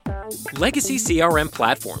Legacy CRM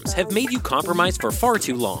platforms have made you compromise for far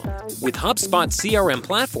too long. With HubSpot's CRM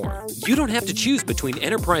platform, you don't have to choose between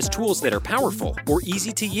enterprise tools that are powerful or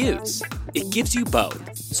easy to use. It gives you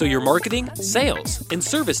both, so your marketing, sales, and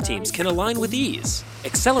service teams can align with ease,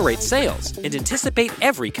 accelerate sales, and anticipate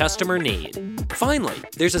every customer need. Finally,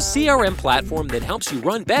 there's a CRM platform that helps you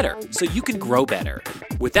run better so you can grow better,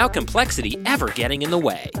 without complexity ever getting in the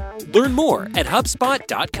way. Learn more at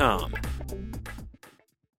HubSpot.com.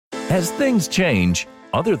 As things change,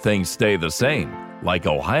 other things stay the same, like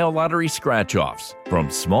Ohio Lottery scratch-offs. From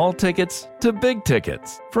small tickets to big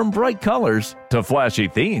tickets, from bright colors to flashy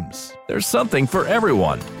themes. There's something for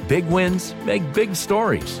everyone. Big wins make big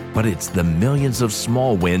stories, but it's the millions of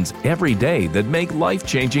small wins every day that make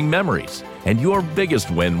life-changing memories. And your biggest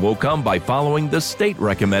win will come by following the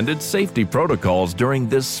state-recommended safety protocols during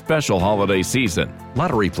this special holiday season.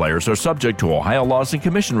 Lottery players are subject to Ohio laws and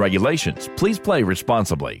commission regulations. Please play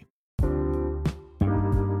responsibly.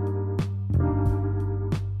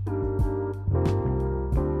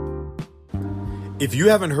 If you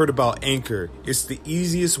haven't heard about Anchor, it's the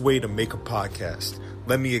easiest way to make a podcast.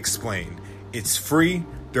 Let me explain. It's free.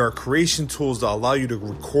 There are creation tools that allow you to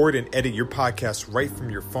record and edit your podcast right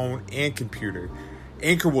from your phone and computer.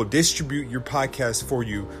 Anchor will distribute your podcast for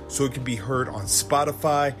you so it can be heard on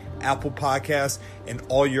Spotify, Apple Podcasts, and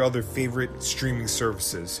all your other favorite streaming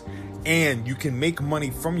services. And you can make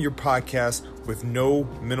money from your podcast with no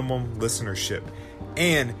minimum listenership.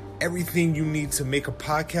 And everything you need to make a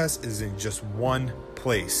podcast is in just one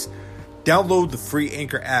place. Download the free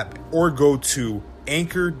Anchor app or go to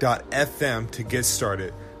anchor.fm to get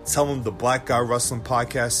started. Tell them the Black Guy Wrestling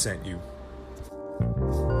Podcast sent you.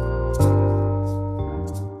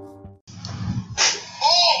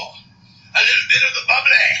 Oh, a little bit of the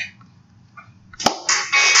bubbly.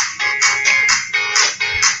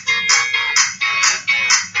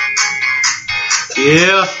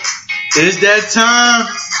 Yeah, it's that time.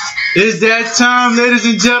 It's that time, ladies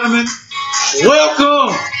and gentlemen.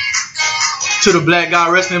 Welcome to the Black Guy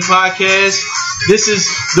Wrestling Podcast. This is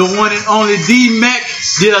the one and only D-Mac,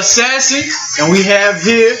 the Assassin. And we have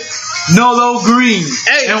here Nolo Green.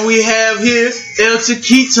 Hey. And we have here El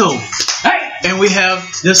Chiquito. Hey. And we have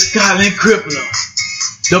the Scotland Crippler,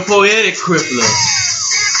 the Poetic Crippler,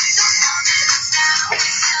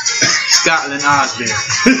 Scotland Osborne.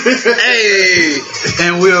 Hey.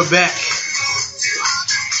 And we are back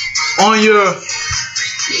on your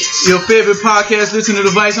favorite podcast listening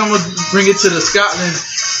device. I'm gonna bring it to the Scotland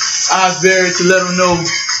Osborne to let them know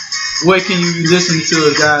where can you be listening to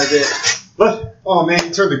us guys at. What? Oh man,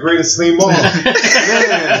 you turned the greatest theme on. Man.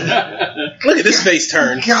 Look at this face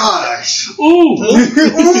turn. Gosh. Ooh. Ooh. A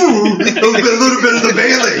little bit of the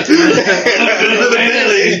Bayley.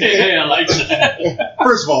 Yeah, I like that.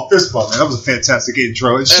 First of all, fist bump, man. That was a fantastic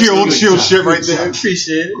intro. Shield shit right there.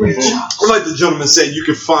 Appreciate it. Like the gentleman said, you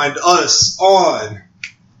can find us on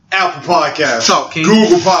Apple Podcasts, Talk King.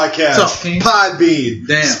 Google Podcasts, Talk King. Podbean,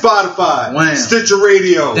 Damn. Spotify, Wow. Stitcher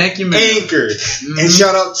Radio, Thank you, man. Anchor, and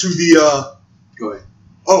shout out to the Go ahead.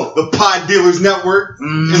 the Pod Dealers Network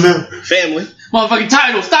and the Family. Motherfucking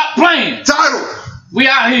Title, stop playing. Title. We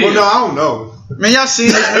out here. Well, no, I don't know. Man, y'all seen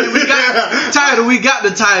this? We got title. We got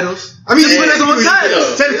the titles. I mean,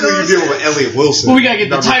 technically you're dealing with Elliott Wilson. Well, we gotta get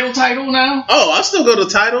the title now. Oh, I still go to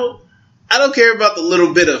title. I don't care about the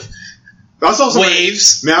little bit of I saw somebody,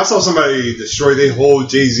 waves. Man, I saw somebody destroy their whole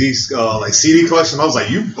Jay-Z like CD collection. I was like,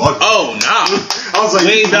 you bugging. Oh, nah. I was like,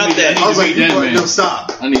 We ain't about that. I was like, That, man. no,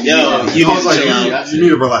 stop. I need to Yo, get you I was like, chill you need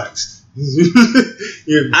to relax.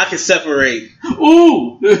 I can separate.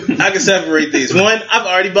 Ooh. I can separate these. One, I've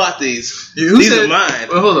already bought these. Who These said, are mine.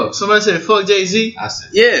 Well, hold up. Somebody said fuck Jay-Z. I said,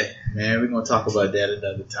 Yeah. Man, we're gonna talk about that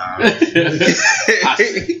another time.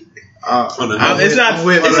 It's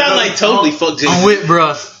not like totally fuck Jay-Z. I'm with,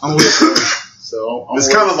 bruh. So it's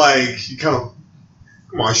kind of like you come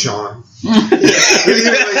on, Sean. Come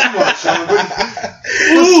on, Sean.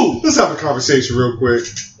 Let's have a conversation real quick.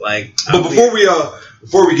 But before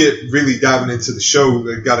we get really diving into the show,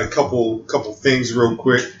 I got a couple things real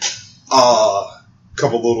quick.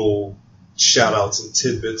 Couple little shout outs and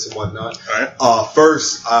tidbits and whatnot. All right.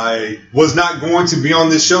 First, I was not going to be on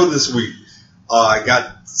this show this week. I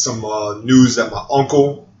got some news that my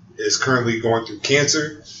uncle is currently going through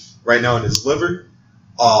cancer right now in his liver.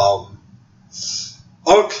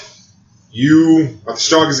 Unc, you are the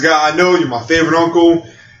strongest guy I know. You're my favorite uncle.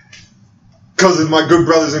 Because of my good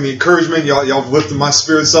brothers and the encouragement, y'all have lifted my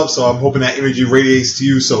spirits up, so I'm hoping that energy radiates to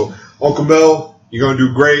you. So, Uncle Mel, you're going to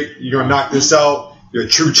do great. You're going to knock this out. You're a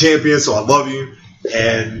true champion, so I love you.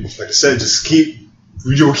 And like I said, just keep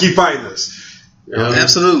fighting this.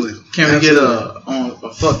 Absolutely. Can we get a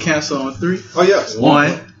fuck cancer on 3? Oh, yes.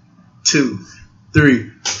 1, 2, 3.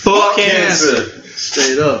 Fuck cancer.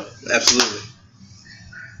 Straight up. Absolutely.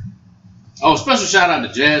 Oh, special shout out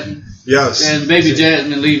to Jasmine. Yes. And baby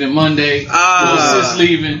Jasmine leaving Monday. Little sis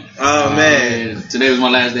leaving. Oh, man. And today was my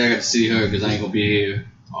last day I got to see her because I ain't going to be here.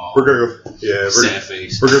 Oh, We're gonna go. sad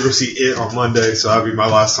face. We're gonna go see it on Monday, so that'll be my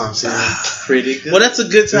last time seeing it. Pretty good. Well, that's a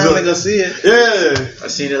good time to go see it. Yeah. I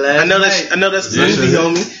seen it last night. I know that's the movie,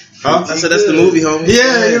 homie. Huh? I said that's the movie, homie.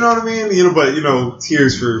 Yeah, you know what I mean. But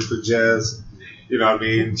tears for Jazz. You know what I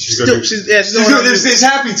mean. She's going. There's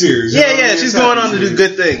happy tears. Yeah. She's going on to do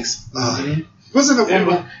good things. Wasn't it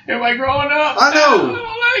Everybody growing up. I know. I don't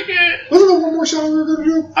like it. Wasn't there one more shot we were gonna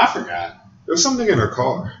do? I forgot. There was something in her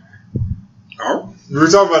car. Oh. We were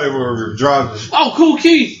talking about it when we were driving. Oh, Cool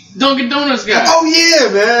Keith, Dunkin' Donuts guy. Oh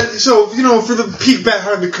yeah, man. So for the peek back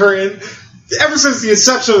behind the curtain, ever since the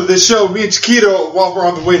inception of this show, me and Chiquito, while we're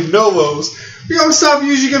on the way to Nolo's, we gotta stop and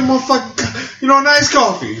usually get a motherfucking, a nice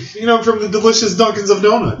coffee, from the delicious Dunkins of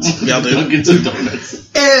Donuts. Y'all do. Dunkins of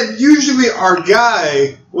Donuts. And usually our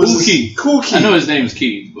guy was Cool Keith. I know his name is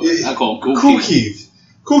Keith, but I call him Cool Keith.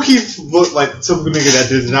 Cool Keith looked like the typical nigga that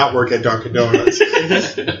did not work at Dunkin' Donuts.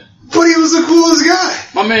 But he was the coolest guy.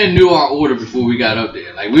 My man knew our order before we got up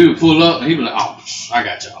there. Like, we would pull up, and he'd be like, oh, I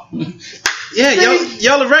got y'all. Yeah,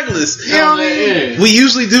 y'all are regulars. Yeah. We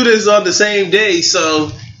usually do this on the same day, so...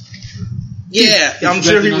 Yeah, I'm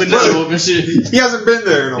sure he would know. He hasn't been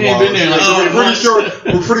there in a while. He ain't been there.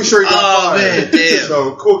 We're pretty sure he got fired. Man, damn.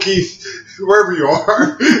 So, Cool Keith, wherever you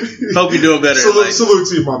are. Hope you're doing better. Salute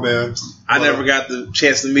to you, my man. I never got the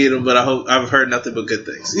chance to meet him, but I've heard nothing but good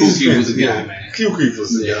things. Cool Keith was a guy, man. Cool Keith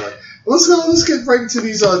was a guy. Let's get right into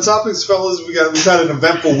these topics, fellas. We've had an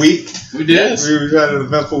eventful week. We did. We've had an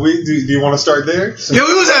eventful week. Do you want to start there? Yeah,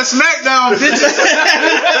 we was at SmackDown, bitches.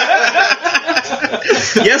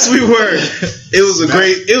 Yes, we were. It was a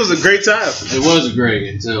great time. It was great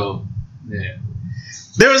until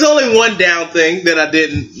There was only one down thing that I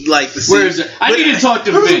didn't like to see. Where is it? I need to talk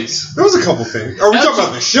to Vince. There was a couple things. Are we talking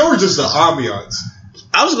about the show or just the ambiance?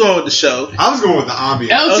 I was going with the show. I was going with the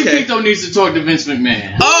ambiance. El Chiquito needs to talk to Vince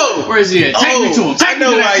McMahon. Oh! Where is he at? Take me to him. I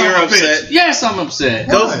know why you're upset. Yes, I'm upset.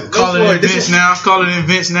 Go Calling for in it. Vince now. Calling in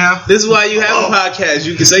Vince now. This is why you have a podcast.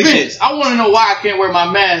 You can say Vince, shit. I want to know why I can't wear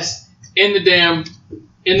my mask in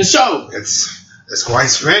the show. It's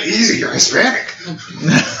quite easy. You're Hispanic.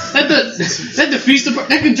 That defeats the...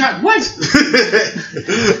 That can drive... What?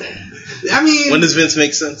 I mean... When does Vince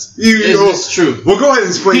make sense? It's true. Well, go ahead and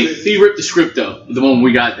explain it. He ripped the script, though, the moment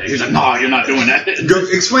we got there. He was like, no, you're not doing that.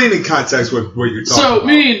 Explain in context what you're talking about. So,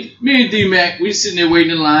 me and D-Mac, we sitting there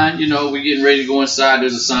waiting in line. We getting ready to go inside.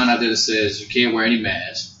 There's a sign out there that says you can't wear any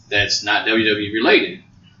mask that's not WWE related.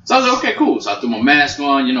 So I was like, okay, cool. So I threw my mask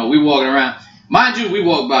on. We walking around. Mind you, we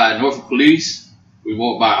walked by Norfolk Police. We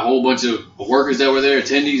walked by a whole bunch of workers that were there,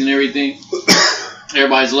 attendees and everything.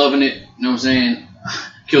 Everybody's loving it. You know what I'm saying?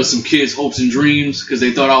 Killed some kids' hopes and dreams because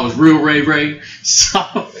they thought I was real Ray Ray.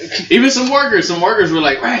 So even some workers were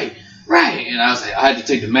like, Ray. And I was like, I had to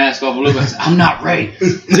take the mask off a little bit. I said, I'm not Ray.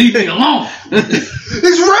 Leave me alone.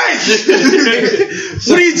 It's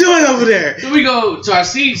Ray. What are you doing over there? So we go to our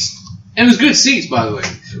seats. And it was good seats, by the way.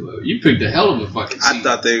 You picked a hell of a fucking seat. I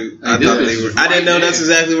thought they were. I didn't know that's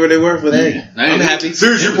exactly where they were, but hey, I'm happy. As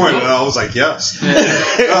soon as you pointed it out, I was like, yes.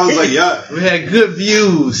 I was like, yeah. We had good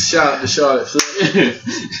views. Shout out to Charlotte Flair.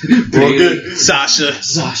 Good. Sasha.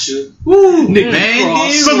 Woo. Nick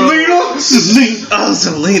Mandy. Selena. Oh,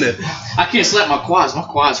 Selena. I can't slap my quads. My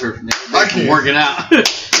quads hurt from working out.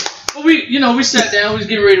 But we sat down. We was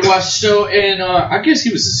getting ready to watch the show, and I guess he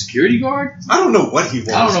was a security guard. I don't know what he was.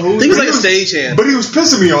 I don't know who. I think he was like a stagehand. But he was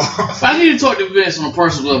pissing me off. I need to talk to Vince on a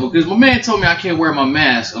personal level because my man told me I can't wear my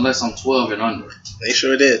mask unless I'm 12 and under. They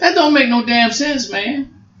sure did. That don't make no damn sense,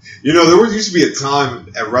 man. There used to be a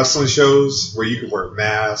time at wrestling shows where you could wear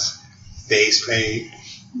masks, face paint.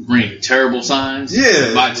 Bring terrible signs.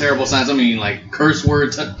 Yeah. By terrible signs, I mean like curse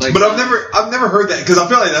words. But I've never heard that because I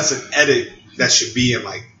feel like that's an edit that should be in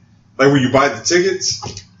like when you buy the tickets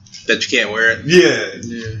that you can't wear it. Yeah.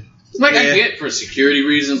 I get for security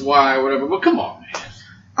reasons why or whatever, but come on,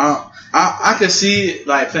 man. I could see it,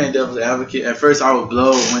 like playing devil's advocate. At first, I would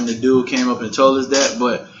blow when the dude came up and told us that,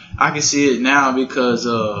 but I can see it now because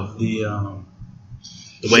of the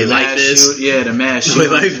way life is. The mass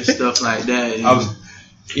shootings and stuff like that. And,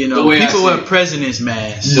 people wear president's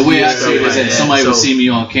masks. The way I see it is that somebody would see me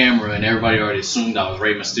on camera and everybody already assumed I was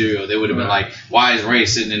Rey Mysterio. They would have been like, why is Rey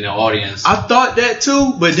sitting in the audience? I thought that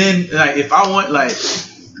too, but then if I want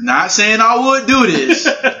not saying I would do this,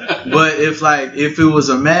 but if it was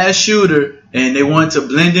a mass shooter and they wanted to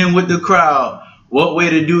blend in with the crowd, what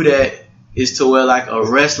way to do that is to wear like a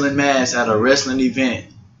wrestling mask at a wrestling event.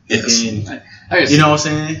 Yes. And then, you know what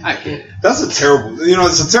I'm saying? I get it. That's a terrible,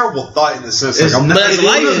 it's a terrible thought in the sense. It's Like, I'm not- not, it's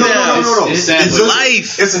life now. No. It's just-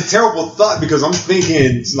 life. It's a terrible thought because I'm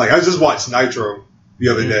thinking, like, I just watched Nitro the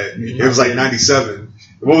other day. It was like 97.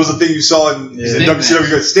 What was the thing you saw in WCW?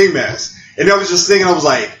 You got Sting mask. And I was just thinking, I was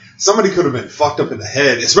like, somebody could have been fucked up in the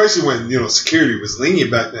head, especially when, security was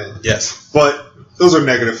lenient back then. Yes. But those are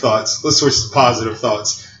negative thoughts. Let's switch to positive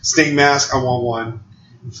thoughts. Sting mask, I want one.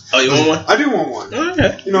 Oh, you want one? I do want one.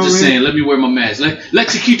 Okay. You know what I Just mean? saying, let me wear my mask. Let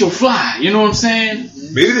Chiquito fly. You know what I'm saying?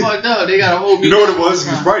 Maybe they, Fucked up. They got a whole. you know what it was?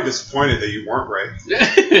 He was probably disappointed that you weren't right.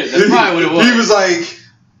 That's probably what it was. He was like,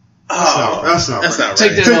 that's not right.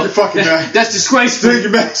 Take that Take off. your fucking mask. That's disgraceful. Take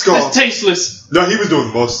your mask off. That's tasteless. No, he was doing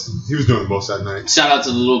the most. He was doing the most that night. Shout out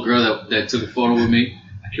to the little girl that took a photo with me.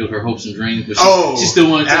 I killed her hopes and dreams, but she still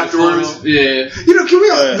wanted to take afterwards? a photo. Yeah. Can we?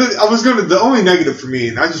 The only negative for me,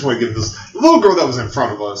 and I just want to give this the little girl that was in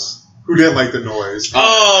front of us who didn't like the noise.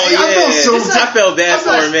 Oh, yeah. I felt bad for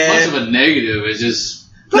her, man. Much of a negative. It's just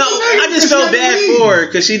I just felt bad for her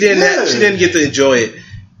because she didn't get to enjoy it.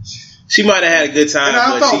 She might have had a good time, And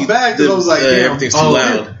I but felt bad because I was like, damn, everything's too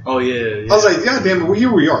loud. Oh yeah. I was like, God damn it, well,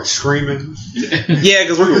 here we are screaming. Yeah,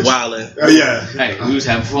 because we were wilding. Yeah. hey, we was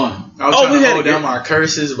having fun. I was trying to hold down my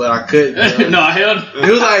curses, but I couldn't. No, hell no.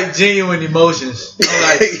 It was like genuine emotions.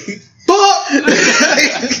 I was like,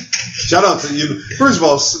 Shout out to you. First of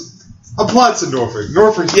all, applaud to Norfolk.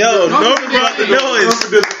 Norfolk Yo, Norfolk brought the noise. Norfolk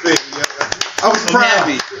did the thing. Yeah. I was proud.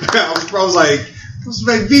 happy. I was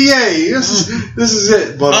like, VA. This is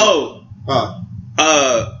it. But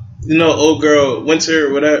old girl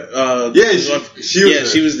Winter, whatever.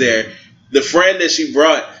 She was there. The friend that she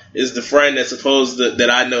brought is the friend that's that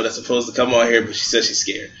I know that's supposed to come on here, but she said she's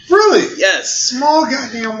scared. Really? Yes. Small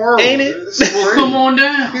goddamn world. Ain't it? Come on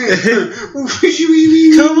down.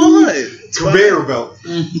 Come on. Conveyor belt.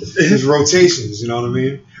 There's rotations. You know what I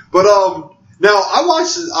mean? But now I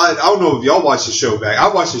watched. I don't know if y'all watched the show back.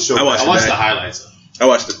 I watched the show. I watched the highlights. I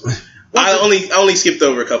watched it. I only skipped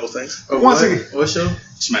over a couple things. One second. what show?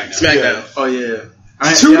 SmackDown. Yeah. Oh yeah.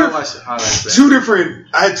 I watched the highlights.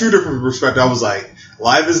 I had two different perspectives. I was like,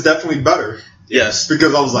 live is definitely better. Yes.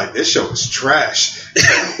 Because I was like, this show is trash.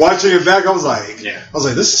 Watching it back, I was like,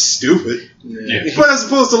 this is stupid. Yeah. But as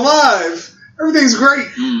opposed to live, everything's great.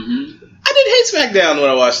 Mm-hmm. I didn't hate SmackDown when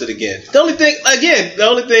I watched it again. The only thing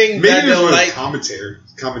Maybe that I don't like, commentary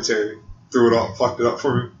threw it off, fucked it up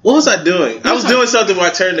for me. what was I doing? I was doing something where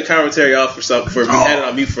I turned the commentary off or something for me. Had it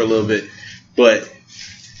on mute for a little bit, but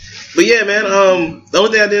yeah, man. The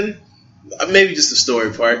only thing I didn't. Maybe just the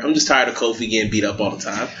story part. I'm just tired of Kofi getting beat up all the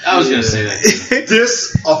time. I was gonna say that.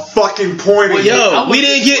 This a fucking point. Well, we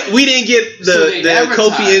didn't get the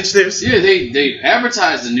Kofi incidents. Yeah, they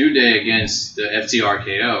advertised the New Day against the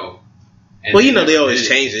FTRKO. Well, they always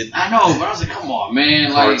change it. I know, but I was like, come on,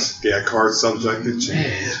 man. Card subject to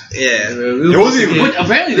change. Yeah. It wasn't even. But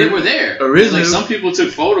apparently they were there. Originally, some people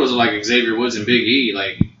took photos of Xavier Woods and Big E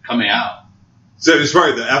coming out. So it's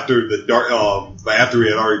probably after the dark. After we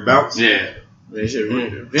had already bounced. Yeah.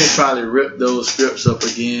 Vince probably ripped those scripts up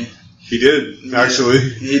again. He did actually.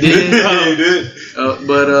 He did. He did.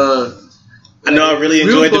 But I know I really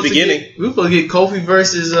enjoyed the beginning. We were supposed to get Kofi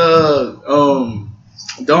versus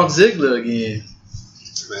Dolph Ziggler again.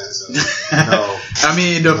 No. I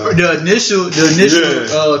mean the initial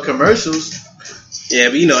commercials. Yeah,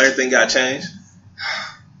 but everything got changed.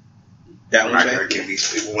 That I'm one not changed. gonna give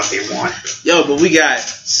these people what they want. Yo, but we got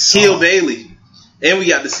heel Bayley, and we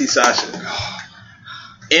got to see Sasha,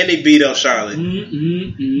 and they beat up Charlotte.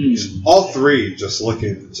 All three just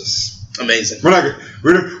looking Amazing. We're not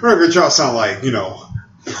gonna try to sound like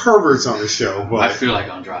perverts on the show, but I feel like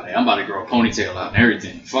Andrade. I'm about to grow a ponytail out and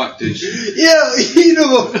everything. Fuck this shit. yeah,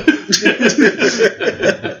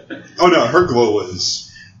 Oh no, her glow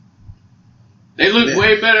was They look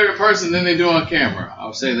way better in person than they do on camera.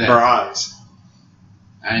 I'll say that. her eyes.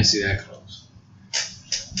 I didn't see that close.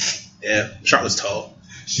 Yeah, Charlotte's tall.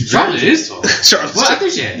 Charlotte is tall. Charlotte's Well, I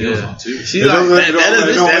think she had heels on too. She like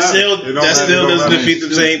that still doesn't defeat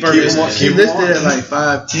the same purpose. she listed at like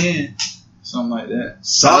 5'10", something like that.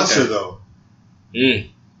 Sasha though. Mm.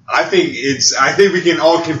 I think we can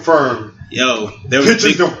all confirm. Yo, there was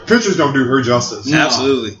pictures don't do her justice. No.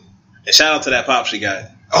 Absolutely. And shout out to that pop she got.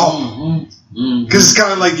 Oh, because it's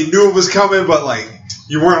kind of like you knew it was coming, but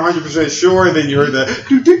you weren't 100% sure, and then you heard that.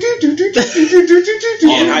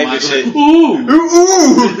 Yeah, hype and shit. Ooh. A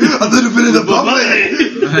little bit of the bubbly.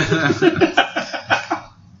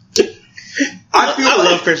 I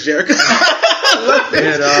love Chris Jericho. And,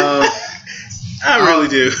 I I really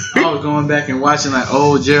do. I was going back and watching like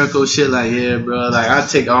old Jericho shit. Like, yeah, bro. Like, I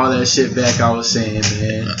take all that shit back. I was saying,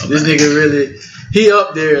 man, this nigga really, he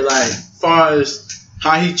up there. Like, far as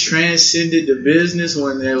how he transcended the business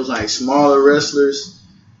when there was like smaller wrestlers,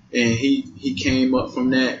 and he came up from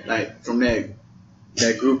that, like from that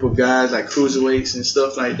group of guys like cruiserweights and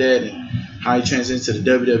stuff like that, and how he transcended to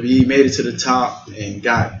the WWE, made it to the top, and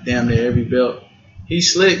got damn near every belt.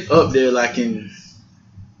 He's slick up there, like in.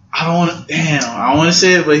 I don't want to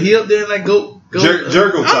say it, but he up there like go.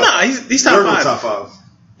 Jericho top. No, he's top Jericho five. top 5.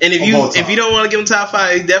 And if you don't want to give him top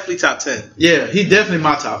 5, he's definitely top 10. Yeah, he definitely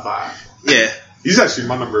my top 5. Yeah, He's actually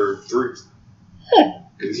my number 3.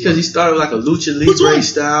 Because he started with like a lucha libre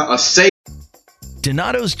style, a safe.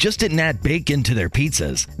 Donato's just didn't add bacon to their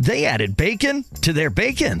pizzas. They added bacon to their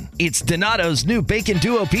bacon. It's Donato's new Bacon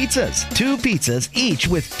Duo pizzas. 2 pizzas, each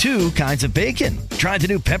with 2 kinds of bacon. Try the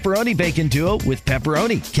new Pepperoni Bacon Duo with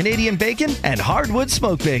pepperoni, Canadian bacon, and hardwood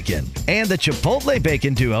smoked bacon. And the Chipotle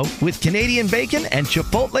Bacon Duo with Canadian bacon and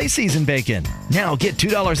Chipotle seasoned bacon. Now get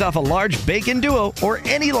 $2 off a large Bacon Duo or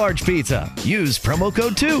any large pizza. Use promo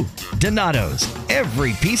code 2. Donato's.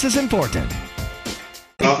 Every piece is important.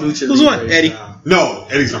 Who's one? Eddie. No,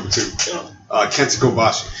 Eddie's number 2. Kenta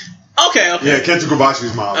Kobashi. Okay. Yeah, Kenta Kobashi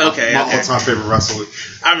is my all-time favorite wrestler.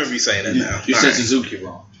 I remember you saying that now. You said Suzuki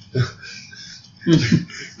wrong.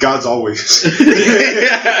 God's always above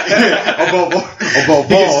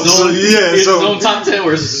balls. So, yeah, His so own top 10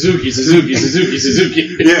 were Suzuki.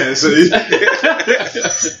 yeah, so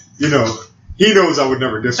you know, he knows I would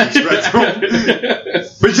never disrespect him.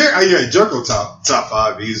 But yeah, Jericho top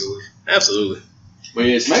 5 easily. Absolutely. But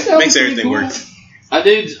yeah, SmackDown Makes everything work. I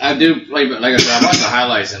do like I said, I watched the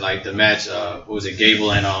highlights and like the match. What was it,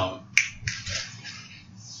 Gable and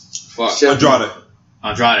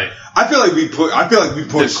Andrade. I feel like we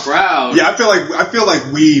pushed the crowd. Yeah, I feel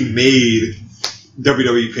like we made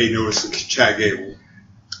WWE pay notice to Chad Gable.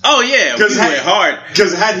 Oh yeah, we went hard.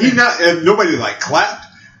 Because had he not, if nobody like clapped,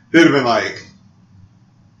 they'd have been like,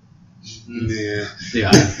 yeah,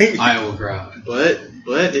 Iowa crowd.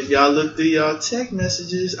 But if y'all look through y'all text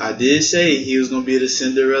messages, I did say he was gonna be the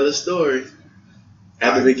Cinderella story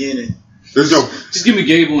at the beginning. There's no. Just give me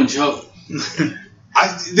Gable and Joe.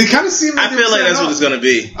 They kind of seem. I feel like that's what it's gonna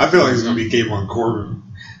be. I feel like it's gonna be Gable and Corbin.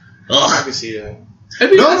 I can see that. I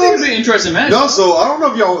think it'd be an interesting match. No, so I don't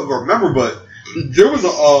know if y'all remember, but there was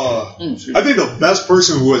I think the best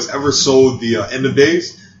person who has ever sold the End of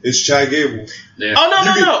Days is Chad Gable. Yeah. Oh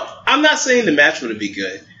no! I'm not saying the match wouldn't be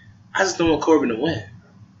good. I just don't want Corbin to win.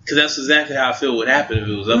 Because that's exactly how I feel would happen if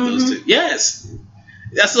it was up those two. Yes.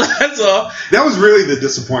 That's all. That was really the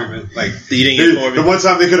disappointment. Like, you didn't get Corbin. The one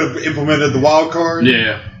time they could have implemented the wild card.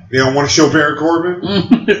 Yeah. They don't want to show Baron Corbin.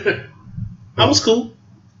 That was cool.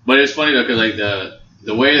 But it's funny though, because like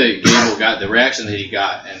the way that Gable got, the reaction that he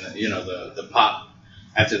got, and the pop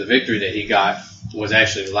after the victory that he got was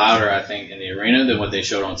actually louder, I think, in the arena than what they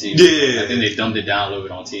showed on TV. Yeah. I think they dumbed it down a little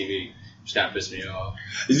bit on TV. Which kind of pissed me off.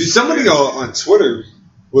 Somebody on Twitter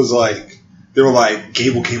was like, they were like,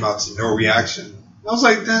 Gable came out to no reaction. I was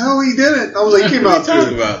like, the hell he didn't. I was like, he came out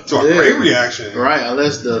to a great reaction. Right,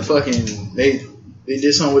 unless the fucking, they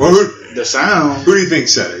did something with the sound. Who do you think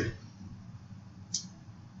said it?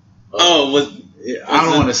 I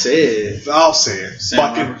don't want to say it. I'll say it.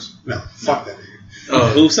 Fuck that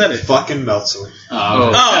nigga. Who said it? Fucking Meltzer.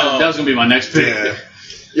 That was going to be my next pick. Yeah.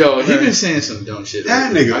 Yo, he been saying some dumb shit.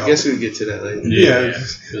 That nigga. I guess we'll get to that later. Yeah.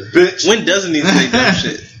 Bitch. When doesn't he say dumb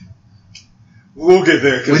shit? We'll get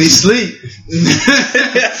there. When he sleep.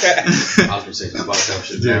 I was going to say something about dumb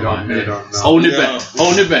shit. Holding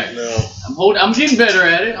it back. No. I'm getting better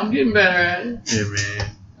at it. Yeah, man. You know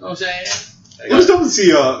what I'm saying? It was dope to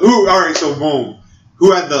see, alright, so boom. Who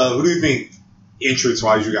do you think entrance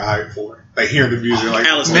wise you got hired for? Like hearing the music, like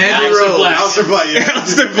Alistair Black. Alistair Black.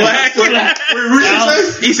 Wait, who did you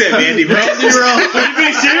say? He said Mandy Rose. Are you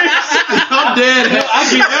being serious? I'm dead. Y'all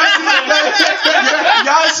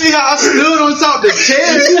see how I stood on top of the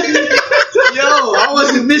chair? Yo, I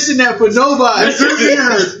wasn't missing that for nobody. A little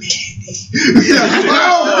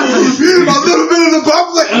bit of the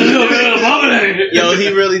bubbling. Yo,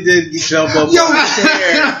 he really did jump up on the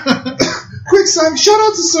chair. Quick, Simon, shout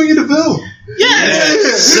out to Sonya Deville.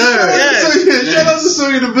 Yes, sir. Yes. Shout out to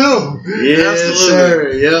Sonya Deville. Yes,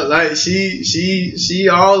 sir. Yeah, like she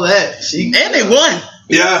all that. And they won.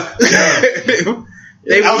 Yeah.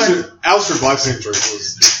 They won. Alistair Black's entrance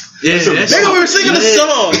was. Yeah, they were singing the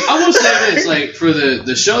song. I will say this, like for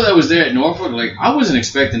the show that was there at Norfolk, like I wasn't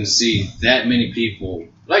expecting to see that many people.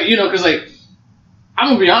 Like because like I'm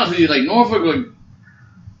gonna be honest with you, like Norfolk, like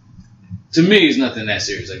to me, it's nothing that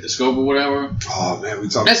serious. Like the scope or whatever. Oh man, we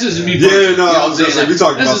talking. That's just me. Yeah, no, I was just saying, we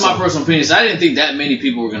talking about. This is my personal opinion. So I didn't think that many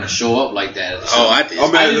people were gonna show up like that. At the show. I did.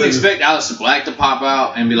 I didn't expect Aleister Black to pop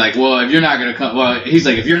out and be like, "Well, if you're not gonna come, he's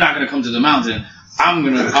like, if you're not gonna come to the mountain, I'm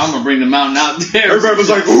gonna bring the mountain out there." Everybody was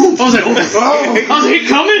like, "Ooh!" I was like, he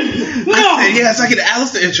coming? No. Yes, I get the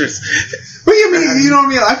Aleister interest. But yeah, man, you know what I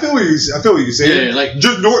mean. I feel what you're saying. Yeah, like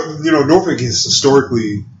just Norfolk has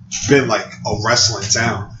historically been like a wrestling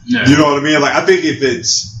town. Yeah. You know what I mean? Like I think I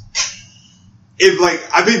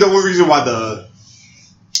think the only reason why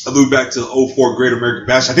allude back to the 04 Great American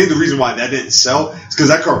Bash, I think the reason why that didn't sell is because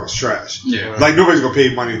that card was trash. Yeah. Like nobody's gonna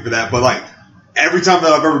pay money for that. But like every time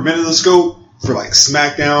that I've ever been to the Scope for like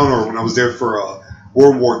SmackDown or when I was there for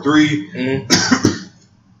World War III,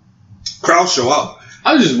 crowds show up.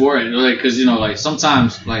 I was just worried, like, because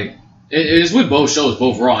sometimes it's with both shows,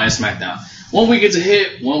 both Raw and SmackDown. One week it's a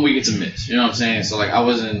hit, one week it's a miss. You know what I'm saying? So I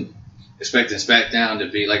wasn't expecting SmackDown to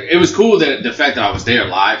be it was cool that the fact that I was there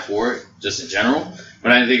live for it, just in general,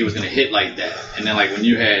 but I didn't think it was gonna hit like that. And then when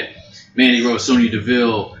you had Mandy Rose, Sonya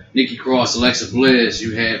Deville, Nikki Cross, Alexa Bliss,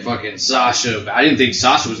 you had fucking Sasha. I didn't think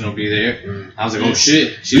Sasha was gonna be there. I was like, oh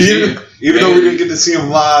shit, she's here. Even though we didn't get to see him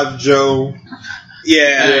live, Joe.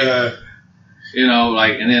 Yeah.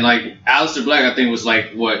 And then Aleister Black, I think was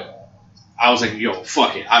what I was like, yo,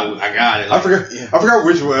 fuck it, I got it. I forgot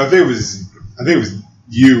which one. I think it was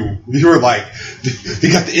you. You were like, they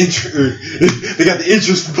got the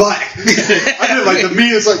interest black. I did the me.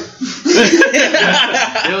 It's like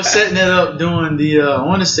they were setting it up doing the I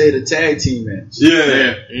want to say the tag team match.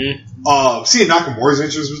 Yeah. Seeing Nakamura's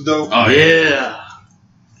interest was dope. Oh yeah.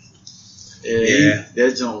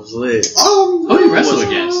 That joint was lit. Who did he wrestle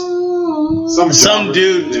against? Some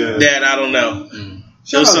dude that I don't know.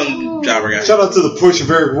 Some jobber guy. Shout out to the push of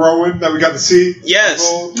Eric Rowan that we got to see. Yes,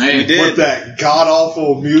 we did. With that god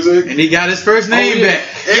awful music, and he got his first name back,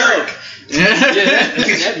 Eric.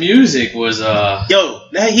 That music was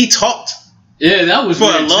he talked. Yeah, that was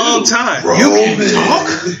for a long time. Bro, you can talk.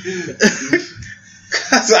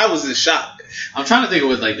 I was in shock. I'm trying to think of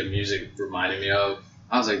what the music reminded me of.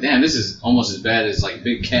 I was like, damn, this is almost as bad as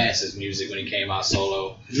Big Cass's music when he came out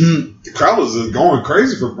solo. The crowd was going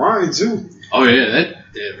crazy for Brian too. Oh yeah,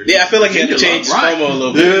 I feel like he had to change his promo a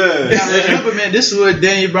little bit. Yeah. Remember, man, this is where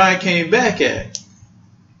Daniel Bryan came back at.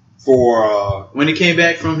 For when he came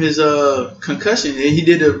back from his concussion, and he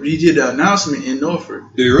did the announcement in Norfolk.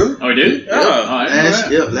 Did he really? Oh, he did?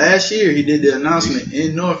 Last year he did the announcement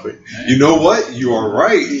in Norfolk. You know what? You are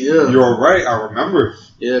right. Yeah, you are right. I remember.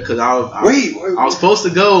 Yeah, because I was supposed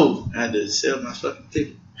to go. I had to sell my fucking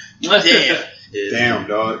ticket. Damn,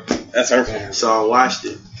 dog. That's hurtful. So I watched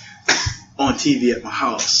it on TV at my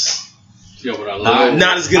house. Yo, but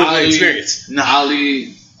not as good of an experience.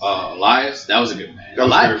 Elias, that was a good man.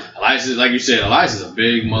 Elias is, like you said, Elias is a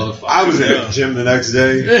big motherfucker. I was in the gym the next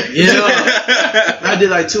day. I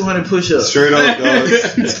did 200 push-ups. Straight up, dog.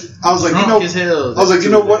 I was like, you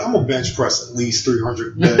know what? I'm gonna bench press at least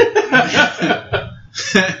 300 a day.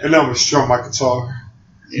 And then I'm gonna strum my guitar.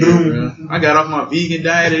 Yeah, I got off my vegan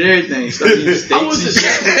diet and everything.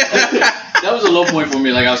 That was a low point for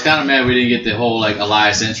me. I was kind of mad we didn't get the whole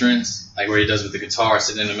Elias entrance. Where he does with the guitar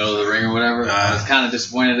sitting in the middle of the ring or whatever. I was kind of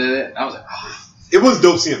disappointed at it. I was like, oh. It was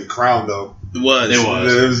dope seeing the crown, though. It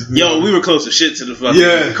was. Yo, we were close to shit to the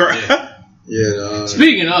fucking crowd. Yeah.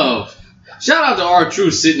 Speaking of, shout out to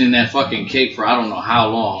R-Truth sitting in that fucking cake for I don't know how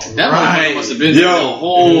long. That must have been there the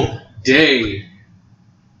whole day.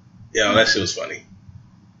 Yo, that shit was funny.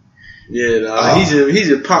 Yeah, dog. He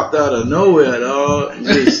just popped out of nowhere, dog.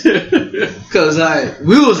 Cause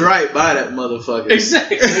we was right by that motherfucker.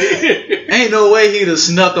 Exactly. Ain't no way he'd have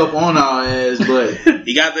snuck up on our ass, but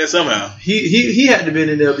he got there somehow. He had to been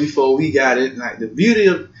in there before we got it. The beauty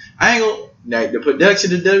of the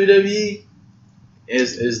production of WWE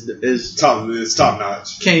is top. It's top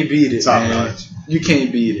notch. Can't beat it. Top notch. You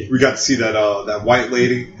can't beat it. We got to see that white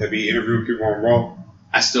lady that be interviewing people on Raw.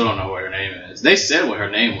 I still don't know what her name is. They said what her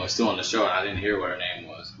name was still on the show, and I didn't hear what her name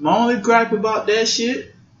was. My only gripe about that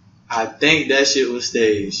shit, I think that shit was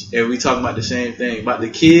staged. And we talking about the same thing. About the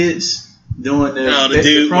kids doing the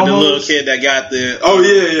dude promos. With the little kid that got the... Oh,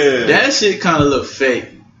 yeah. That shit kind of looked fake.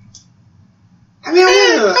 I mean,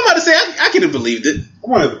 I'm about to say, I could have believed it. I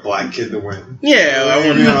wanted the black kid to win. Yeah, I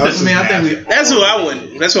think that's who I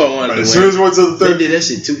wanted. That's who I wanted to win. As soon as we went to the third, they did that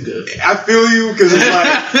shit too good. I feel you because it's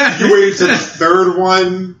you waited to the third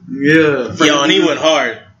one. Yeah, yo, and he went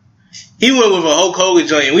hard. He went with a Hulk Hogan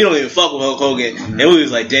joint, and we don't even fuck with Hulk Hogan. And we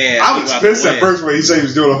was like, damn. I was pissed at first when he said he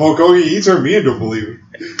was doing a Hulk Hogan. He turned me into a believer.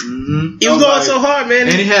 Mm-hmm. He was going so hard, man.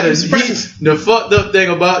 And he had the fucked up thing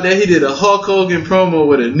about that. He did a Hulk Hogan promo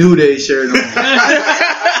with a New Day shirt on.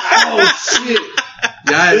 Oh shit!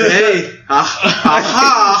 Guys, hey, my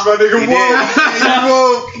nigga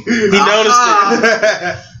woke. He noticed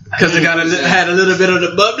it because they had a little bit of the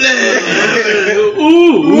bubbly.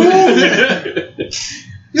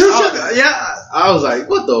 I was like,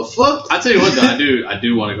 what the fuck? I tell you what, though, I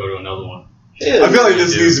do want to go to another one. I feel like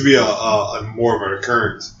this needs to be a more of an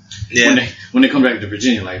occurrence. Yeah. When they come back to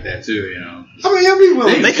Virginia like that too, you know. I mean, I'd be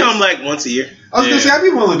willing. They come like once a year. I was gonna say I'd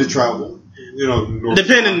be willing to travel. You know,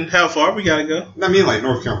 depending how far we gotta go. I mean, like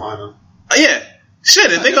North Carolina. Yeah.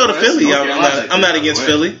 Shit, if they go to Philly, I'm not against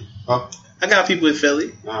Philly. Huh? I got people in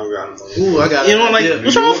Philly. No, we got them. Ooh, I got. You know, like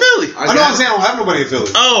what's wrong with Philly? I know. I'm saying I don't have nobody in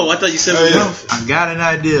Philly. Oh, I thought you said. I got an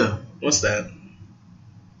idea. What's that?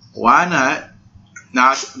 Why not?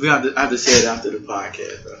 Nah, I have to say it after the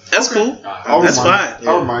podcast, bro. That's cool. That's fine.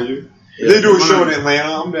 I'll remind you. If they do a show in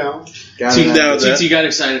Atlanta, I'm down. TT got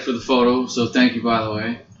excited for the photo, so thank you, by the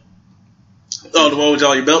way. Oh, the one with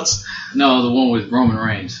all your belts? No, the one with Roman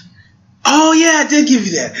Reigns. Oh, yeah, I did give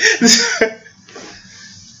you that.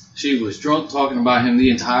 She was drunk talking about him the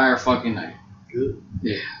entire fucking night. Good.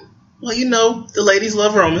 Yeah. Well, you know, the ladies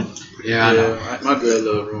love Roman. Yeah, I know. My girl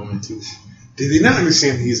love Roman, too. Did they not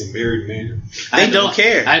understand he's a married man? They don't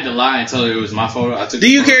care. I had to lie and tell her it was my photo. Do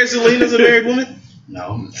you care if Selena's a married woman?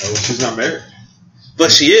 No. She's not married.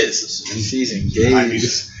 But she is. She's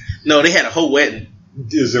engaged. No, they had a whole wedding.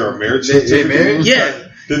 Is there a marriage certificate? They married? Yeah.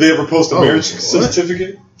 Did they ever post a marriage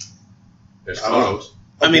certificate? There's photos.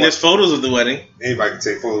 I mean, there's photos of the wedding. Anybody can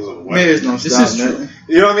take photos of the wedding. Marriage don't stop nothing.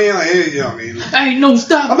 You know what I mean? Like, you know what I mean? Ain't no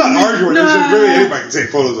stop. I'm not arguing. There's just really anybody can take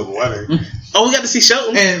photos of the wedding. Oh, we got to see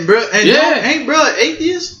Shelton. And ain't bro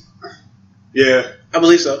atheist? Yeah. I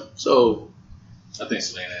believe so. So I think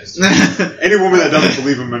Selena is. Any woman that doesn't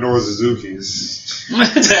believe in Minoru Suzuki is...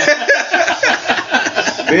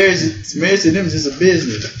 marriage to them is just a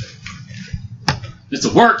business. It's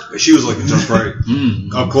a work. She was looking just right.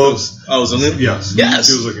 Up close. Oh, Zelina? Yes. Yes.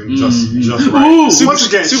 She was looking just right. Ooh, Once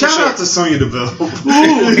again, shout short. out to Sonya Deville. Ooh, a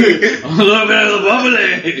little bit of the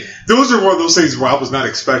bubbly. Those are one of those things where I was not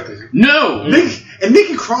expecting. No.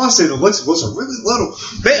 Nikki Cross and Alexa Bliss are really little.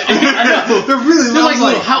 They're really little. They're like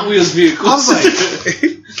little Hot Wheels vehicles. I was like,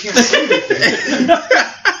 can't say anything.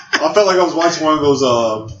 I felt like I was watching one of those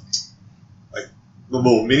like the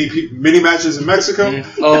little mini matches in Mexico.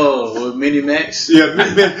 Oh, with Mini Max? Yeah,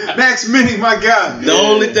 Max Mini, my God. The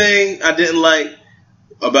only thing I didn't like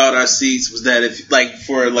about our seats was that if, like,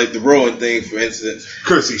 for like the rowing thing, for instance,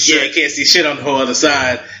 couldn't see shit. Yeah, I can't see shit on the whole other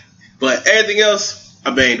side. But everything else,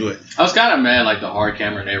 I banged with. I was kind of mad, like, the hard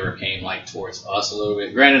camera never came, like, towards us a little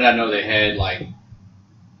bit. Granted, I know they had, like,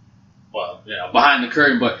 well, you know, behind the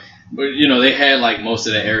curtain, but you know, they had, like, most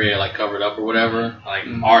of the area, like, covered up or whatever. Like,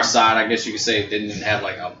 our side, I guess you could say, didn't have,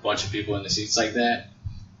 like, a bunch of people in the seats like that.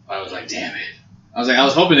 I was like, damn it. I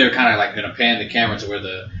was hoping they were kind of, like, going to pan the camera to where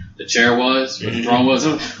the chair was, where the throne was.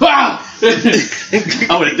 Ah!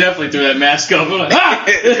 I would have definitely threw that mask up. I'm like, ah!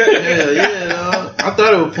 Yeah. I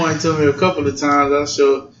thought it would point to me a couple of times. I was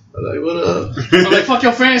like, what up? I'm like, fuck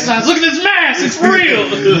your fan signs. Look at this mask. It's real.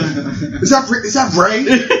 Is that Ray?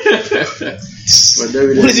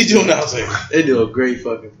 What is he doing out there? They do a great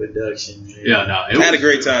fucking production, man. Yeah, no. I had a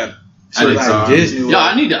great time. I did like Disney.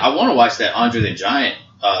 Yeah, I want to watch that Andre the Giant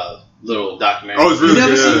little documentary. Oh, it's really You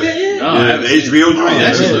never good. seen that yet? No, I Yeah, haven't the seen HBO it. joint.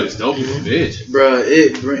 That shit looks dope as a bitch.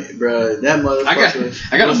 Bruh, that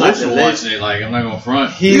motherfucker. I got was like emotional the watching it. Like, I'm not gonna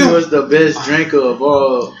front. He was the best drinker of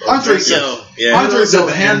all. Andre said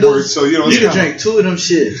the N-word, so you know. You can drink two of them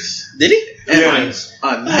shits. Did he? Yeah. There's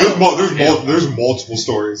Night. multiple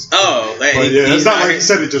stories. Oh, But yeah, it's not like he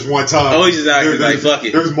said it just one time. Oh, he's just out here like, fuck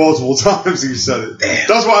it. There's multiple times he said it. Damn.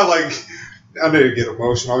 That's why, like, I didn't get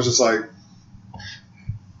emotional. I was just like,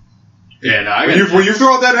 Yeah, no, when you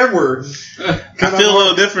throw out that N-word, I feel a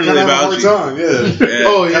little differently about you. Time, yeah.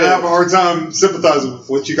 Oh, yeah. I have a hard time sympathizing with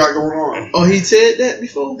what you got going on. Oh, he said that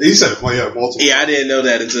before? He said it, multiple. Yeah, I didn't know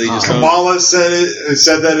that until you just told me. Kamala said it. He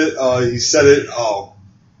said it. I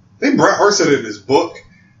think Bret Hart said it in his book.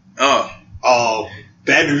 Oh.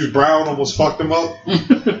 Bad News Brown almost fucked him up.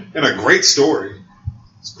 And a great story.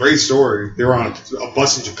 It's a great story. They were on a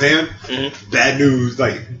bus in Japan. Mm-hmm. Bad News,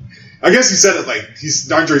 like, I guess he said it like,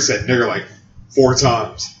 Andre said nigger like 4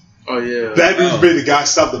 times. Oh, yeah. Bad News made the guy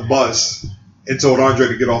stop the bus and told Andre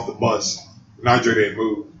to get off the bus. And Andre didn't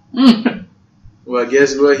move. Well,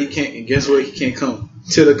 guess what? He can't come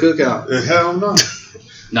to the cookout. Hell no.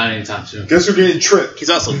 Not anytime soon. Guess who's getting tripped? He's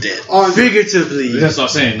also dead. Figuratively. That's what I'm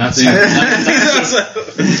saying. Not saying.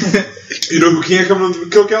 You know who can't come to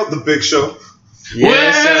the cookout? The Big Show.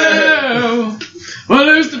 Yes,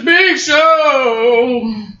 well, it's the big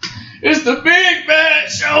show. It's the big bad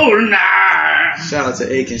show tonight. Shout out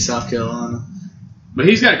to Aiken, South Carolina. But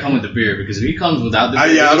he's got to come with the beard because if he comes without the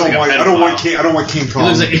beard, I don't want King Kong.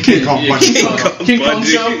 King Kong Bunny. King Kong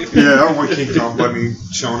show. Yeah, I don't want King Kong Bunny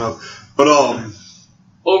showing up. But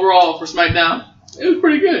overall for SmackDown, it was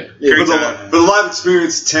pretty good. Yeah, but the live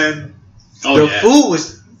experience 10. The food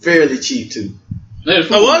was fairly cheap too.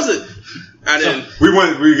 Oh, was it? I didn't.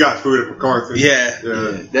 We got food at MacArthur. Yeah,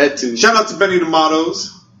 that too. Shout out to Benny D'Amato's.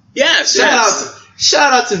 Yes.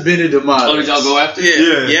 Shout out to Benny D'Amato. Oh, did y'all go after?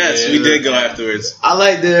 Yes, we did go afterwards. I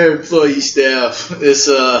like their employee staff. It's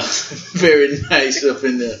very nice up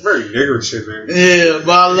in there. Very nigger shit, man. Yeah,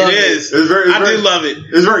 but I love it. It is. I do love it.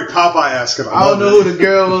 It's very Popeye-esque. I don't know who the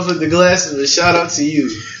girl was with the glasses, but shout out to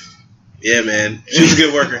you. Yeah, man. She was a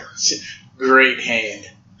good worker. Great hand.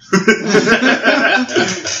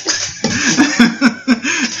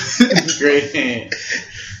 Great hand.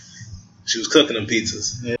 She was cooking them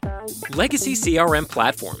pizzas. Yeah. Legacy CRM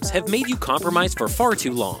platforms have made you compromise for far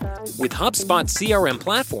too long. With HubSpot's CRM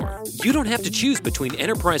platform, you don't have to choose between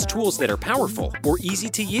enterprise tools that are powerful or easy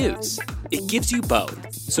to use. It gives you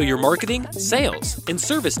both, so your marketing, sales, and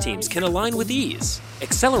service teams can align with ease,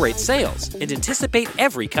 accelerate sales, and anticipate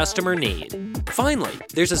every customer need. Finally,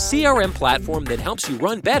 there's a CRM platform that helps you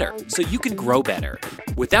run better so you can grow better,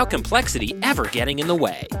 without complexity ever getting in the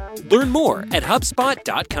way. Learn more at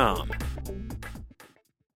HubSpot.com.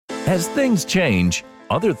 As things change,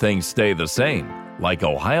 other things stay the same, like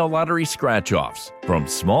Ohio Lottery scratch-offs. From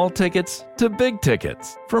small tickets to big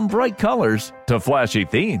tickets, from bright colors to flashy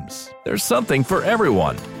themes. There's something for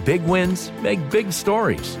everyone. Big wins make big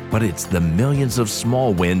stories, but it's the millions of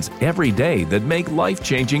small wins every day that make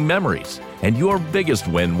life-changing memories. And your biggest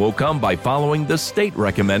win will come by following the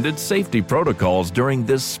state-recommended safety protocols during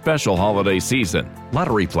this special holiday season.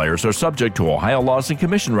 Lottery players are subject to Ohio laws and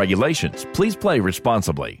commission regulations. Please play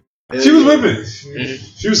responsibly. She was with me.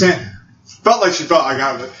 She was felt like she felt I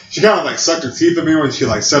got it. She kind of like sucked her teeth at me when she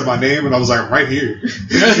like said my name, and I was like, I'm right here.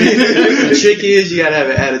 The trick is you gotta have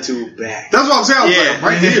an attitude back. That's what I'm saying. I was like, I'm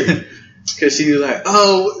right here. Because she was like,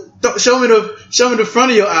 oh, show me the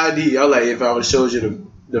front of your ID. I was like, if I would have showed you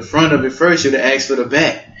the front of it first, you'd have asked for the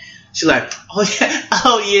back. She's like,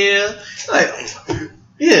 oh yeah. Like,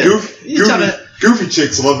 yeah. Goofy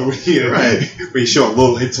chicks love it when you show a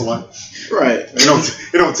little intellect. Right.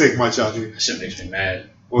 It don't take much out of you. That shit makes me mad.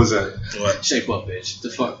 What was that? What? Shape up, bitch. The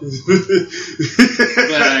fuck?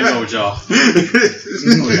 Glad I ain't go with y'all.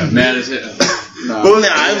 We got mad as hell. It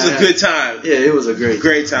was a good time. Yeah, it was a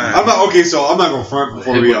great time. I'm not going to front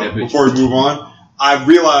before we move on. I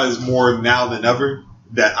realize more now than ever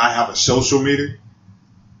that I have a social meter.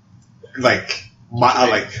 Like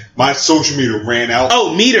my social meter ran out.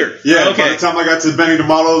 Oh, meter. Yeah. Okay. By the time I got to Benny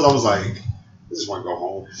D'Amato's, I was like, I just want to go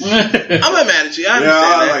home. I'm not mad at you. I understand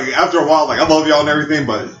that. Like after a while, like I love y'all and everything,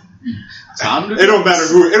 but it don't matter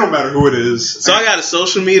who it is. So I got a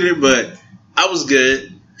social meter, but I was good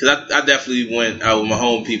because I definitely went out with my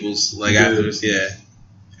home peoples like afterwards. Yeah,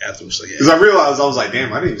 afterwards. So yeah. Because I realized I was like,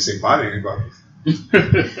 damn, I didn't even say bye to anybody.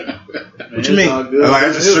 What you mean? Like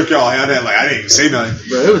I just shook y'all hand. I didn't even say nothing.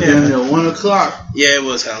 Bro, it was damn near 1 o'clock. Yeah, it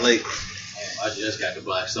was kind of late. I just got to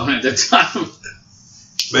Blackstone at that time.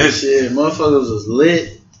 Man, shit, motherfuckers was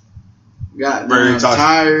lit. Got very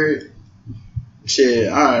tired. Shit,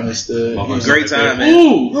 I understood. Great time, man.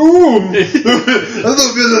 Ooh. That's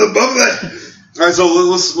a bit of a bubble. All right, so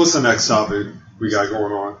what's the next topic we got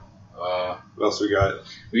going on? What else we got?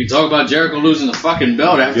 We can talk about Jericho losing the fucking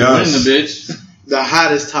belt after winning the bitch. The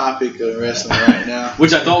hottest topic of wrestling right now.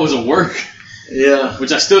 Which I thought was a work. Yeah.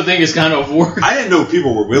 Which I still think is kind of work. I didn't know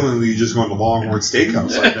people were willingly just going to Longhorn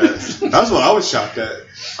Steakhouse like that. That's what I was shocked at.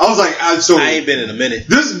 I was like, I ain't been in a minute.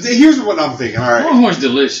 Here's what I'm thinking. All right, Longhorn's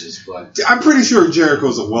delicious, but I'm pretty sure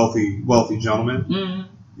Jericho's a wealthy gentleman.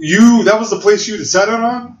 Mm-hmm. That was the place you decided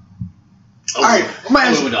on. All right, I'm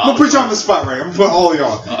gonna put you on the spot, right? I'm gonna put all of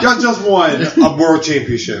y'all. Y'all just won a world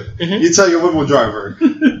championship. Mm-hmm. You tell your limo driver,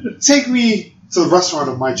 take me to the restaurant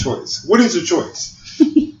of my choice. What is your choice?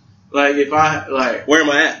 Like if I where am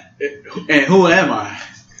I at? And who am I?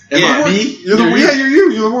 Am I me? You're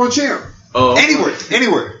the world champ. Oh,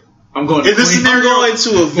 anywhere. I'm going. In this scenario, going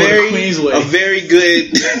to a very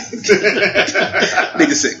good.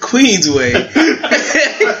 Nigga said Queensway.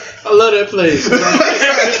 I love that place.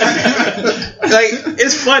 Like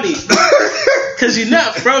it's funny because you're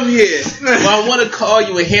not from here. Well, I want to call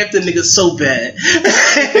you a Hampton nigga so bad,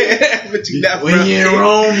 but you're not. When you're in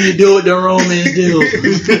Rome, you do what the Romans do.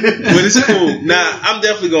 But it's cool. Nah, I'm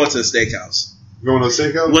definitely going to a steakhouse. Going to a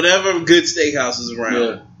steakhouse? Whatever good steakhouse is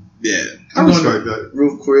around. Yeah. I respect that.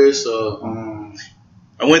 Ruth Chris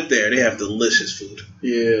I went there. They have delicious food.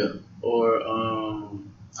 Yeah. Or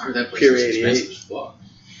I heard that place Pier was 88. expensive as fuck.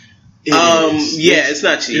 Yeah, it's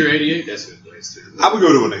not cheap. Pier 88, that's a good place too. I would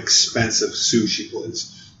go to an expensive sushi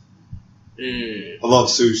place. I love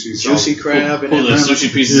sushi. So. Juicy crab. Pull the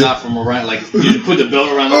sushi pieces out from around, like you put the belt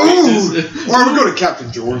around the pieces. Or I would go to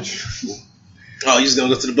Captain George. Oh, you just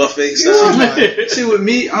gonna go to the buffet? See, with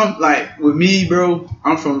me, bro,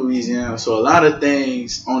 I'm from Louisiana, so a lot of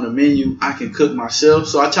things on the menu I can cook myself.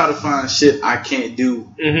 So I try to find shit I can't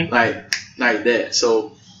do like that.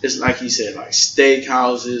 So it's like you said, like steak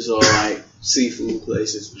houses or like seafood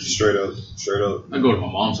places. Straight up. I go to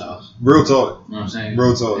my mom's house. Real talk. You know what I'm saying?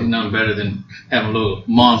 Real talk. Ain't nothing better than having a little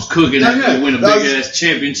mom's cooking and win a big ass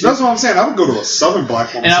championship. That's what I'm saying. I would go to a Southern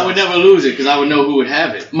black woman's And I would never lose it because I would know who would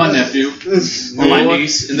have it. My nephew or my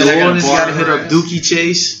niece. And then I got to hit up Dookie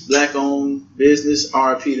Chase, black owned business.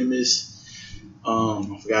 RP to Miss, I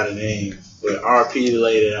forgot her name, but RP the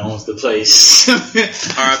lady that owns the place.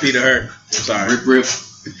 RP to her. I'm sorry. Rip.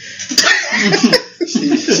 She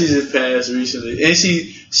just passed recently, and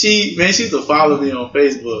she used to follow me on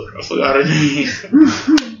Facebook. I forgot her name.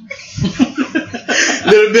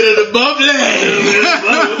 Little bit of the bubbly.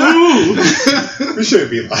 We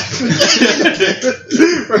shouldn't be like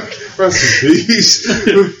rest in peace.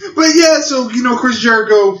 But yeah, so Chris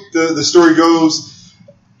Jericho, the story goes,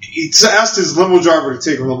 he asked his limo driver to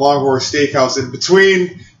take him to Longhorn Steakhouse, and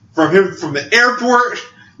from the airport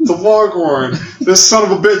to Longhorn, this son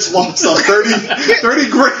of a bitch lost a 30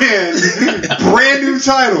 grand brand new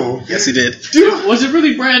title. Yes, he did. Dude, was it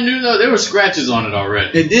really brand new though? There were scratches on it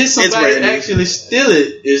already. And did somebody actually steal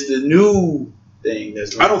it? Is the new thing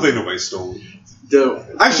that's I don't think nobody stole it.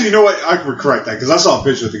 Actually, you know what? I could correct that because I saw a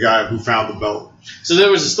picture of the guy who found the belt. So there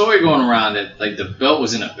was a story going around that like the belt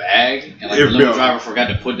was in a bag, and like the limo driver forgot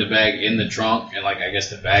to put the bag in the trunk, and like I guess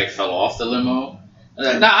the bag fell off the limo.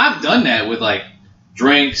 Now I've done that with like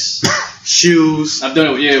drinks, shoes. I've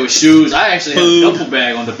done it, with shoes. I actually had a duffel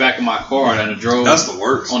bag on the back of my car and I drove. That's the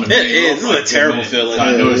worst. On the This is a terrible feeling.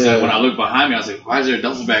 I noticed that when I looked behind me, I was like, "Why is there a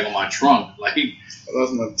duffel bag on my trunk?" Like, I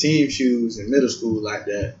lost my team shoes in middle school like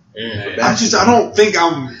that. I don't think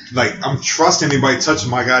I'm trusting anybody touching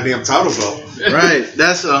my goddamn title belt. Right,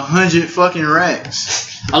 that's 100 fucking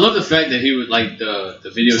racks. I love the fact that he would like the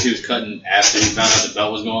videos he was cutting after he found out the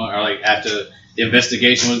belt was going, or like after the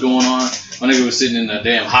investigation was going on. My nigga was sitting in a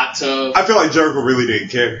damn hot tub. I feel like Jericho really didn't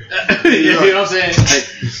care. You know what I'm saying?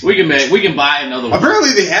 Like, we can buy another one.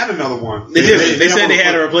 Apparently they had another one. They did. They said they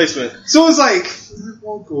had a replacement. So it's like,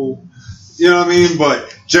 well, cool. You know what I mean?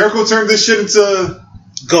 But Jericho turned this shit into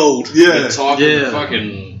gold. Yeah. Talking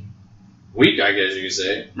fucking weak, I guess you could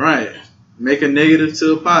say. Right. Make a negative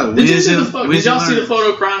to a positive. Did y'all see the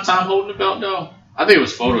photo of Crime Time holding the belt though? I think it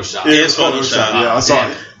was Photoshop. Yeah, it's Photoshop. Yeah, I saw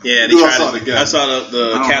it. Yeah, they tried it. I saw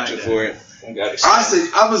the caption for it. Honestly,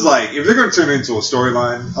 I was like, if they're going to turn it into a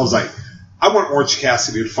storyline, I was like, I want Orange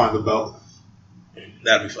Cassidy to find the belt.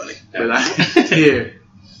 That'd be funny.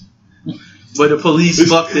 But the police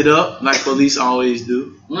fucked it up, like police always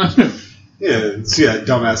do. Yeah, see that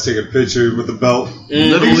dumbass taking a picture with the belt.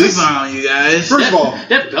 Look what we found, you guys. First of all,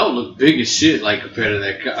 that belt looked big as shit, like compared to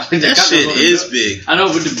that guy. That shit is big. I know,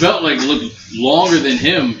 but the belt like looked longer than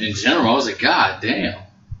him in general. I was like, God damn.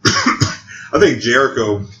 I think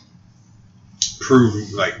Jericho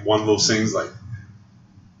proved like one of those things, like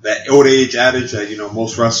that old age adage that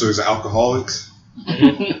most wrestlers are alcoholics.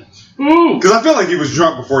 Because I feel like he was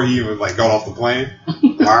drunk before he even got off the plane.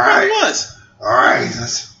 All right, he was. All right,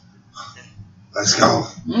 let's go.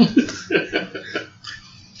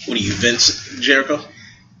 What are you, Vince Jericho?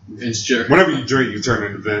 Vince Jericho. Whenever you drink, you turn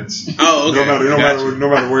into Vince. Oh, okay. No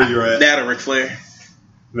matter where you're at. That or Ric Flair.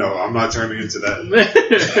 No, I'm not turning into that.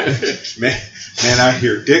 man, I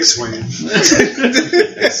hear dick swinging.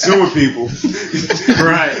 Suing people.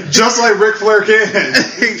 Right. Just like Ric Flair can.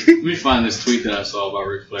 Let me find this tweet that I saw about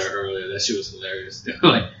Ric Flair earlier. That shit was hilarious.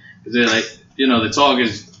 The talk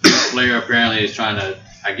is Ric Flair apparently is trying to,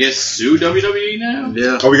 I guess, sue WWE now?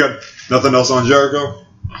 Yeah. Oh, we got nothing else on Jericho?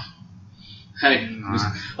 Hey,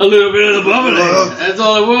 a little bit of the bubbly. That's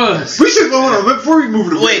all it was. We should go on before we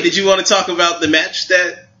move to. Wait, did you want to talk about the match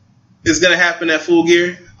that is going to happen at Full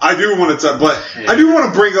Gear? I do want to talk, but I do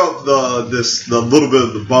want to bring up the little bit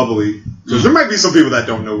of the bubbly because there might be some people that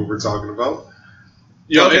don't know what we're talking about.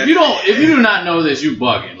 Yo, okay. if you do not know this, you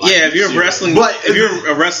bugging. If you're if you're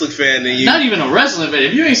a wrestling fan, then you not even a wrestling fan.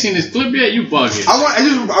 If you ain't seen this clip yet, you bugging.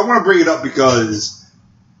 I want to bring it up because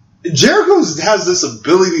Jericho has this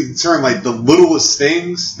ability to turn the littlest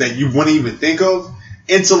things that you wouldn't even think of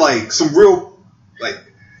into some real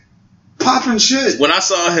popping shit. When I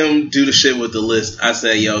saw him do the shit with the list, I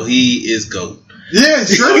said, "Yo, he is GOAT." Yeah,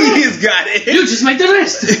 sure. He has got it. You just make the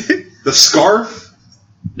list. The scarf.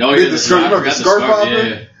 No, The scarf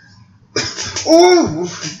popper. Ooh.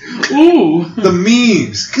 The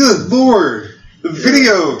memes. Good lord. The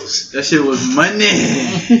videos. That shit was money.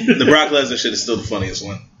 The Brock Lesnar shit is still the funniest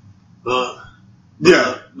one.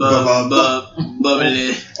 Yeah.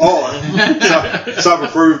 Bubbly. So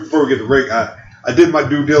before we get to break, I did my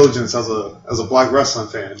due diligence as a black wrestling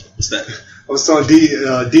fan. What's that? I was telling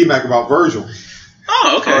D-Mac about Virgil.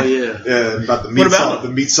 Oh, okay. Oh yeah. Yeah, about the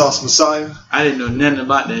meat sauce Messiah. I didn't know nothing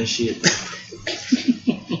about that shit.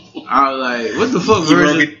 I was like, what the fuck,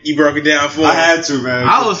 Virgil? You broke it down for me. I had to, man.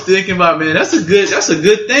 I was thinking about, man, that's a good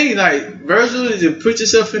thing. Like, Virgil, to put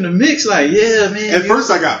yourself in the mix. Like, yeah, man. At first,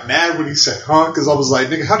 I got mad when he said, "Huh?" Because I was like,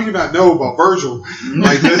 "Nigga, how do you not know about Virgil?"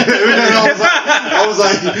 Like, I was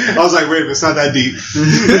like, wait a minute, it's not that deep.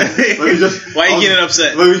 Why are you getting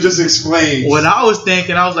upset? Let me just explain. What I was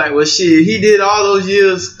thinking, I was like, well, shit, he did all those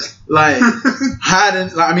years, like,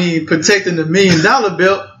 protecting the $1 million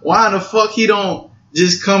belt. Why in the fuck he don't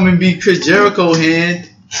just come and be Chris Jericho hand?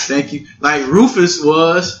 Thank you. Like Rufus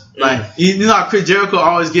was. Like, you know how Chris Jericho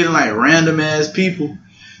always getting like random ass people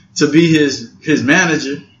to be his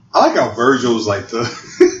manager. I like how Virgil's like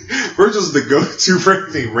Virgil's the go-to for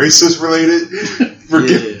anything racist related.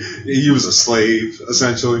 He was a slave,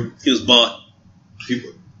 essentially. He was bought.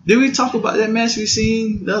 Did we talk about that match we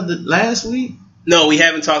seen the last week? No, we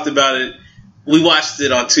haven't talked about it. We watched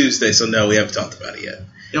it on Tuesday, so no, we haven't talked about it yet.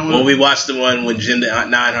 Well, we watched the one when Jim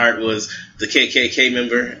Neidhart was the KKK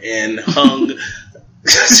member and hung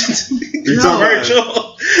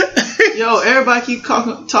Virgil. Yo, everybody keep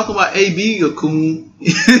talking about AB a coon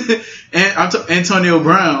and Antonio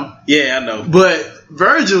Brown. Yeah, I know. But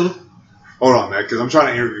Virgil. Hold on, man, because I'm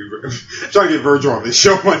trying to get Virgil on this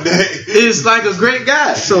show one day. It's like a great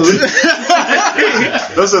guy. So when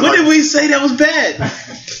did we say that was bad?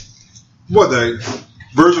 What,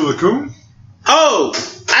 Virgil the coon? Oh,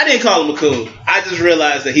 I didn't call him a coon. I just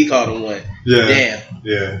realized that he called him one. Yeah. Damn.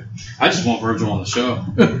 Yeah. I just want Virgil on the show.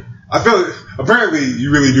 I feel like, apparently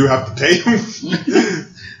you really do have to pay him.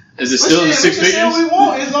 Is it still in the six figures? We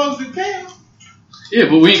want as long as we pay him. Yeah,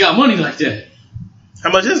 but we ain't got money like that. How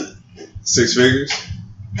much is it? 6 figures.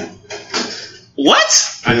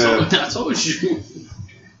 What? I told you.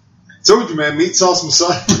 Told you, man. Meat sauce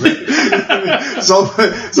Messiah. It's all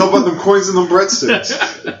about them coins and them breadsticks.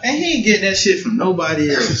 And he ain't getting that shit from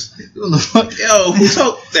nobody else. Yo, who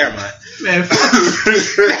told? Never mind. Man, fuck.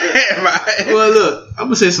 Never mind. Well, look, I'm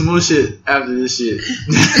gonna say some more shit after this shit.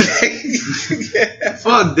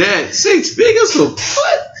 Fuck that. 6 figures for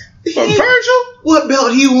what? For Virgil? What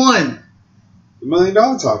belt he won? $1 million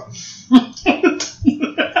top.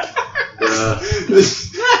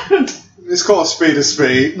 It's called spade a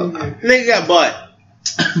spade. Nigga got bought.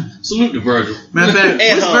 Salute to Virgil. Matter of fact,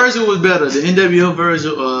 And which version was better, the NWO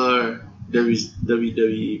version or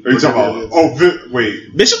WWE? Are you talking about?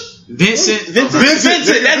 Wait. Bishop? Vincent. That's his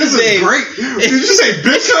name. Is great. Did you say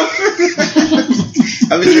Bishop?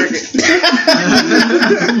 I've been drinking.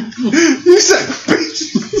 You said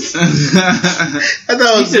Bishop. I thought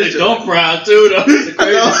it was He said a dump crowd too, though. That's the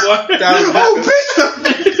crazy part.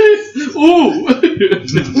 Ooh.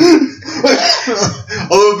 A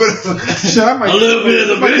little bit of shit. I might A little bit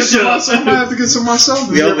of the Bishop. I might have to get some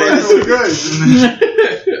myself. Yo, man. Really good.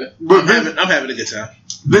 But I'm having a good time.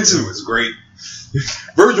 Vincent was great.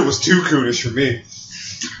 Virgil was too coonish for me.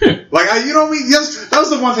 Like, you know what I mean? Yes, that was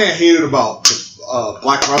the one thing I hated about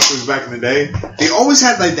black wrestlers back in the day. They always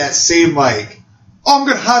had like that same like, oh, I'm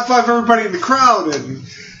gonna high five everybody in the crowd, and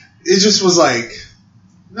it just was like,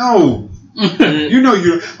 no, you know,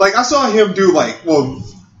 like I saw him do like, well,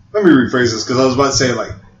 let me rephrase this because I was about to say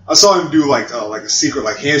like I saw him do like a secret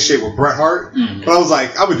like handshake with Bret Hart, but I was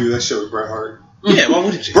like, I would do that shit with Bret Hart. Yeah, why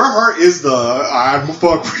wouldn't you? Bret Hart is the I'm a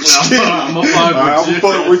fuck with you. I'm a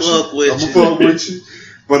fuck with you.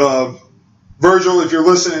 But Virgil, if you're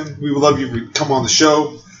listening, we would love you to come on the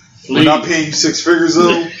show. We're not paying you 6 figures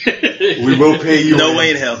though. We will pay you. No way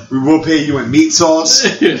in hell. We will pay you in meat sauce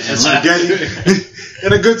and spaghetti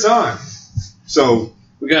and a good time. So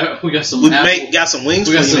we got some. Got some wings.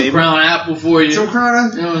 We got for you, some baby. Crown Apple for you. Some Crown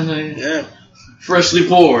Apple. You know what I'm saying? Yeah. Freshly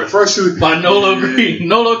poured. By Nolo Green.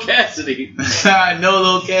 Nolo Cassidy.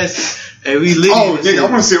 Nolo Cassidy. Hey, we live. Oh, nigga, I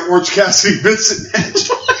want to see an Orange Cassidy Vincent match.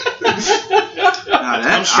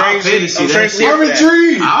 I'm strangely I'm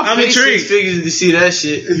intrigued. I'll pay 6 figures to see that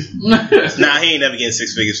shit. Nah, he ain't never getting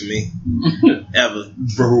 6 figures for me. Ever.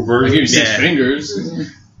 Bro, I give you 6 Yeah. fingers.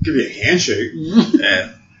 Give you a handshake.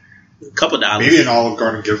 Yeah. A couple dollars. Maybe an Olive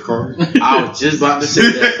Garden gift card. I was just about to say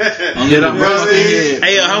that. Get up,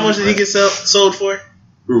 Hey, how much did he get sold for?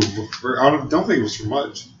 Ooh, I don't think it was for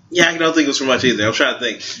much. Yeah, I don't think it was for much either. I'm trying to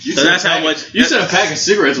think. So that's how much. You said a pack of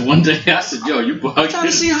cigarettes one day. I said, yo, you bugging. I'm trying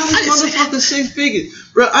to see how much motherfucking 6 figures.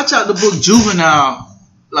 Bro, I tried to book Juvenile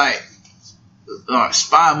like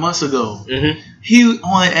 5 months ago. Mm-hmm. He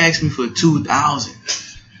only asked me for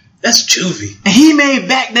 $2,000. That's juvie. And he made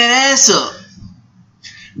back that ass up.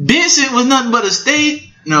 Vincent was nothing but a state.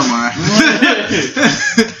 No mind.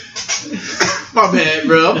 My bad,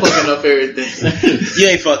 bro. I'm fucking up everything. You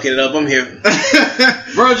ain't fucking it up. I'm here.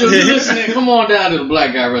 Virgil, if you're listening, come on down to the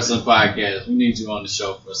Black Guy Wrestling Podcast. We need you on the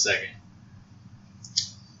show for a second.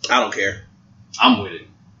 I don't care. I'm with it.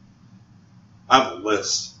 I have a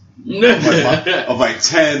list of like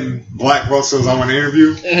 10 black wrestlers I want to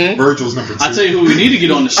interview. Mm-hmm. Virgil's number 2. I'll tell you who we need to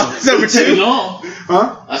get on the show. Number 2? Teddy Long.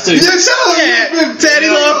 Huh? I'll tell you. Yeah, shut up. Yeah, Teddy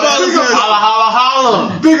Long follows us. Holla,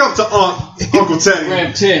 holla. Big up to Uncle Teddy.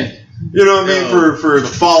 Grab 10. You know what I mean? For the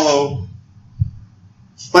follow.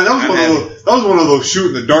 Like that was one of those shoot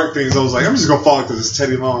in the dark things. I was like, I'm just gonna follow because it's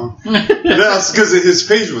Teddy Long. And that's because his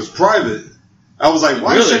page was private. I was like,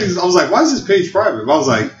 why is his page private? I was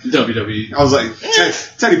like, WWE. I was like,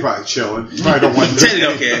 Teddy probably chilling. He probably don't want Teddy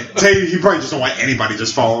don't care. Teddy, he probably just don't want anybody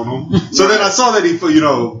just following him. So then I saw that he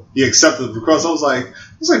accepted the request. I was like,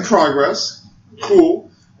 progress, cool.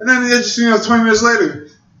 And then it just 20 minutes later,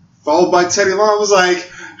 followed by Teddy Long, was like,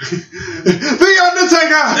 The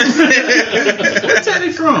Undertaker. Where's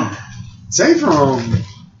Teddy from? Teddy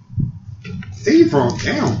from,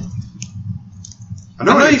 damn. I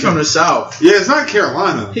know he's from the South. Yeah, it's not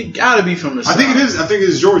Carolina. He gotta be from the South. I think it is. I think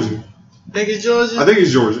it's Georgia. Think it's Georgia? I think it's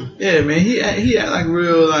Georgia. Yeah, man. He had like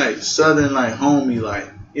real like Southern like homey like.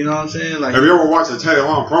 You know what I'm saying? Like. Have you ever watched a Teddy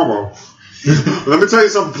Long promo? Let me tell you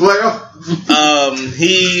something, player.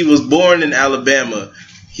 He was born in Alabama.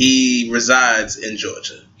 He resides in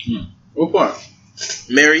Georgia. What part?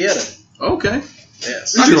 Marietta. Okay.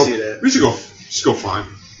 Yes. I can see that. We should go find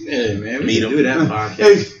him. Yeah, man. We Meet can him. do that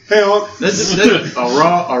podcast. Hey, Unc. Let's a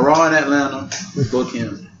raw in Atlanta. Book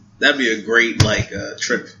him. That'd be a great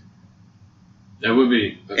trip That would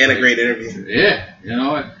be. and a great interview. Yeah, you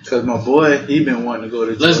know what? Cause my boy, he been wanting to go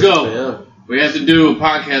to. Let's Georgia go. forever. We have to do a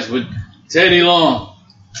podcast with Teddy Long.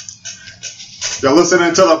 You're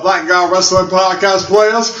listening to the Black Guy Wrestling Podcast,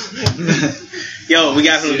 players. Yo, we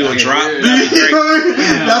got him to do a drop. Yeah. That'd be great.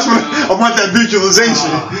 That's what I want. That visualization.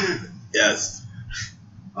 Yes.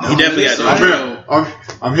 He definitely got to do it.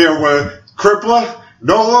 I'm here with Crippler,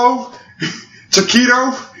 Nolo,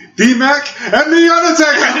 Chiquito, D-Mac, and The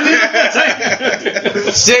Undertaker.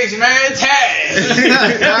 6-man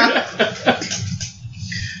tag.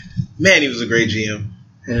 Man, he was a great GM.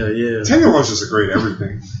 Hell yeah. Teddy was just a great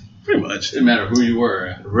everything. Pretty much. Didn't matter who you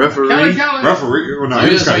were. Referee. Referee. Well, no, Oh,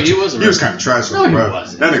 he was kind right, of trash. No, as a he ref.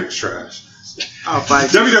 wasn't. That nigga was trash. I'll fight.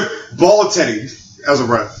 WWF Ball Teddy as a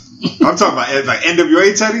ref. I'm talking about like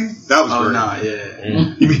NWA Teddy. That was Oh great. nah,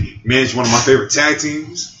 yeah. He managed one of my favorite tag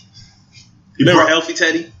teams. Remember Healthy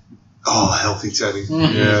Teddy? Oh, Healthy Teddy.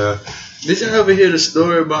 Mm-hmm. Yeah. Did you ever hear the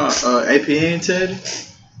story about APA and Teddy?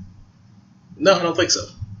 No, I don't think so.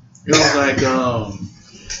 It was like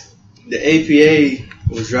the APA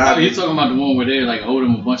was Oh, driving. you talking about the one where they like owed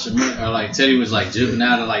him a bunch of money, or like Teddy was like jipping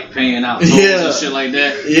out of like paying out tolls and shit like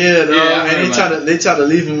that? Yeah, dog. Yeah, I heard and they tried to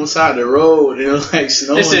leave him on the side of the road. They were like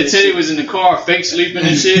snowing. They said and Teddy shit. was in the car, fake sleeping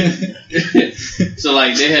and shit. So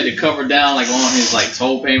like they had to cover down like on his like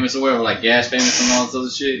toll payments or whatever, like gas payments and all this other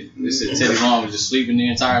shit. They said Teddy Long was just sleeping the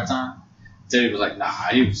entire time. Teddy was like, nah,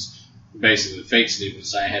 he was basically fake sleeping,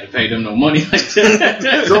 so I ain't had to pay them no money like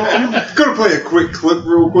that. So I'm gonna play a quick clip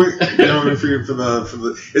real quick. You know what I mean, for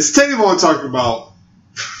the it's Teddy Long talking about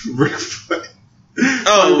Ric Flair.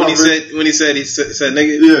 Oh, when he said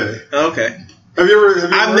nigga. Yeah. Oh, okay. Have you ever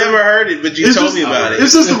I've heard never it? heard it, but you told me about it.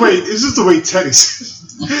 It's just the way Teddy.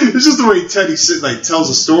 It's just the way Teddy like tells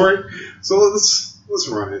a story. So let's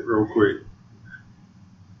run it real quick.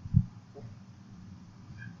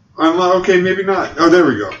 I'm like, okay, maybe not. Oh, there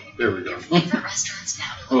we go.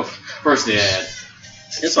 Well, first the ad.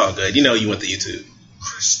 It's all good. You know you went to YouTube.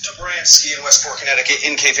 Chris Dobransky in Westport, Connecticut.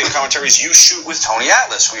 In Kayfabe Commentaries, you shoot with Tony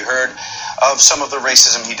Atlas. We heard of some of the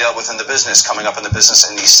racism he dealt with in the business, coming up in the business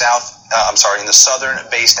in the in the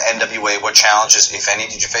southern-based NWA. What challenges, if any,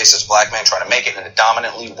 did you face as a black man trying to make it in a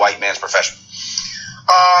dominantly white man's profession?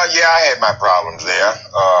 Yeah, I had my problems there.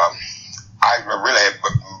 I really had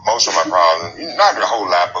most of my problems, not a whole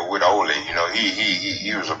lot, but with Ole, you know,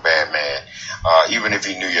 he was a bad man. Even if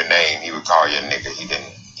he knew your name, he would call you a nigga. He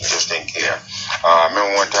just didn't care. I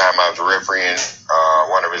remember one time I was refereeing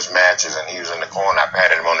one of his matches, and he was in the corner. I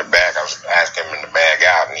patted him on the back. I was asking him to bag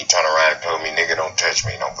out, and he turned around and told me, "Nigga, don't touch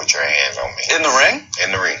me. Don't put your hands on me." In the ring?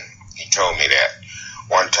 In the ring. He told me that.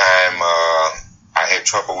 One time, I had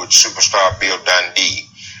trouble with superstar Bill Dundee.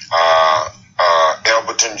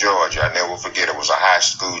 Elberton, Georgia. I never forget. It was a high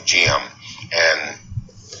school gym, and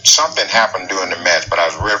something happened during the match, but I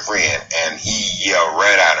was refereeing, and he yelled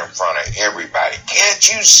right out in front of everybody,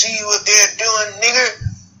 "Can't you see what they're doing, nigga?"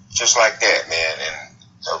 Just like that, man. And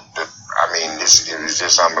it was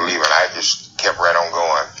just unbelievable. I just kept right on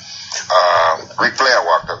going. Ric Flair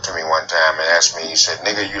walked up to me one time and asked me, he said,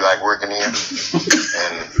 "Nigga, you like working here?"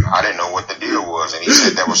 And I didn't know what the deal was. And he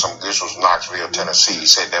said this was Knoxville, Tennessee. He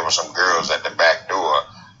said there were some girls at the back door,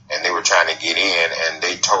 and they were trying to get in, and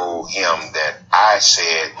they told him that I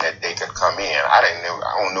said that they could come in. I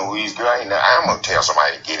don't know who these girls are. I'm going to tell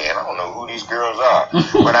somebody to get in. I don't know who these girls are.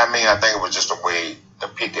 But I think it was just a way to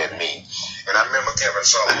pick at me. And I remember Kevin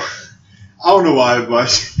Sullivan. I don't know why, but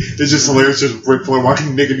it's just hilarious. Just Ric Flair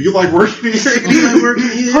walking, "Nigga, do you like working here?" You like working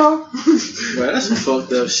here? Huh? Bro, that's some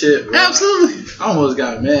fucked up shit, bro. Absolutely. I almost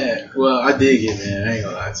got mad. Well, I did get mad. I ain't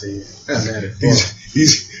gonna lie to you. I got mad at fuck.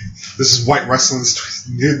 This is white wrestling.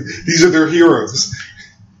 These are their heroes.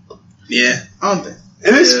 Yeah, I don't think.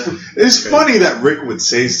 And it's funny that Rick would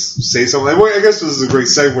say something. Well, I guess this is a great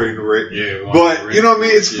segue into Rick. Yeah, well, but Rick, you know what I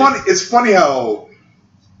mean? It's funny. It's funny how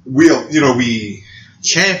we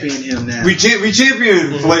champion him now. We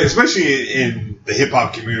champion Flair, especially in the hip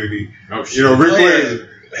hop community. Oh shit! Ric Flair,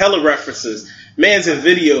 hella references. Man's in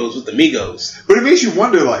videos with the Migos. But it makes you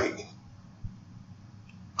wonder, like,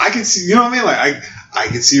 I can see, you know what I mean? Like, I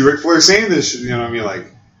can see Ric Flair saying this, you know what I mean? Like,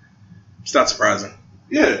 it's not surprising.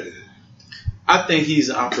 Yeah. I think he's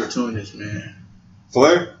an opportunist, man.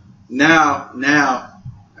 Flair? Now,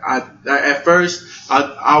 I at first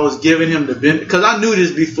I was giving him the benefit because I knew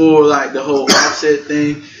this before, like the whole Offset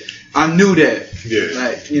thing. I knew that,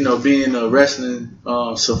 like being a wrestling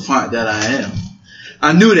savant that I am,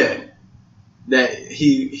 I knew that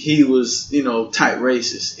he was type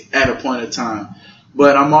racist at a point of time.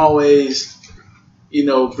 But I'm always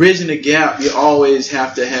bridging the gap. You always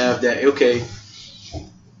have to have that. Okay,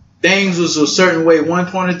 things was a certain way one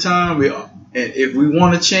point in time. And if we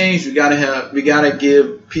want to change, we gotta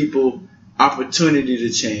give people opportunity to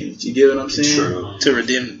change. You get what I'm saying? True. To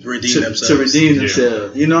redeem themselves. To redeem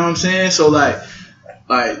themselves. You know what I'm saying? So like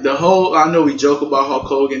the whole, I know we joke about Hulk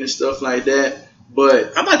Hogan and stuff like that,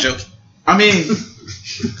 but I'm not joking. I mean,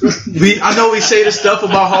 I know we say the stuff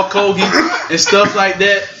about Hulk Hogan and stuff like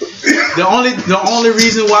that. The only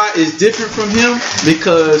reason why it's different from him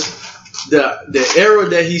because the era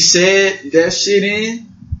that he said that shit in,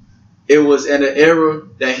 it was at an era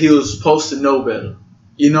that he was supposed to know better.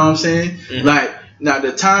 You know what I'm saying? Mm-hmm. Like, now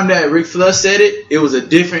the time that Ric Flair said it, it was a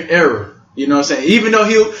different era. You know what I'm saying? Even though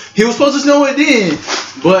he was supposed to know it then,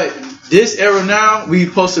 but this era now, we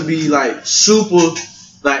supposed to be like super,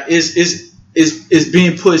 like it's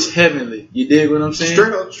being pushed heavenly. You dig what I'm saying?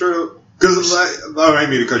 Straight up. Because I didn't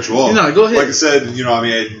mean to cut you off. Go ahead. Like I said,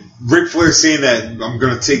 Ric Flair saying that, I'm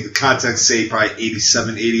going to take the context, say probably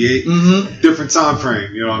 87, 88. Mm-hmm. Different time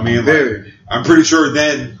frame, you know what I mean? Very. I'm pretty sure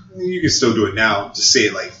then, you can still do it now, just say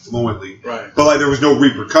it like fluently. Right. But like there was no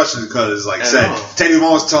repercussions because, like I said, Teddy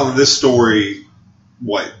Long's telling this story,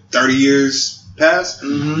 30 years past?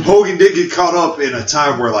 Mm-hmm. Hogan did get caught up in a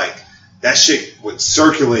time where like that shit would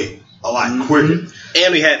circulate a lot quicker.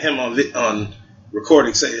 And we had him on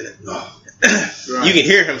recording saying it. Right. You can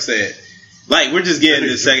hear him say it. Like, we're just getting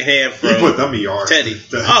the second hand from Teddy.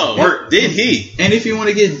 Did he? And if you want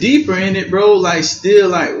to get deeper in it, bro, like still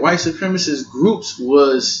like white supremacist groups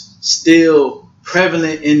was still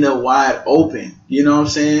prevalent in the wide open. You know what I'm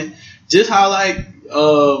saying? Just how like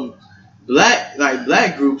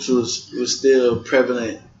black groups was still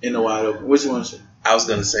prevalent in the wide open. Which one? I was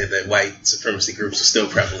going to say that white supremacy groups are still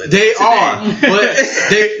prevalent. They today. are, but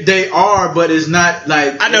they are, but it's not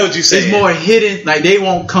like I know what you say. It's more hidden. Like they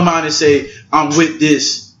won't come out and say, "I'm with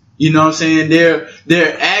this." You know what I'm saying?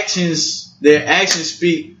 Their actions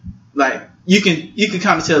speak like you can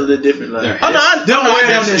kind of tell a little different. Like don't wear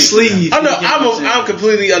it on their sleeve. I'm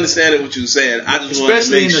completely understanding what you're saying. I just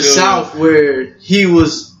especially in the South where he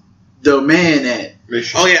was the man at.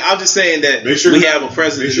 Oh yeah, I'm just saying that we have a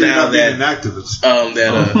president now that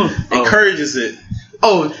encourages it.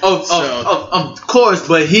 Of course,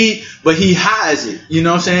 but he hides it. You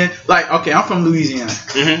know what I'm saying? Like, okay, I'm from Louisiana.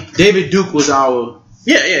 Mm-hmm. David Duke was our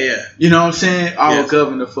yeah. You know what I'm saying? Our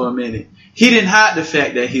governor for a minute. He didn't hide the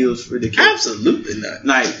fact that he was ridiculous. Absolutely not.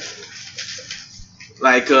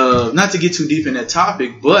 Like not to get too deep in that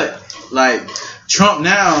topic, but like Trump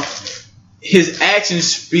now. his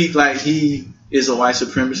actions speak like he is a white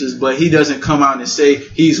supremacist, but he doesn't come out and say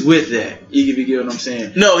he's with that. You get what I'm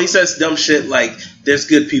saying? No, he says dumb shit like there's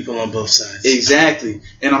good people on both sides. Exactly.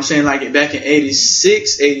 And I'm saying like back in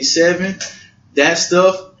 86, 87, that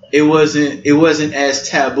stuff, it wasn't as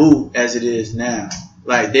taboo as it is now.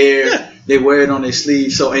 Like they wear it on their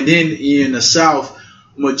sleeve. So, and then in the South,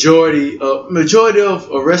 majority of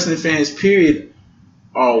wrestling fans, period,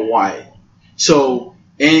 are white. So,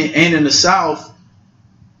 and in the South,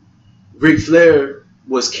 Ric Flair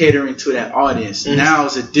was catering to that audience. Mm-hmm. Now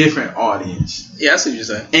it's a different audience. Yeah, I see what you're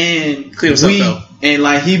saying. And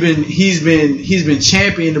like he's been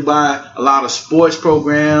championed by a lot of sports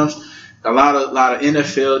programs, a lot of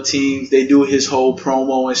NFL teams. They do his whole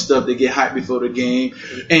promo and stuff. They get hyped before the game,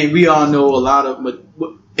 and we all know a lot of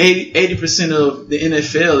 80% of the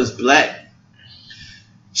NFL is black.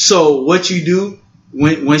 So what you do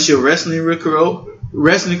once your wrestling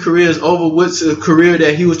career is over, what's a career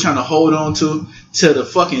that he was trying to hold on to the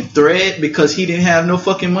fucking thread because he didn't have no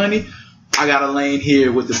fucking money? I got a lane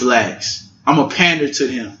here with the blacks. I'm a pander to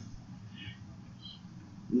them.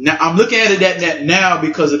 Now I'm looking at it that now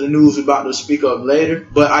because of the news we're about to speak of later.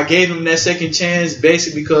 But I gave him that second chance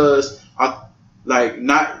basically because I ain't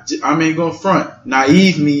gonna front.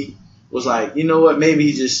 Naive me was like, you know what? Maybe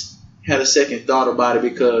he just had a second thought about it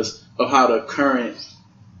because of how the current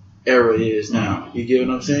era is now. You get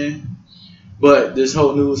what I'm saying? But this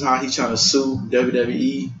whole news how he's trying to sue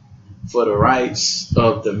WWE for the rights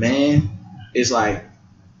of the man is like,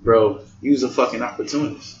 bro, he was a fucking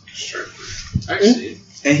opportunist. Sure. I see it.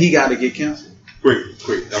 And he got to get canceled. Quick. I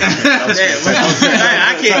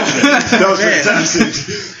can't. That was fantastic.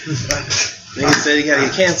 Nigga said he got to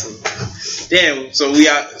get canceled. Damn. So we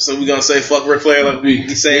gonna say fuck Ric Flair like we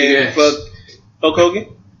saying fuck Hulk Hogan?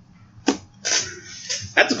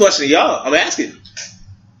 That's the question to y'all. I'm asking.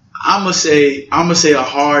 I'm gonna say a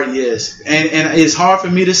hard yes, and it's hard for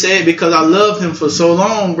me to say it because I loved him for so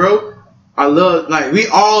long, bro. We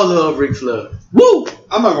all love Ric Flair. Woo!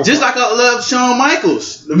 I'm not gonna just like I love Shawn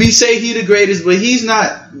Michaels. We say he the greatest, but he's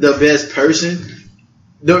not the best person.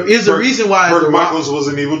 There is a reason why Burt Michaels was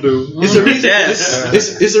an evil dude. It's a reason.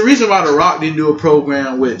 It's a reason why The Rock didn't do a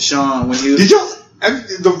program with Shawn when he was. Did y'all?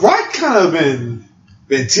 The Rock kind of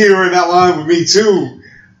been teetering that line with me too.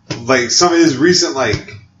 Like some of his recent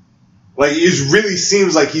like it really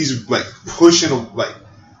seems like he's like pushing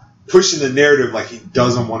the narrative like he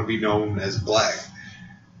doesn't want to be known as black.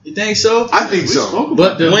 You think so? I think so.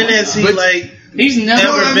 But when has he he's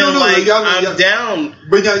never been like I'm down?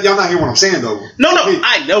 But y'all not hearing what I'm saying though. No,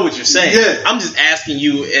 I know what you're saying. Yeah. I'm just asking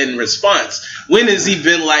you in response. When has he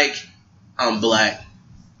been like I'm black?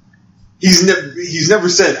 He's never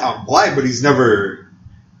said I'm black, but he's never,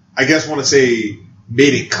 I guess, want to say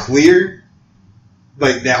made it clear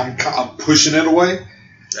like that I'm pushing it away.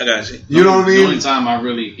 I got you. You know what I mean? The only time I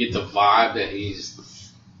really get the vibe that he's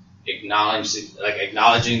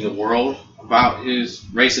acknowledging the world about his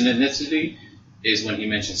race and ethnicity is when he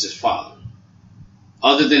mentions his father.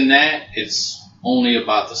 Other than that, it's only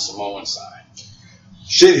about the Samoan side.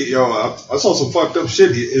 Shit, I saw some fucked up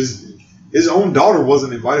shit. His own daughter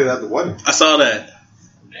wasn't invited at the wedding. I saw that.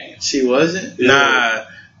 Damn. She wasn't? Yeah. Nah.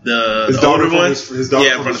 His daughter from his first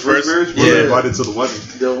marriage wasn't invited to the wedding.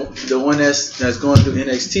 The one that's going through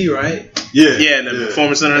NXT, right? Yeah, in the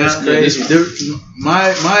Performance Center. That's crazy.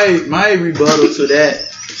 My rebuttal to that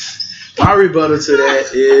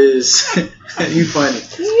is you funny.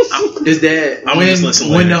 Is that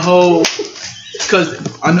when the whole,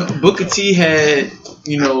 because I know Booker T had,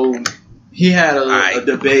 he had a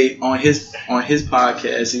debate on his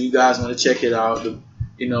podcast, and you guys want to check it out.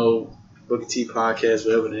 Booker T podcast,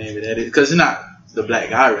 whatever the name of that is, because it's not the Black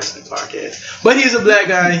Guy Wrestling podcast, but he's a black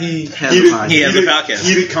guy. And he has a podcast.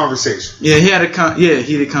 Heated conversation. Yeah,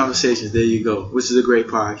 heated conversations. There you go, which is a great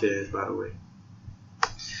podcast, by the way.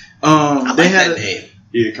 They had that name.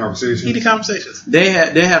 Heated conversations. Heated conversations. They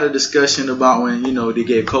had a discussion about when they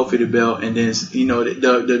gave Kofi the belt, and then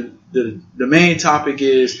the main topic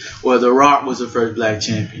is The Rock was the first black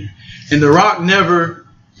champion, and The Rock never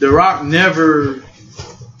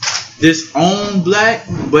disowned black,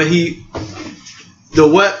 but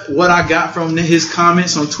what I got from his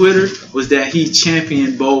comments on Twitter was that he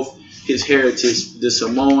championed both his heritage, the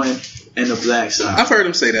Samoan and the black side. I've heard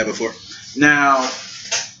him say that before. Now,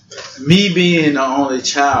 me being the only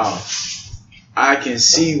child, I can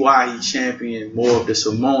see why he championed more of the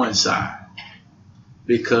Samoan side,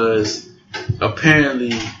 because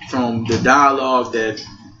apparently from the dialogue that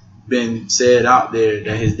been said out there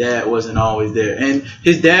that his dad wasn't always there, and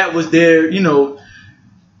his dad was there,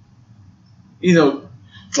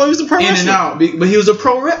 Well, he was a pro wrestler. In and out, but he was a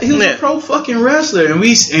pro. He was a pro fucking wrestler, and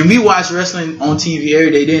we watched wrestling on TV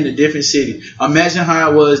every day. They're in a different city. Imagine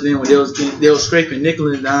how it was then when they was scraping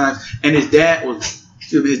nickel and dimes, and his dad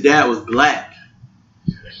was black.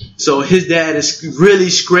 So his dad is really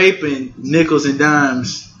scraping nickels and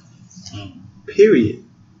dimes. Period.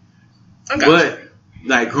 But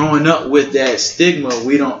like growing up with that stigma,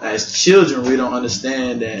 as children, we don't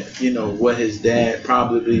understand that, you know, what his dad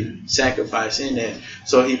probably sacrificed in that.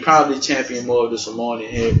 So he probably championed more of the Samoan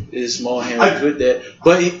heritage with that.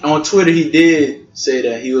 But on Twitter, he did say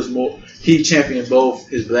that he championed both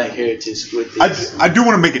his black heritage with this. I do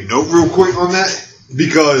want to make a note real quick on that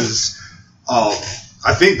because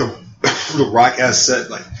I think the Rock has said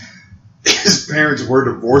like his parents were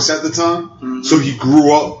divorced at the time, so he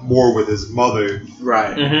grew up more with his mother.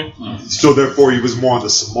 Right. Mm-hmm. So therefore, he was more on the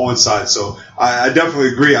Samoan side. So I definitely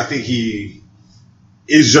agree. I think he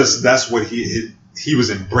is that's what he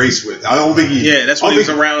was embraced with. I don't think that's what he was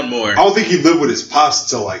around more. I don't think he lived with his pops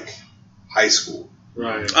until like high school.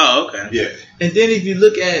 Right. Oh, okay. Yeah. And then if you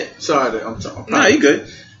look at, I'm no, you good.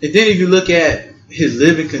 And then if you look at his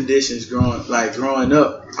living conditions growing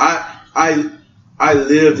up, I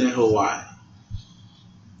lived in Hawaii.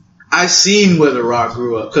 I seen where The Rock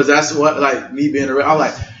grew up because that's what, like, me being around. I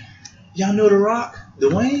was like, y'all know The Rock,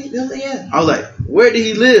 Dwayne? Yeah. I was like, where did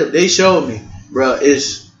he live? They showed me, bro.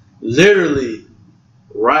 It's literally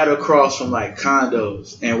right across from like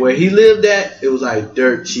condos, and where he lived at, it was like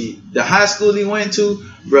dirt cheap. The high school he went to,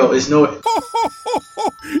 bro, it's no.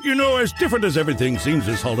 You know, as different as everything seems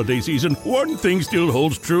this holiday season, one thing still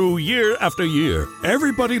holds true year after year.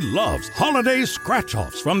 Everybody loves holiday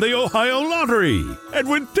scratch-offs from the Ohio Lottery. And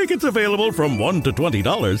with tickets available from $1 to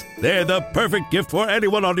 $20, they're the perfect gift for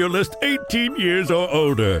anyone on your list 18 years or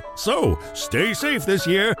older. So, stay safe this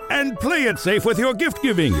year and play it safe with your gift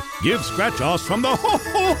giving. Give scratch-offs from the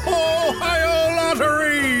Ohio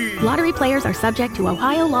Lottery! Lottery players are subject to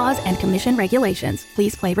Ohio laws and commission regulations.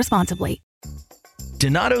 Please play responsibly.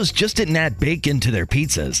 Donato's just didn't add bacon to their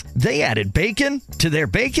pizzas. They added bacon to their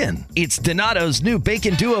bacon. It's Donato's new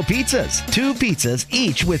Bacon Duo pizzas. 2 pizzas,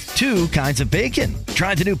 each with 2 kinds of bacon.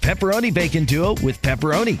 Try the new Pepperoni Bacon Duo with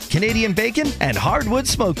pepperoni, Canadian bacon, and hardwood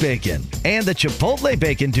smoked bacon. And the Chipotle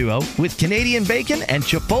Bacon Duo with Canadian bacon and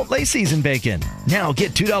Chipotle seasoned bacon. Now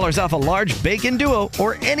get $2 off a large Bacon Duo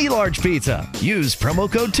or any large pizza. Use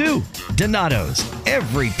promo code 2. Donato's.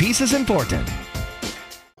 Every piece is important.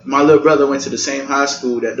 My little brother went to the same high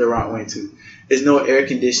school that The Rock went to. There's no air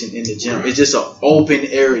conditioning in the gym. It's just an open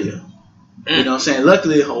area. You know what I'm saying?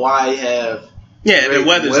 Luckily, Hawaii have the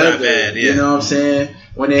weather's not bad. Yeah. You know what I'm saying?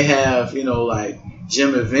 When they have, you know, like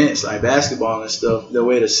gym events like basketball and stuff, the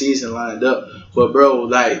way the season lined up. But bro,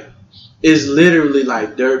 like, it's literally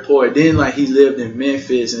like dirt poor. Then like he lived in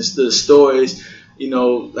Memphis and the stories, you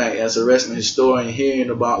know, like as a wrestling historian, hearing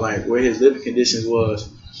about like where his living conditions was.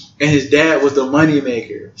 And his dad was the money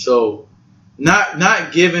maker, so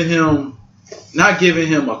not giving him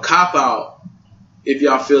a cop out if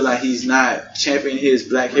y'all feel like he's not championing his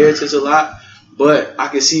black heritage a lot. But I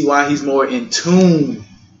can see why he's more in tune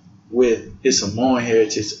with his Samoan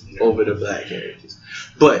heritage over the black heritage.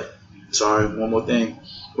 But sorry, one more thing: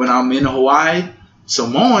 when I'm in Hawaii,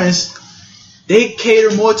 Samoans, they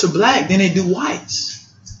cater more to black than they do whites.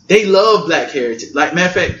 They love black heritage. Like, matter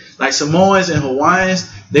of fact, like Samoans and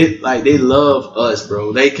Hawaiians, they love us,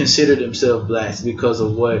 bro. They consider themselves blacks because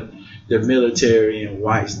of what the military and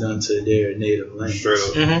whites done to their native land.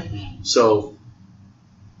 Mm-hmm. So,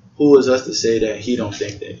 who is us to say that he don't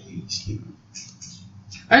think that he's human?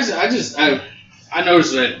 I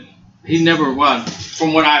noticed that he never, well,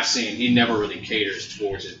 from what I've seen, he never really caters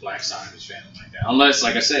towards his black side of his family like that. Unless,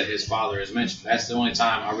 like I said, his father has mentioned. That's the only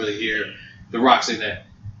time I really hear The Rock say that,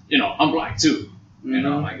 you know, I'm black too. You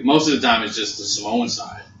know, like most of the time it's just the Samoan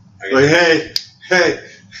side. Like, hey,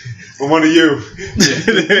 I'm one of you.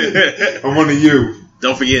 I'm one of you.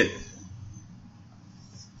 Don't forget.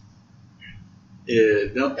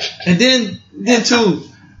 Yeah. And then too,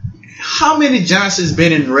 how many Johnsons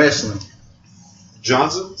been in wrestling?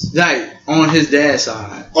 Johnsons? Like on his dad's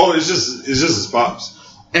side. Oh, it's just his pops.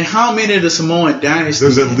 And how many of the Samoan dynasty?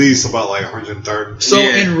 There's at least about like 130. So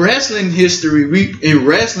in wrestling history, in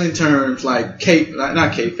wrestling terms, like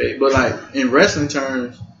not kayfabe, but like in wrestling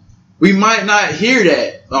terms, we might not hear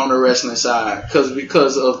that on the wrestling side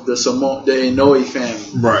because of the Inoue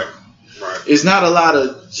family. Right. It's not a lot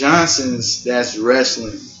of Johnsons that's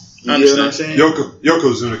wrestling. You get what I'm saying?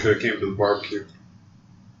 Yokozuna could have came to the barbecue.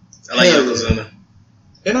 I like Yokozuna.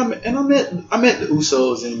 And I met the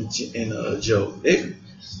Usos and Joe.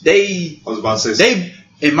 I was about to say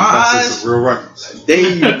In my eyes, some real records.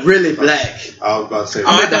 They really black. I was about to say.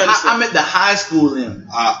 I'm at the high school end.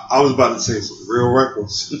 I was about to say some real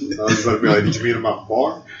records. I was about to be like, did you meet him at the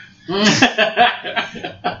bar?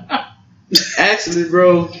 Actually,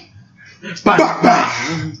 bro.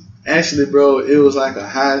 Actually, bro, it was like a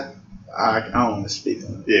high. I don't want to speak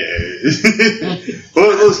on it. Yeah.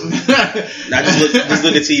 Well, listen. Now just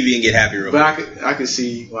look at TV and get happy real quick. But I could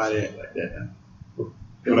see why they act like that.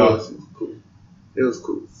 It was cool. It was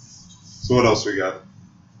cool. So what else we got?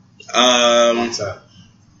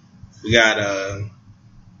 We got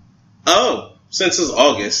since it's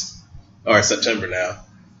August or September now,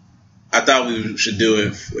 I thought we should do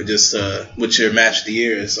it with just what your match of the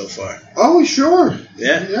year is so far. Oh, sure.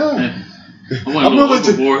 Yeah. I'm gonna let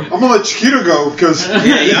Chiquito go because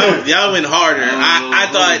y'all went harder. I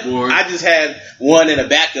thought I just had one in a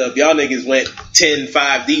backup. Y'all niggas went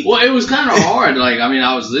 10-5 deep. Well, it was kind of hard. Like, I mean,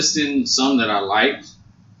 I was listing some that I liked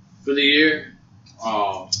for the year. That's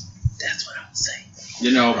what I was saying.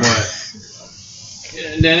 You know, but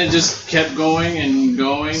and then it just kept going and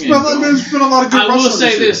going. There's been a lot of good. I will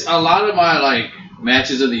say this: a lot of my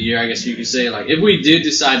matches of the year, I guess you could say, if we did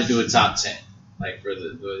decide to do a top 10, for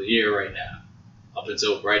the year right now. Up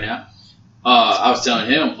until right now, I was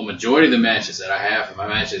telling him a majority of the matches that I have for my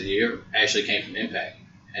match of the year actually came from Impact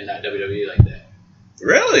and not WWE like that.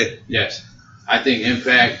 Really? Yes. I think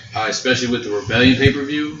Impact, especially with the Rebellion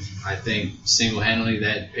pay-per-view, I think single-handedly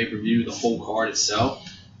that pay-per-view, the whole card itself,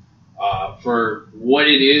 for what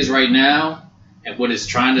it is right now and what it's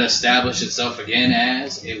trying to establish itself again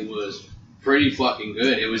as, it was pretty fucking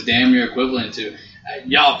good. It was damn near equivalent to...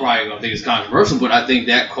 y'all probably gonna think it's controversial, but I think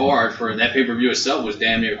that card for that pay-per-view itself was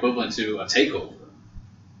damn near equivalent to a takeover,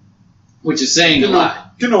 which is saying a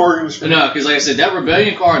lot. Get no arguments. No, because like I said, that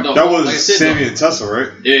Rebellion card, that was Sammy and Tessa,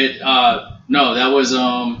 right? No, that was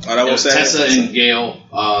that was Tessa and Gail,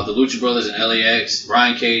 the Lucha Brothers and LAX,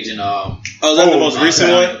 Brian Cage and is that the most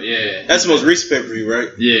recent one? Yeah, that's the most recent pay-per-view, right?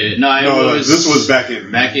 Yeah, no, this was back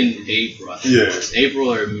in April. I think it was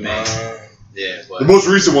April or May. Yeah, but the most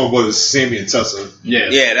recent one was Sammy and Tessa.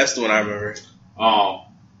 Yeah, that's the one I remember.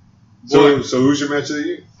 So who's your match of the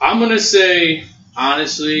year? I'm gonna say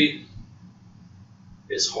honestly,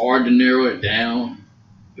 it's hard to narrow it down.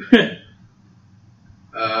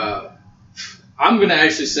 I'm gonna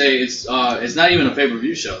actually say it's not even a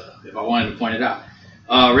pay-per-view show though, if I wanted to point it out.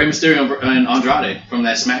 Rey Mysterio and Andrade from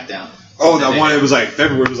that SmackDown. Oh, that one. It was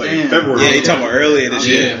February. It was February. Yeah, you talking about earlier this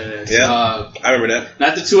year? Yeah, I remember that.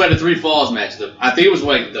 Not the 2 out of 3 falls match. I think it was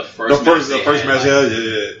the first match. The first match.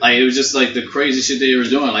 Yeah. It was just the crazy shit they were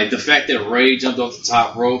doing. The fact that Rey jumped off the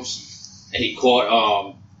top ropes and he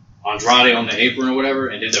caught Andrade on the apron or whatever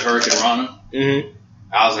and did the Hurricane Rana. Mm-hmm.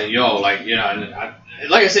 I was like, yo, and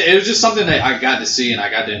like I said, it was just something that I got to see and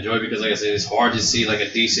I got to enjoy because, like I said, it's hard to see a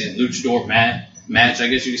decent luchador match, I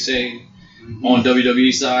guess you could say, on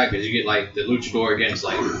WWE side because you get the luchador against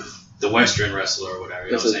the Western wrestler or whatever.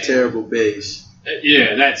 That's a terrible base.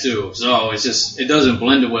 Yeah, that too. So it's just it doesn't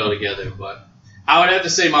blend well together. But I would have to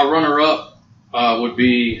say my runner-up would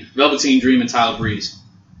be Velveteen Dream and Tyler Breeze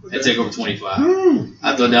at TakeOver 25.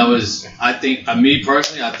 I thought that was, me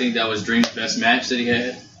personally, I think that was Dream's best match that he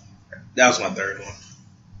had. That was my third one.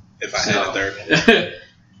 If I had a third one.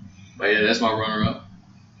 But yeah, that's my runner-up.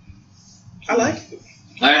 I like it.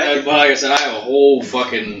 Like I said, I have a whole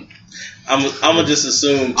fucking. I'm gonna just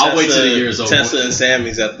assume. I'll wait till the year's over. Tessa and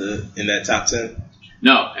Sammy's in that top 10.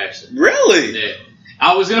 No, actually. Really? Yeah.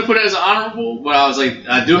 I was gonna put it as an honorable, but I was like,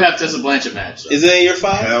 I do have Tessa Blanchard match. So. Is it in your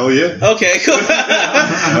 5? Hell yeah. Okay, cool.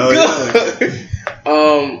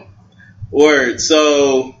 Yeah. Word.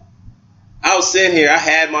 So I was sitting here. I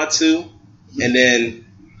had my 2, and then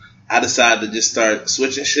I decided to just start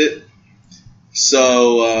switching shit.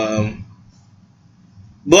 So,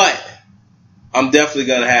 but I'm definitely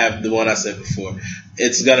gonna have the one I said before.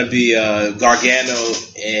 It's gonna be Gargano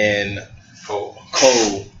and Cole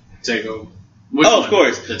TakeOver. Of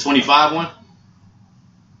course, the 25 one.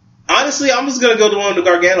 Honestly, I'm just gonna go the one the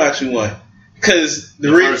Gargano actually won because the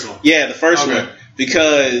first one. Yeah, the first one.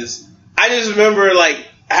 Because I just remember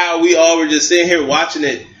how we all were just sitting here watching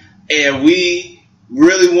it, and we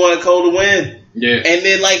really wanted Cole to win. Yeah. And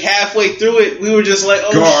then halfway through it, we were just like,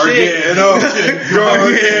 oh Gargano. shit.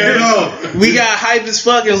 Gargano. We got hype as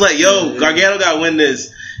fuck. It was like, yo, Gargano got to win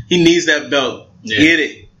this. He needs that belt. Yeah. Get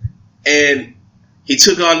it. And he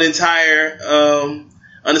took on the entire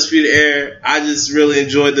Undisputed Era. I just really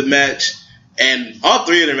enjoyed the match. And all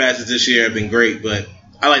 3 of their matches this year have been great, but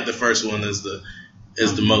I like the first one as the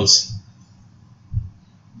most.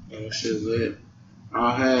 Oh shit, lit.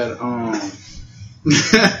 I had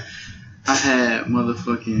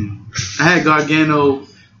Gargano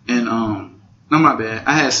and no, my bad.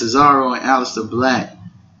 I had Cesaro and Aleister Black,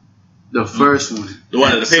 the first one. The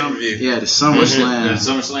one at the pay-per-view. Yeah, the SummerSlam. Yeah,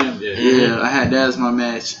 SummerSlam. Yeah. Yeah, I had that as my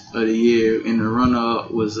match of the year, and the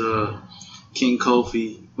runner-up was King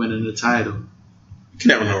Kofi winning the title. You can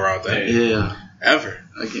never go wrong with that. Yeah. Ever.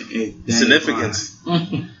 Significance.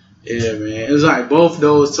 Yeah, man. It was like both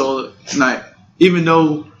those told, like, even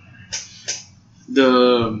though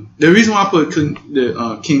the reason why I put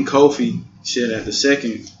King Kofi shit at the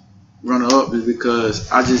second runner-up is because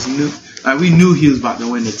I just knew, like, we knew he was about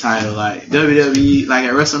to win the title. Like, WWE, like,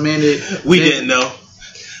 at WrestleMania. We didn't know.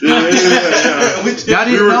 Y'all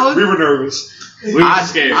didn't know? We were nervous. We were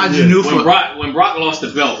scared. I just knew when Brock lost the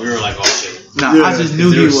belt, we were like, oh shit. I just knew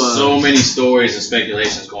there he was. was. So many stories and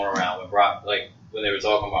speculations going around when Brock, like when they were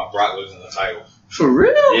talking about Brock losing the title. For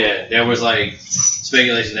real? Yeah, there was like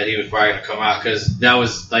speculation that he was probably gonna come out because that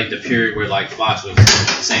was like the period where like Fox was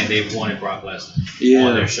saying they wanted Brock Lesnar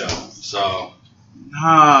on their show. So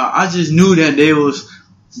I just knew that they was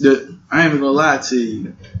I ain't even gonna lie to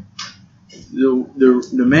you.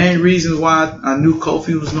 The main reason why I knew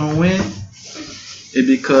Kofi was gonna win is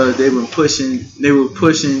because they were pushing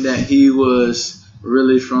that he was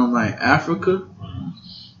really from like Africa,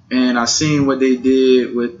 and I seen what they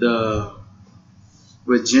did with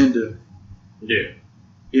gender. Yeah.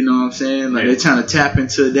 You know what I'm saying? Like they're trying to tap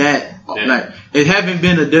into that. Yeah. Like it haven't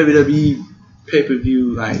been a WWE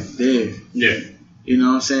pay-per-view like there. Yeah. You know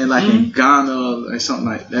what I'm saying? Like in Ghana or something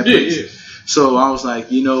like that. Yeah. So I was like,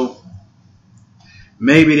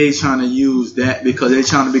 maybe they trying to use that because they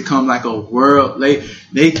trying to become like a world.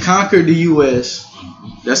 They conquered the U.S.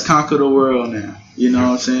 Let's conquer the world now. You know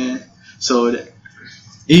what I'm saying? So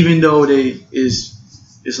even though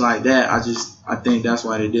it's like that, I think that's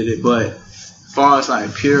why they did it. But as far as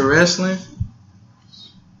like pure wrestling,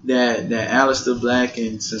 that Aleister Black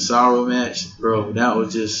and Cesaro match, bro, that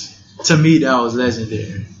was just, to me, that was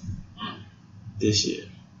legendary this year.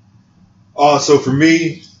 So for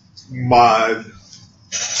me, my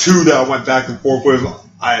two that I went back and forth with,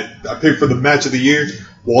 I picked for the match of the year,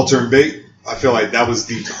 Walter and Bate. I feel like that was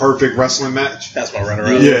the perfect wrestling match. That's my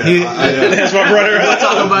runner-up. Yeah, that's my runner-up. We were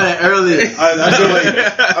talking about it earlier.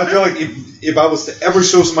 I feel like if I was to ever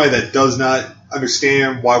show somebody that does not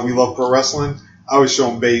understand why we love pro wrestling, I would show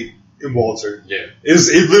them Bate and Walter. Yeah,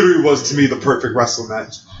 it literally was to me the perfect wrestling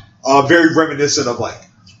match. Very reminiscent of like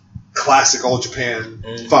classic All Japan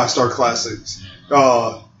 5-star classics.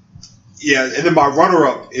 Yeah, and then my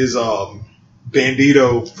runner-up is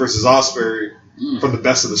Bandito versus Ospreay from the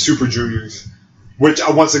Best of the Super Juniors, which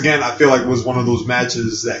once again I feel like was one of those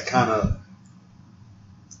matches that kind of,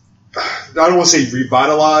 I don't want to say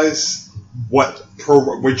revitalize what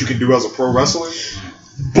you can do as a pro wrestler,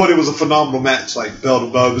 but it was a phenomenal match, like bell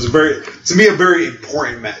to bell. It was a very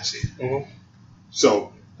important match.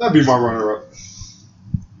 So that'd be my runner-up.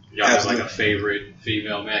 Y'all have like a favorite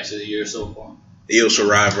female match of the year so far? Io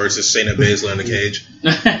Shirai versus Shayna Baszler in the cage.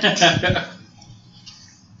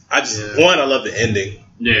 I love the ending.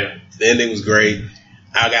 Yeah. The ending was great.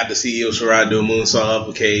 I got to see Io Shirai do a moonsault up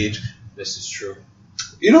a cage. This is true.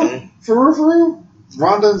 For real,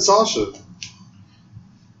 Ronda and Sasha.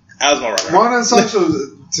 That was my runner. Ronda and Sasha,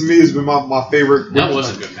 to me, has been my favorite. That was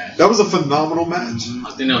a good match. That was a phenomenal match.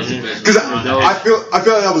 I think that was the best. Because I feel like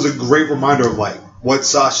that was a great reminder of like what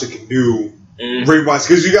Sasha can do ring-wise.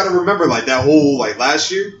 Because you got to remember, like that whole like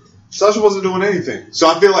last year, Sasha wasn't doing anything. So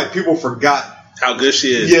I feel like people forgot how good she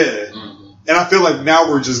is. Yeah. And I feel like now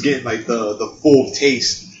we're just getting like the full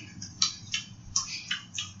taste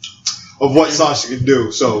of what Sasha can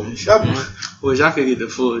do. So wish I could get the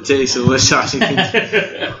full taste of what Sasha can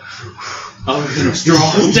do. I'm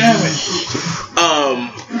strong. Damn it.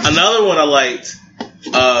 Another one I liked,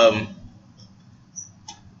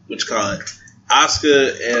 what you call it,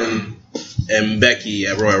 Asuka and Becky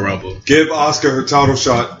at Royal Rumble. Give Asuka her title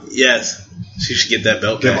shot. Yes. She should get that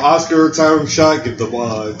belt back. Give Asuka her title shot. Give the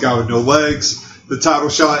guy with no legs the title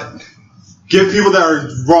shot. Give people that are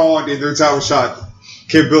wrong in their title shot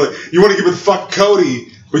capability. You want to give it to fuck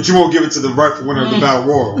Cody, but you won't give it to the rightful winner of the Battle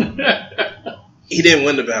Royal. He didn't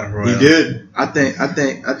win the Battle Royal. He did. I think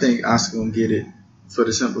Asuka gonna get it for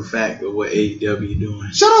the simple fact of what AEW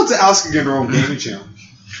doing. Shout out to Asuka getting her own gaming channel.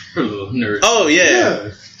 Her little nerd. Oh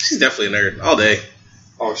yeah. She's definitely a nerd all day.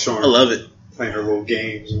 Oh sure. I love it. Playing her little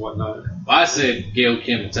games and whatnot. Well, I said Gail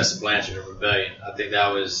Kim and Tessa Blanchard of Rebellion. I think that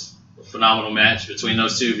was a phenomenal match between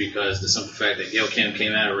those two because the simple fact that Gail Kim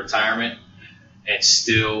came out of retirement and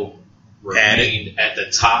still remained at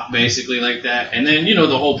the top basically like that. And then,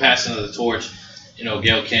 the whole passing of the torch,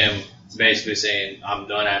 Gail Kim basically saying, I'm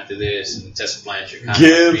done after this, and Tessa Blanchard kind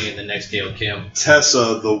of being the next Gail Kim.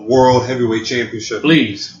 Tessa the World Heavyweight Championship.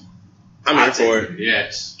 Please. I'm here for it.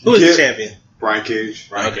 Yes. Who is the champion? Brian Cage.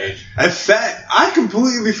 Brian Cage. In fact, I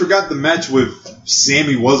completely forgot the match with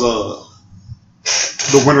Sammy was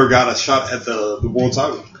the winner got a shot at the world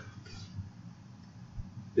title.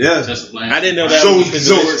 Yeah. I didn't know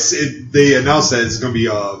that. They announced that it's going to be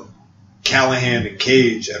Callahan and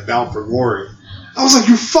Cage at Bound for Glory. I was like,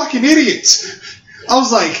 you fucking idiots. I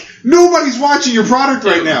was like, nobody's watching your product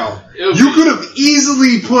right now. You could have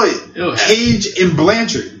easily put Cage and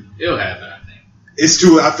Blanchard. It'll happen, I think.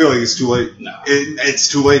 I feel like it's too late. No. It's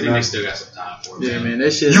too late now. They still got some time for it. Yeah, man,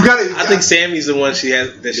 that shit. I think Sammy's the one she's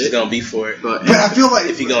going to be for it. But I feel like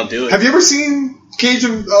if you're going to do it. Have you ever seen Cage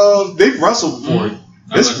and they've wrestled before?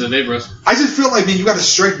 Mm-hmm. They've wrestled. I just feel like, man, you got to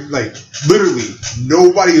strike, like, literally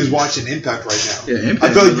nobody is watching Impact right now. Yeah,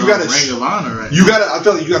 Impact I feel like you got to Ring of Honor right now. I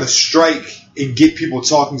feel like you got to strike and get people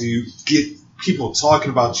talking to you, get people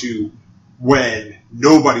talking about you when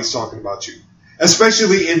nobody's talking about you,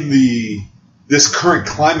 especially in this current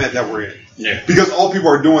climate that we're in. Yeah. Because all people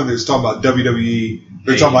are doing is talking about WWE,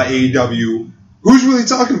 they're talking about AEW. Who's really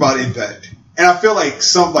talking about Impact? And I feel like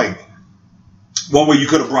one way you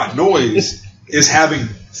could have brought noise is having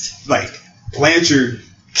like Blanchard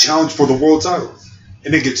challenge for the world title,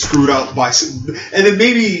 and then get screwed out by some, and then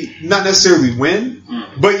maybe not necessarily win,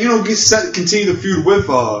 but continue the feud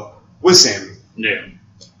with Sammy. Yeah.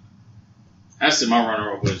 Actually, my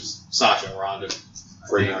runner-up was Sasha and Ronda.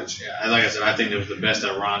 Great match. Yeah, like I said, I think it was the best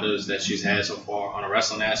at Ronda's that she's had so far on a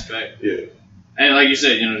wrestling aspect. Yeah. And like you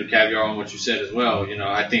said, the caveat on what you said as well,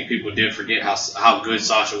 I think people did forget how good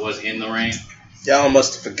Sasha was in the ring. Y'all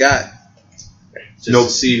must have forgot. To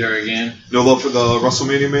see her again. No love for the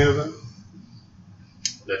WrestleMania main event?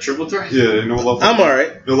 The triple threat? Yeah, no love for I'm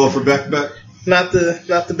alright. No love for back-to-back? Not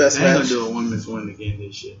the best match. I'm match. going to do a women's win again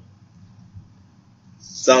this year.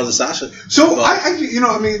 Sounds of Sasha. So,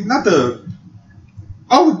 not the...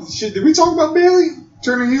 Oh, shit, did we talk about Bayley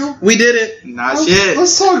turning heel? We did it. Not yet.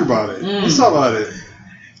 Let's talk about it. Let's talk about it.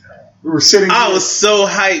 We were sitting I was so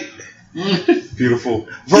hyped. Beautiful.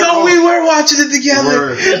 Yo, we were watching it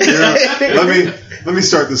together. Yeah. Let me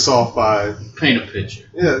start this off by paint a picture.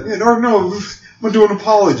 Yeah, no, I'm gonna do an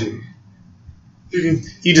apology.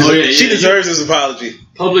 She deserves this apology.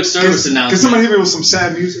 Public service announcement. Can somebody hit me with some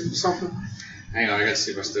sad music or something? Hang on, I gotta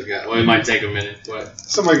see if I still got. Well, it might take a minute. What?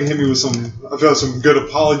 Somebody can hit me with some good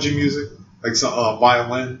apology music, like some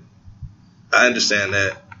violin. I understand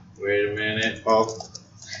that. Wait a minute. Oh,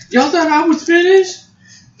 y'all thought I was finished?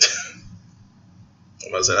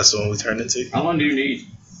 Was that's the one we turned into? How long do you need?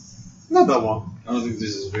 Not that long. I don't think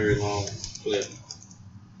this is a very long clip.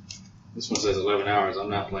 This one says 11 hours. I'm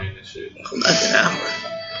not playing this shit. 11 hours.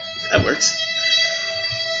 That works.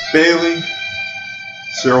 Bayley,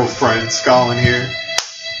 it's your old friend, Scotland here.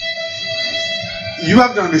 You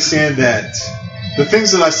have to understand that the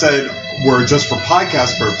things that I said were just for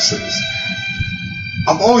podcast purposes.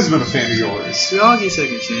 I've always been a fan of yours. We all get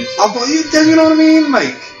second chances. You know what I mean?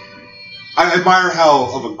 Like, I admire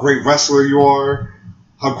how of a great wrestler you are,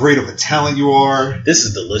 how great of a talent you are. This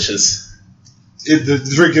is delicious. The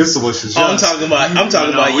drink is delicious. Oh, yes. I'm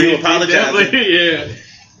talking about you apologizing. Yeah.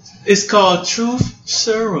 It's called Truth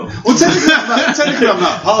Serum. Well, technically I'm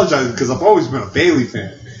not apologizing because I've always been a Bayley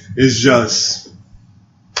fan. It's just,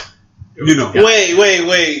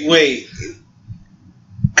 Wait.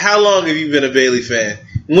 How long have you been a Bayley fan?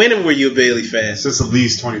 When were you a Bayley fan? Since at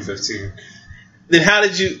least 2015. Then how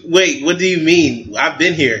did you... Wait, what do you mean? I've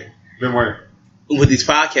been here. Been where? With these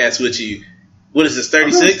podcasts with you. What is this,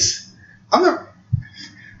 36? I'm not...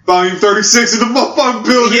 Volume 36 in the motherfucking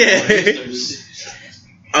building. Yeah.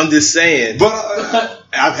 I'm just saying. But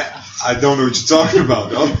I don't know what you're talking about,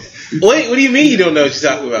 though. Wait, what do you mean you don't know what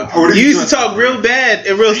you're talking about? You used to talk real bad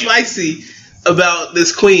and real spicy about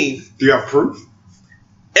this queen. Do you have proof?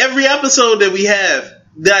 Every episode that we have,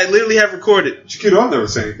 that I literally have recorded. Shakira, I've never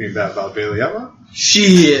said anything bad about Bayley, have I?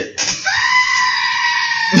 Shit.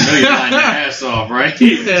 No, you're lying your ass off, right?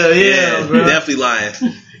 Hell yeah, bro. You're definitely lying.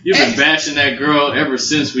 You've been bashing that girl ever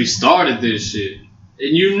since we started this shit. And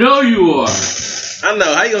you know you are. I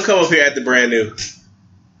know. How you gonna come up here acting brand new?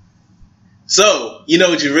 So, you know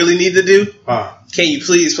what you really need to do? Huh. Can you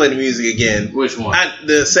please play the music again? Which one?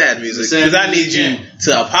 The sad music. Because I need you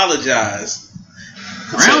to apologize.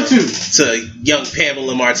 Round two. To young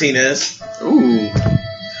Pamela Martinez. Ooh.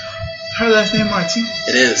 Her last name Martinez?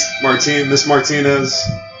 It is. Miss Martinez.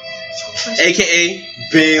 A.K.A.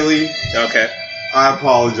 Bayley. Okay. I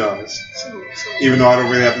apologize. Even though I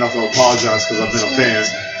don't really have nothing to apologize because I've been a fan.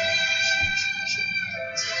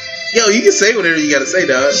 Yo, you can say whatever you gotta say,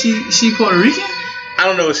 dog. She Puerto Rican? I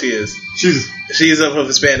don't know what she is. She is of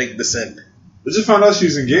Hispanic descent. I just found out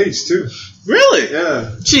she's engaged too. Really?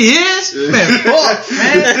 Yeah. She is? Man, fuck,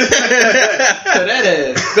 man. So that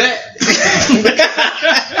ass fat.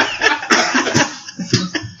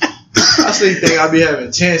 I still think I be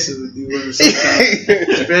having chances with these women sometimes.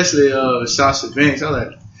 Especially Sasha Banks. I'm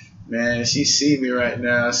like, man, she see me right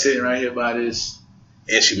now sitting right here by this.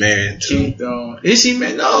 And she married. King throne. Is she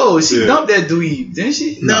married? No, she dumped that dweeb, didn't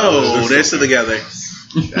she? No, they're still together.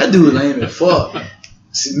 That dude lame as fuck.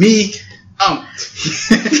 It's Meek. I'm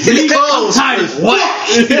tired of what?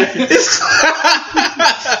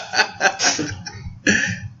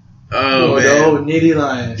 Oh, man. The old nitty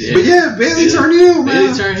line. Yeah. But yeah, Bayley turned heel, man.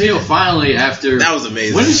 Bayley turned heel finally after. That was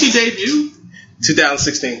amazing. When did she debut?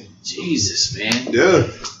 2016. Jesus, man. Yeah.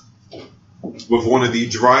 With one of the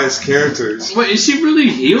driest characters. Wait, is she really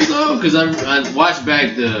heel though? Because I watched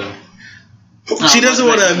back the. She doesn't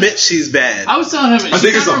want to admit she's bad. I was telling him, she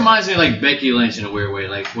think kind of reminds me of like Becky Lynch in a weird way.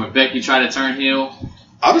 Like when Becky tried to turn heel,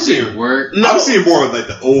 I'm seeing work. I'm seeing more of like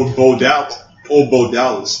the old Bo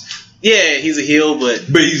Dallas. Yeah, he's a heel, but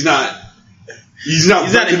he's not. He's not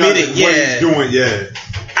admitting. What Yeah, he's doing. Yeah.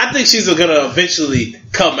 I think she's gonna eventually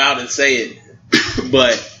come out and say it,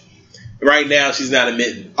 but right now she's not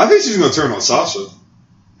admitting. I think she's gonna turn on Sasha.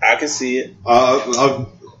 I can see it. Yeah,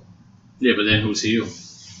 but then who's heel?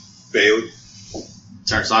 Bayley.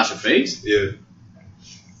 Turn Sasha face? Yeah.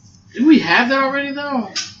 Didn't we have that already though?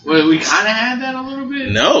 Well, we kind of had that a little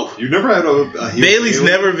bit. No, you never had a heel. Bayley's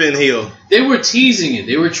never been heel. They were teasing it.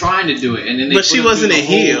 They were trying to do it, and then they. But she wasn't a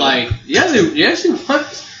heel. She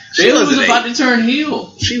was. Bayley was about to turn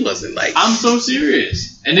heel. She wasn't like. I'm so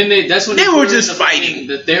serious. And then that's when they were put her just in fighting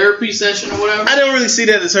the therapy session or whatever. I don't really see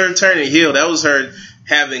that as her turning heel. That was her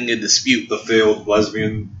having a dispute. The failed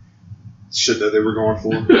lesbian shit that they were going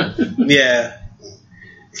for. Yeah.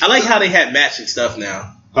 I like how they had matching stuff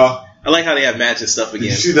now. Huh? I like how they have matching stuff again.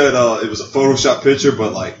 Did you see that it was a Photoshop picture,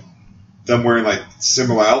 but like them wearing like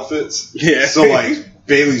similar outfits? Yeah. So like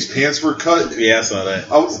Bayley's pants were cut. Yeah, I saw that.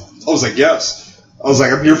 I was like, yes. I was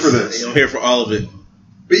like, I'm here for this. I'm here for all of it.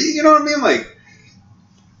 But you know what I mean? Like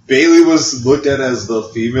Bayley was looked at as the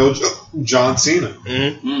female John Cena.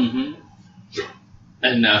 Mm-hmm. Mm-hmm.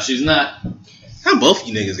 And now she's not. How both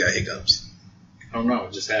you niggas got hiccups? I don't know.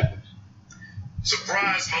 It just happened.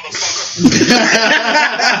 Surprise, motherfucker.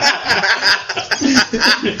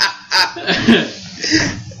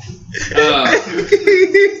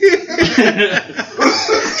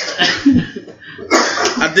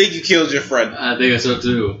 I think you killed your friend. I think so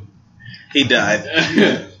too. He died.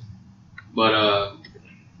 But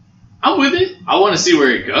I'm with it. I want to see where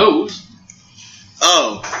it goes.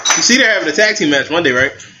 Oh, you see they're having a tag team match Monday,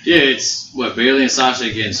 right? Yeah, it's what Bayley and Sasha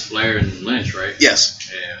against Flair and Lynch, right?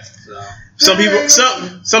 Yes. Yeah. So.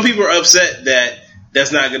 Some people are upset that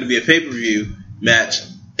that's not going to be a pay-per-view match,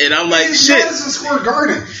 and I'm like, shit. Madison Square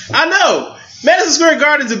Garden. I know. Madison Square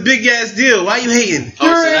Garden's a big ass deal. Why are you hating? Oh,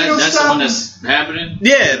 so that's the one that's happening?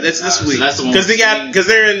 Yeah, that's this week. So that's the one because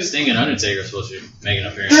they're in Sting and Undertaker are supposed to be making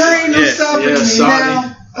an appearance. There ain't no stopping me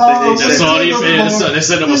now. That's Saudi. They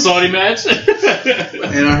set up a Saudi match.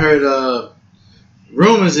 And I heard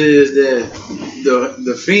rumors is that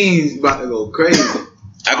the Fiend's about to go crazy.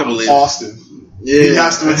 I can believe Austin. Yeah, he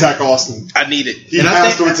has to attack Austin. I need it. He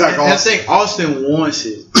has to attack Austin. I think Austin wants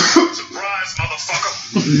it. Surprise,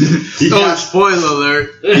 motherfucker. Spoiler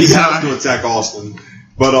alert. He has to attack Austin.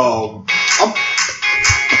 But Why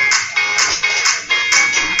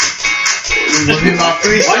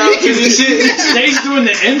you keep this shit? Stays doing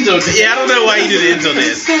the Enzo dance. Yeah, I don't know why you do the Enzo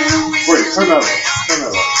dance. Wait, turn that off.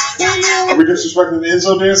 Are we disrespecting the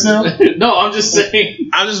Enzo dance now? No, I'm just saying.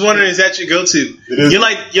 I'm just wondering, is that your go-to? It is.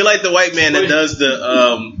 You're like the white man that does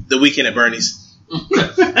the Weekend at Bernie's.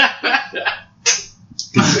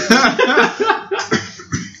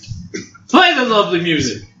 Play the lovely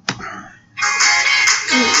music.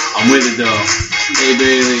 I'm with it though. Hey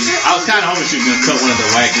Bayley, I was kind of hoping she was gonna cut one of the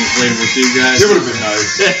wacky flavorful shoe guys. It would have been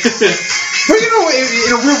nice. But you know,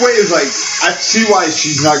 in a weird way, it's like I see why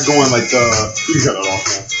she's not going like the. You can cut it off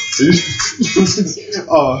now.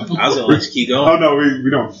 I was gonna let you keep going. Oh no,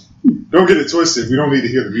 we don't. Don't get it twisted. We don't need to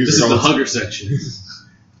hear the music. This is the hugger section.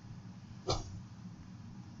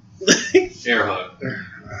 Air hug. You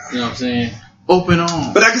know what I'm saying? Open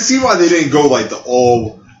on. But I can see why they didn't go like the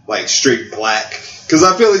all like straight black. Because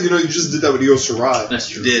I feel like, you just did that with Io Shirai. That's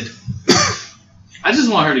true. You did. I just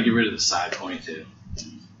want her to get rid of the side ponytail.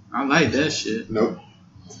 I like that shit. Nope.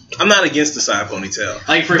 I'm not against the side ponytail.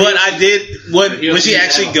 Like for but I did when she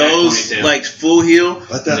actually goes like full heel.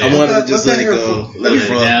 I wanted to just let it go. Let it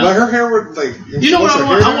run. Like her hair would like. You know what I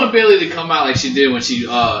want? I want Bayley to come out like she did when she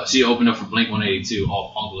opened up for Blink 182,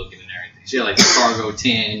 all punk looking and everything. She had like the cargo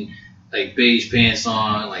tin, like beige pants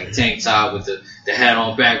on, like tank top with the hat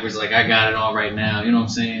on backwards, like I got it on right now. You know what I'm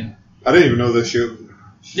saying? I didn't even know that shit.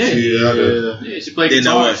 Yeah. She played Didn't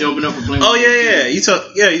know guitar. what? She opened up for Blink. Oh yeah. You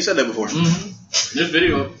said that before. Mm-hmm. There's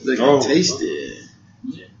video. They can taste it.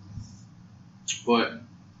 Yeah. But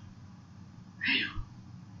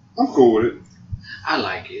I'm cool with it. I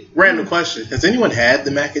like it. Random question: has anyone had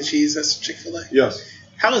the mac and cheese that's Chick-fil-A? Yes.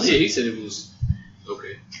 How is Yeah, it? he said it was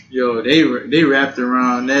okay. Yo, they wrapped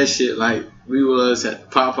around that shit like we was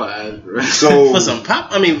at Popeyes. So For some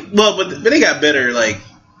pop, I mean, well, but they got better like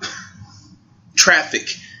traffic.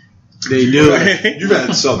 They do. You've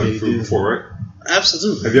had Southern food before, right?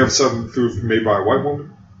 Absolutely. Have you ever had Southern food made by a white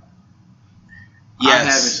woman? I haven't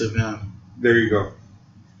Yes. Savannah. There you go.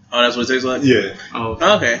 Oh, that's what it tastes like. Yeah.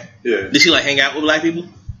 Oh, Okay. Yeah. Did she like hang out with black people?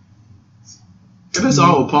 that's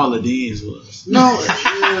all Paula Dean's was. No.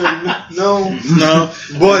 No.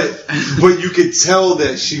 But you could tell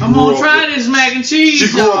that she I'm grew gonna up. try this mac and cheese.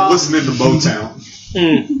 She grew up y'all. listening to Motown.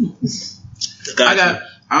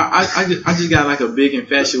 I just got like a big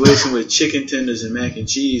infatuation with chicken tenders and mac and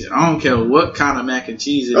cheese. I don't care what kind of mac and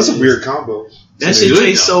cheese it is. That's a weird combo. That shit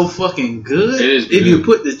tastes so fucking good. It is If good. you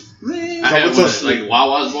put the man. I had What's one, up? like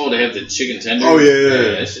Wawa's bowl. They have the chicken tenders. Oh,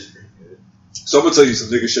 yeah. That's just pretty good. So I'm gonna tell you some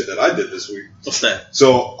nigga shit that I did this week. What's that?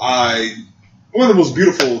 So one of the most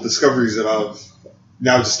beautiful discoveries that I've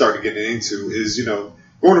now just started getting into is, going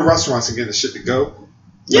to restaurants and getting the shit to go.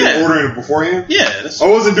 Like Yeah. ordering it beforehand. Yeah. That's, I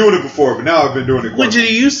wasn't doing it before, but now I've been doing it. what did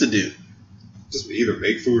you used to do? Just either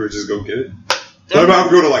make food or just go get it. What about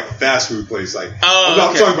go to like fast food place? Like I'm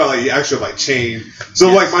okay. talking about like the actual like chain.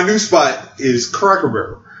 So like my new spot is Cracker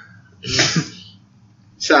Barrel.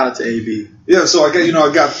 Shout out to AB. Yeah, so I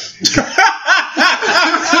got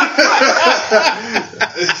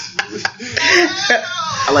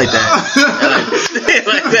I like that. I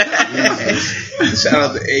like that. Shout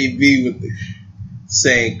out to AB with the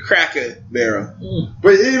saying Cracker Barrel.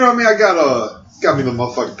 But you know what I mean? I got me the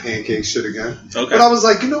motherfucking pancake shit again. Okay. But I was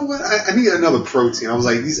like, you know what? I need another protein. I was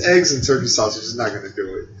like, these eggs and turkey sausage is not going to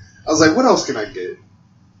do it. I was like, what else can I get?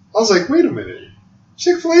 I was like, wait a minute.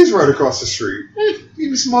 Chick-fil-A's right across the street. Give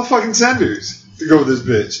me some motherfucking tenders to go with this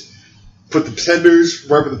bitch. Put the tenders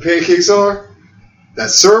right where the pancakes are. That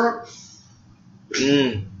syrup.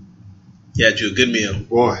 Yeah, you a good meal.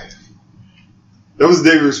 Boy. That was the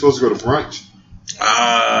day we were supposed to go to brunch.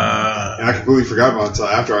 And I completely forgot about it until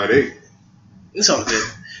after I'd ate. It's all good.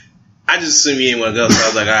 I just assumed you didn't want to go, so I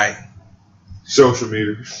was like, all right. Social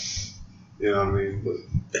media. You know what I mean?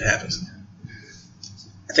 But it happens.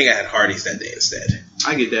 I think I had Hardee's that day instead.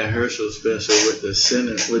 I get that Herschel special with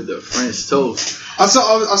the French toast. I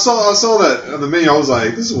saw that on the menu. I was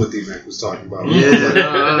like, this is what D-Mac was talking about. Yeah.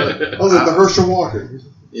 I was like the Herschel Walker.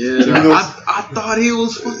 Yeah, I thought he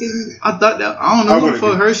was fucking. I don't know who the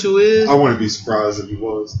fuck Herschel is. I wouldn't be surprised if he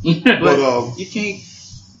was. But you can't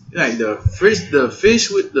like the fish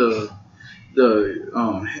with the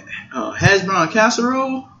hash brown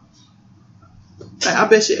casserole. Like, I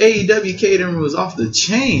bet you AEW catering was off the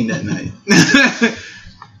chain that night.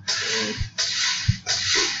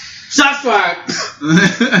 Shots fired.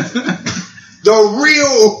 The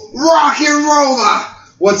real rock and roller.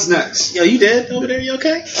 What's next? Yo, you dead over there? You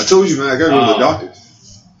okay? I told you, man. I gotta go to the doctor.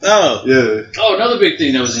 Oh. Yeah. Oh, another big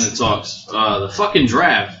thing that was in the talks. The fucking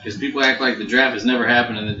draft. Because people act like the draft has never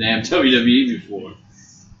happened in the damn WWE before.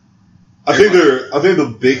 I think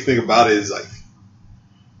the big thing about it is like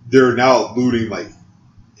they're now alluding like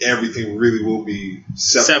everything really will be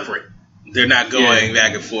separate. They're not going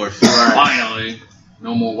back and forth. Finally.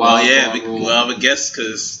 No more wild card rule. Well, I guess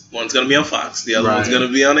because one's going to be on Fox. The other one's going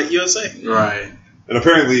to be on at USA. Right. And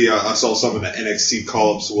apparently I saw some of the NXT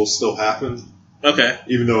call-ups will still happen. Okay.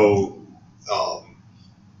 Even though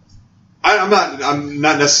I'm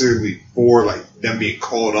not necessarily for like them being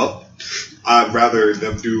called up. I'd rather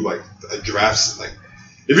them do like a draft. Like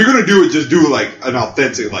if you're gonna do it, just do like an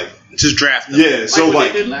authentic like just draft them. Yeah. So what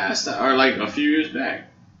like they did last time, or like a few years back.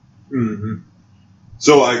 Mm-hmm.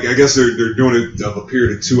 So I guess they're doing it of a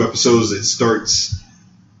period of 2 episodes. It starts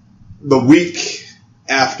the week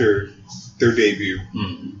after their debut.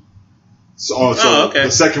 Mm-hmm. So okay.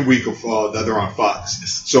 The second week of that they're on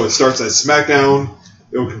Fox. So it starts at SmackDown.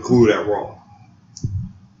 It will conclude at Raw.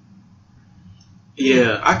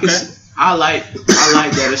 Yeah, I can. I like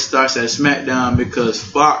that it starts at SmackDown because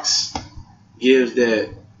Fox gives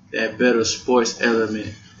that better sports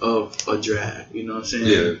element of a draft. You know what I'm saying?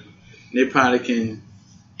 Yeah. They probably can,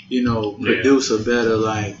 produce a better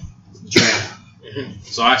like draft.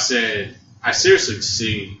 So I said, I seriously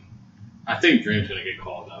see. I think Dream's gonna get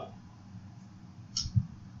called up,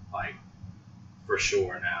 like for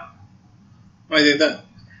sure now. Why do you think that?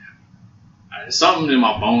 Something in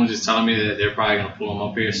my bones is telling me that they're probably gonna pull him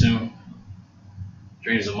up here soon.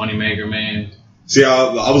 Dream's a moneymaker, man. See,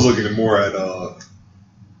 I was looking at more at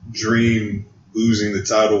Dream losing the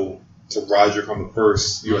title to Roderick on the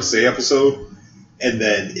first USA episode, and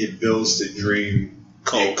then it builds to Dream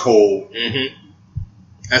and Cole. Mm-hmm.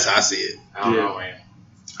 That's how I see it. I don't know, man.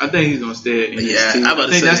 I think he's gonna stay at NXT. Yeah, I'm about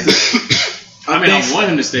to say that. I want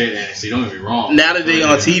him to stay at NXT. Don't get me wrong. Now that they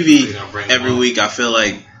on TV every week, I feel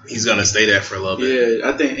like he's gonna stay there for a little bit. Yeah,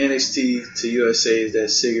 I think NXT to USA is that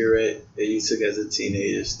cigarette that you took as a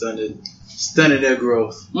teenager, stunted their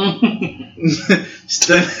growth,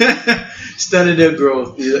 stunted their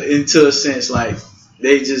growth into a sense like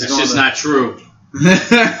they just. That's just not true.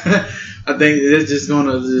 I think they're just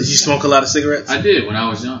gonna. Did you smoke a lot of cigarettes? I did when I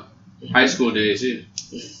was young, high school days. Yeah.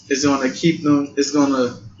 It's gonna keep them. It's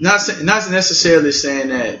gonna not necessarily saying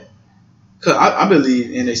that. Cause I believe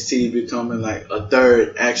NXT becoming like a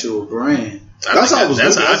third actual brand. That's how I was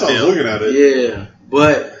looking at it. Yeah,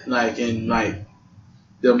 but like in like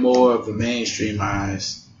the more of the mainstream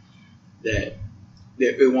eyes, that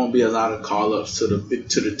it won't be a lot of call ups to the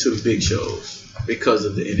big shows because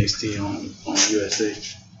of the NXT on USA.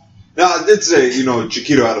 Now I did say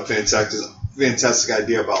Chiquito had a fantastic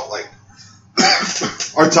idea about like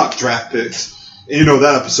our top draft picks, and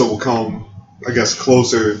that episode will come. I guess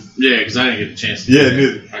closer. Yeah, because I didn't get a chance to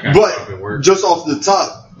do that. But just off the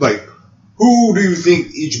top, like, who do you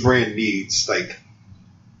think each brand needs? Like,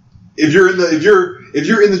 if you're in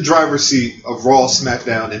the driver's seat of Raw,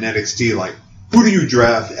 SmackDown, and NXT, like, who do you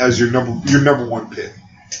draft as your number one pick?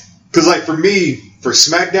 Because like for me, for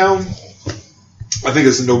SmackDown, I think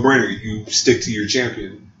it's a no-brainer. You stick to your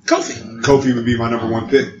champion. Kofi would be my number one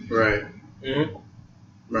pick. Right. Mm-hmm.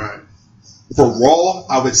 Right. For Raw,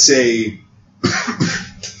 I would say.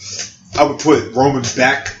 I would put Roman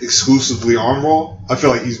back exclusively on Raw. I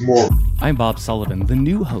feel like he's more. I'm Bob Sullivan, the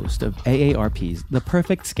new host of AARP's The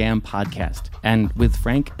Perfect Scam podcast. And with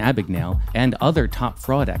Frank Abagnale and other top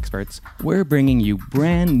fraud experts, we're bringing you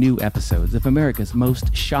brand new episodes of America's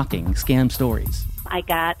most shocking scam stories. I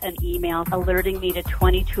got an email alerting me to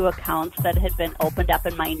 22 accounts that had been opened up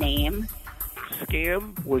in my name.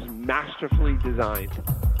 Scam was masterfully designed.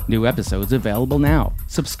 New episodes available now.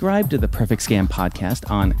 Subscribe to the Perfect Scam podcast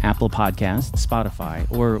on Apple Podcasts, Spotify,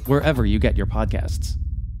 or wherever you get your podcasts.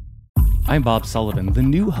 I'm Bob Sullivan, the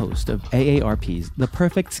new host of AARP's The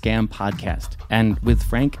Perfect Scam podcast. And with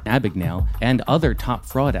Frank Abagnale and other top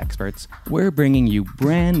fraud experts, we're bringing you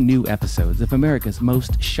brand new episodes of America's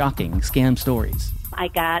most shocking scam stories. I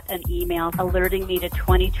got an email alerting me to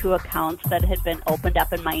 22 accounts that had been opened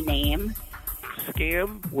up in my name.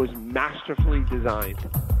 Scam was masterfully designed.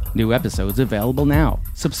 New episodes available now.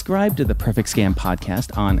 Subscribe to the Perfect Scam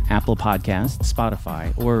podcast on Apple Podcasts,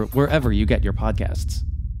 Spotify, or wherever you get your podcasts.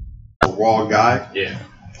 A Raw guy. Yeah.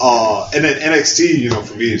 And then NXT,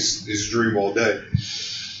 for me, is Dream all day.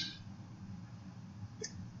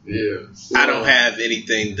 Yeah. I don't have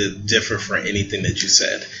anything to differ from anything that you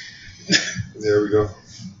said. There we go.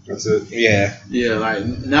 That's it. Yeah. Yeah, like,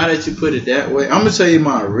 now that you put it that way, I'm going to tell you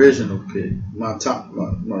my original pick. My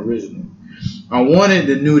original. I wanted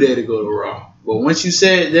the New Day to go to Raw. But once you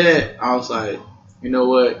said that, I was like, you know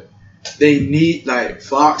what? They need, like,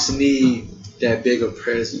 Fox need that bigger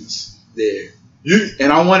presence there.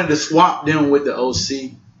 And I wanted to swap them with the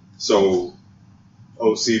OC. So,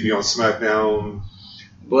 OC be on SmackDown.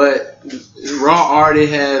 But Raw already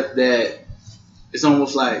have that. It's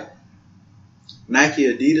almost like Nike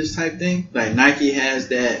Adidas type thing. Like Nike has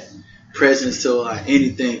that presence to like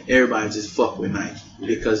anything. Everybody just fuck with Nike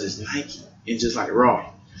because it's Nike and just like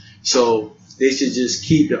Raw. So they should just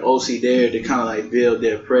keep the OC there to kind of like build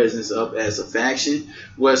their presence up as a faction.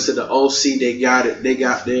 Whereas to the OC, they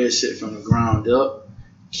got their shit from the ground up.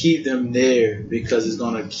 Keep them there because it's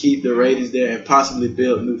gonna keep the ratings there and possibly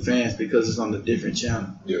build new fans because it's on a different channel.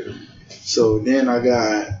 Yeah. So then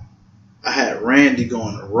I had Randy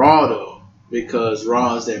going to Raw though because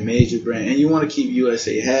Raw is that major brand and you want to keep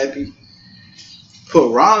USA happy.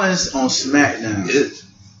 Put Rollins on SmackDown.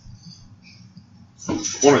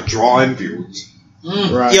 Want to draw in viewers.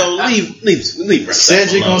 Right. Yo, leave.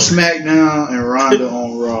 Cedric on SmackDown and Ronda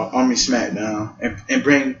on Raw. SmackDown and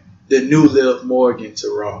bring the new Liv Morgan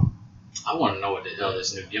to Raw. I want to know what the hell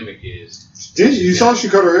this new gimmick is. Did you saw she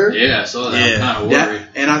cut her hair? Yeah, I saw that. Yeah. I'm kind of worried.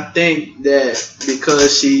 And I think that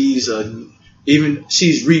because she's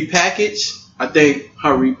repackaged, I think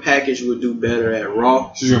her repackage would do better at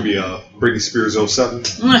Raw. She's gonna be Britney Spears 07.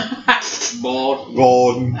 Bald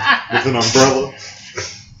with an umbrella.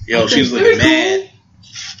 Yo, she's looking mad.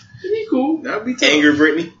 It'd be cool. That'd be tough. Anger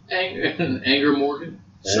Britney. Anger Morgan.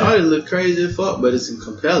 Charlotte look crazy as fuck, but it's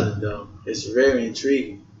compelling though. It's very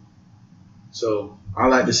intriguing. So I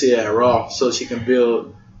like to see her at Raw so she can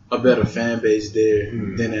build a better fan base there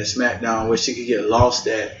than at SmackDown, where she could get lost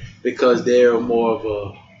at because they're more of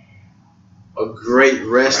a great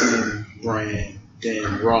wrestling brand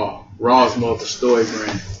than Raw. Raw is more of a story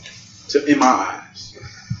brand, in my eyes.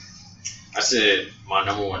 I said my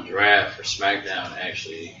number one draft for SmackDown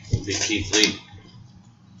actually would be Keith Lee.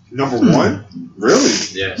 Number one? Really?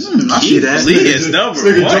 Yes. I see that. Lee is number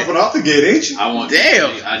Nigga one. jumping out the gate, ain't you?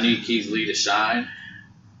 I need Keith Lee to shine.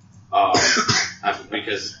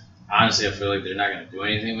 Because honestly, I feel like they're not going to do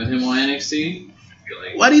anything with him on NXT.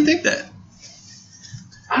 Why do you think that?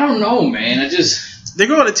 I don't know, man. They're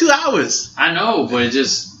going to 2 hours. I know, but it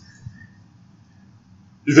just.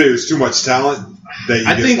 You think there's too much talent?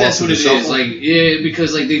 I think that's what it is. Like, yeah,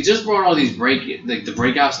 because like they just brought all these the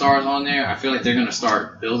breakout stars on there. I feel like they're gonna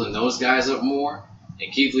start building those guys up more.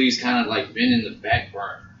 And Keith Lee's kind of like been in the back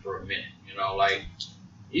burner for a minute. You know, like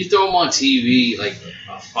you throw him on TV, like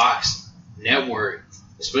a Fox network,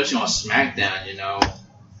 especially on SmackDown. You know,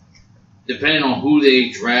 depending on who they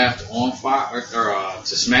draft on Fox or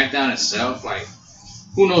to SmackDown itself, like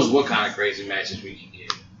who knows what kind of crazy matches we can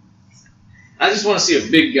get. I just want to see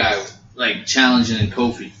a big guy like challenging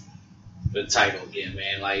Kofi for the title again,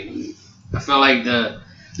 man. Like I felt like the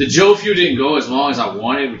Joe feud didn't go as long as I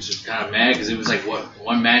wanted, which was kind of mad because it was like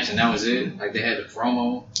one match and that was it. Like they had the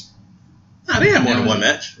promo. Nah, they had more than one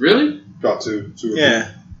match. Really? About two.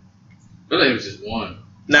 Yeah. I feel like it was just one.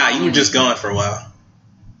 Nah, you were just gone for a while.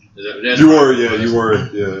 You were,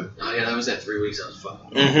 yeah. Oh yeah, that was that 3 weeks I was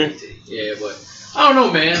fucking. Mm-hmm. Yeah, but I don't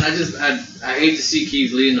know, man. I hate to see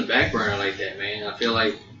Keith Lee in the back burner like that, man. I feel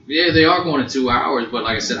like they are going to 2 hours, but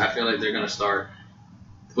like I said, I feel like they're gonna start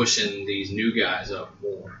pushing these new guys up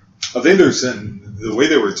more. I think they're setting the way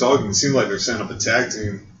they were talking. It seemed like they're setting up a tag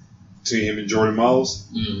team between him and Jordan Miles,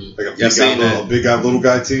 like a big guy, little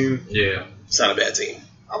guy team. Yeah, it's not a bad team.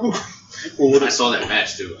 I saw that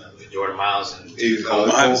match too. Jordan Miles and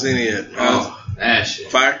I haven't seen it yet. Oh, that shit.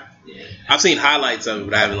 Fire? Yeah. I've seen highlights of it,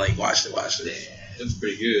 but I haven't watched it. Yeah, it was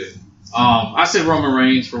pretty good. I said Roman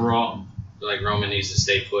Reigns for Raw. Like Roman needs to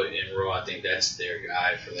stay put in Raw. I think that's their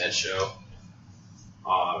guy for that show.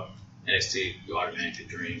 NXT automatically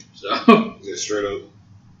dream. So yeah, straight up.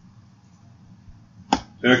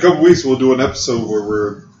 In a couple weeks, we'll do an episode where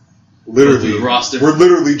we're literally drafting.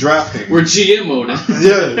 We're GM mode.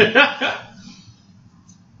 Yeah.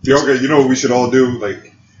 Okay, you know what we should all do?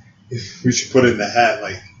 Like, we should put it in the hat,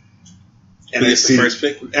 like NXT, first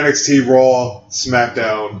pick? NXT Raw,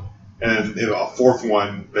 SmackDown, and a fourth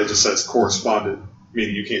one that just says correspondent,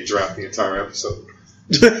 meaning you can't draft the entire episode.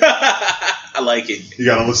 I like it. You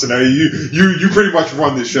gotta listen to it. You pretty much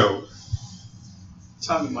run the show.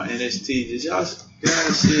 Talking about NXT, did y'all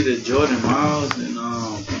see the Jordan Miles and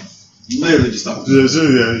literally just talking? Yeah,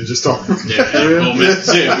 just talking. Yeah, I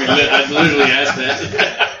literally asked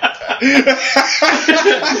that. A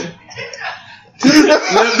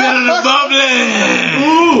little bit of the bubbling.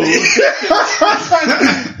 Ooh.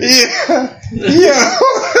 Yeah.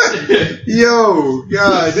 Yo,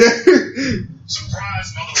 God. Surprise,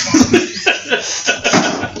 motherfucker.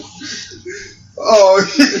 Oh,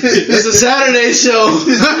 it's a Saturday show.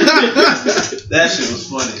 That shit was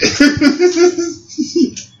funny.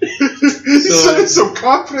 He said it so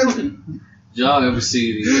confidently. Y'all ever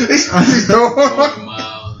see the Jordan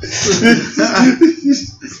Miles?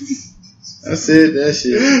 I said that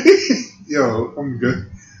shit. Yo, I'm good.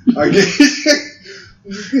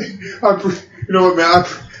 You know what, man?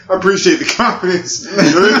 I appreciate the confidence. I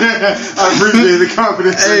appreciate the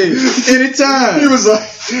confidence. Hey, anytime. He was like,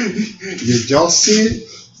 did y'all see it?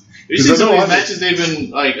 You see some of these matches they've been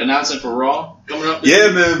like announcing for Raw coming up? Yeah,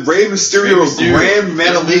 man. Rey Mysterio, Grand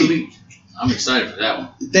Metalik. I'm excited for that one.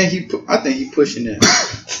 I think he pushing that.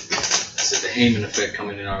 That's the Heyman effect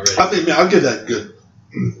coming in already. I think, man, I'll give that good.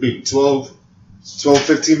 Maybe 12,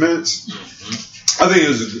 15 minutes. Mm-hmm. I think it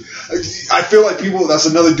was. I feel like that's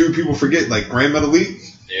another dude people forget, like Grand Metalik.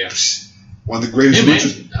 Yeah. One of the greatest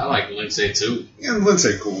luchas. I like Lindsay too. Yeah,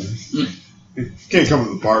 Lindsay cool. Can't come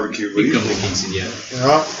with a barbecue, but he can come with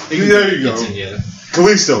quinceañera. There you go.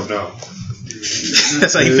 Kalisto, no.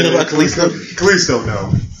 That's how you feel about Kalisto? Kalisto,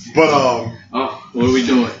 no. But what are we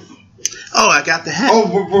doing? Oh, I got the hat. Oh,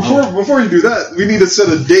 before you do that, we need to set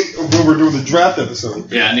a date of when we're doing the draft episode.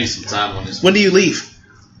 Yeah, I need some time on this. When do you leave?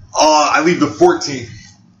 I leave the 14th.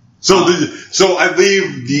 So so I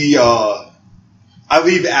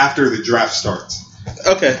leave after the draft starts.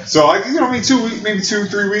 Okay. So maybe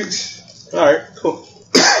 2-3 weeks. All right, cool.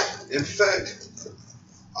 In fact,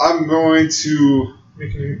 I'm going to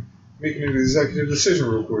make an executive decision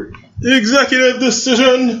real quick. Executive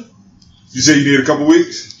decision. You say you need a couple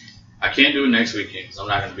weeks? I can't do it next weekend because I'm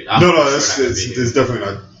not going to be. It's definitely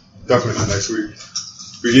not next week.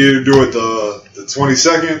 We can either do it the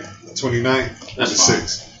 22nd, the 29th, or the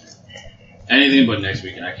 6th. Anything but next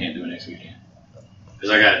weekend. I can't do it next weekend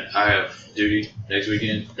because I have duty next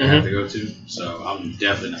weekend I have to go to, so I'm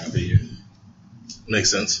definitely not going to be here.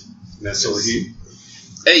 Makes sense. That's all he.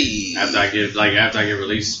 Hey. After I get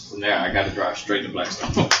released from there, I got to drive straight to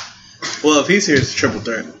Blackstone. Well, if he's here, it's a triple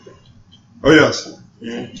threat. Oh yes.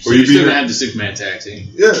 Mm-hmm. So you still have the 6-man tag team.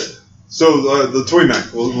 Yeah. So the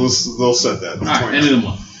 29th, we'll set that. All right, end of the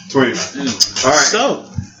month. 29th. All right. So,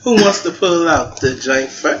 who wants to pull out the joint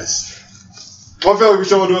first? I feel like we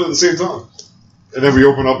should all do it at the same time, and then we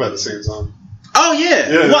open up at the same time. Oh yeah.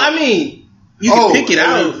 Well, I mean, you can pick it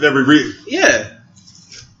out. Then we read. Yeah.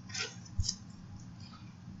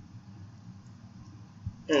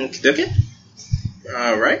 Okay.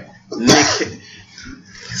 All right. Nick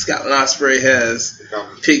Scotland Ospreay has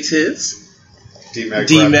picked his.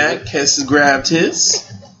 D-Mac has grabbed his.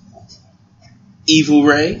 Evil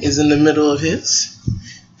Ray is in the middle of his.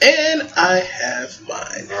 And I have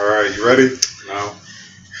mine. All right, you ready? No.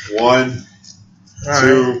 1,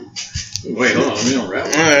 2. Wait, hold on. Let me unwrap.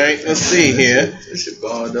 All right, let's see here. This shit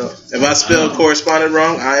balled up. If I spelled correspondent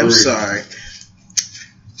wrong, I am sorry.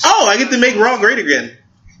 Oh, I get to make Raw great again.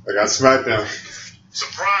 I got SmackDown.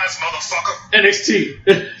 Surprise, motherfucker. NXT.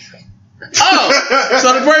 Oh,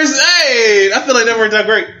 so the person, hey, I feel like that worked out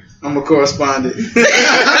great. I'm a correspondent. feel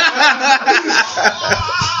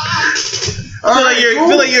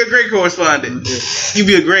like you're a great correspondent. You'd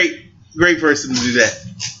be a great person to do that.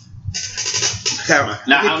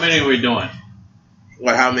 Now, how many are we doing?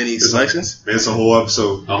 What? How many selections? It's a whole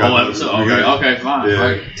episode. A whole episode. Okay, fine. Yeah,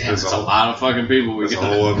 right. Damn, that's a lot of fucking people. It's a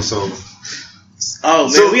whole episode. Oh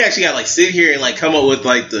man, we actually got like sit here and like come up with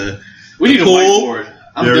like the. We need a whiteboard.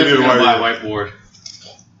 I'm Yeah, definitely gonna buy a whiteboard.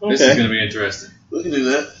 Okay. This is gonna be interesting. We can do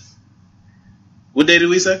that. What day did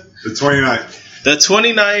we say? The 29th. The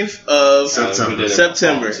 29th of September.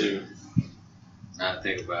 Now to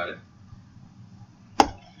think about it.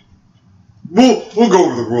 We'll go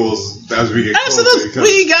over the rules as we get closer. Absolutely.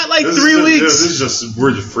 We got like 3 weeks.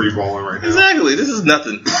 We're just free balling right now. Exactly. This is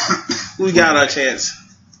nothing. We got our chance.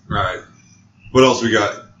 Right. What else we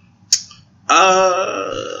got? I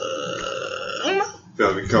don't know.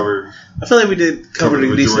 That we covered. I feel like we did cover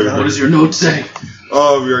the decent. What does your note say?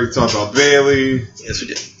 Oh, we already talked about Bayley. Yes, we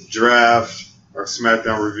did. Draft. Our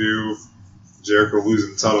SmackDown review. Jericho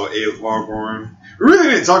losing the title to A. Longhorn. We really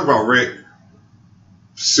didn't talk about Rick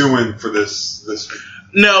suing for this.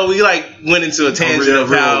 No, we like went into a tangent of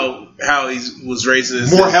how he was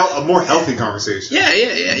racist. A more healthy conversation. Yeah.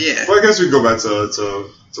 Well, I guess we can go back to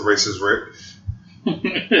racist Rick.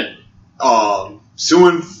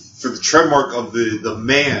 Suing for the trademark of the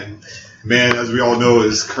man. Man, as we all know,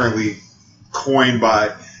 is currently coined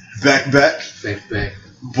by Beck. Beck.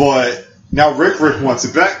 But now Rick wants a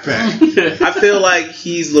backpack. I feel like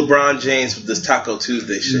he's LeBron James with this Taco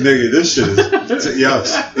Tuesday shit. Nigga, this shit is...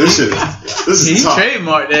 yes, this is tough. He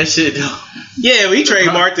trademarked that shit, though. Yeah, we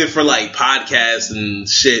trademarked it for, like, podcasts and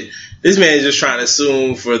shit. This man is just trying to sue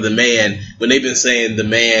him for the man when they've been saying the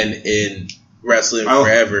man in wrestling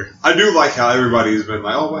forever. I do like how everybody's been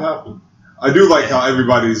like, oh, what happened? I do like how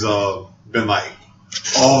everybody's been like,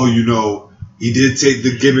 oh, you know, he did take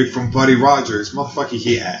the gimmick from Buddy Rogers. Motherfucker,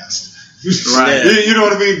 he asked. Right. You know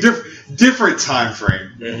what I mean? Different time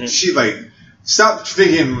frame. Mm-hmm. She, like, stop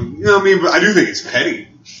thinking, you know what I mean? But I do think it's petty.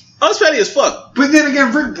 Oh, it's petty as fuck. But then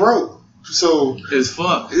again, Rick broke. So it's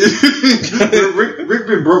fuck. Rick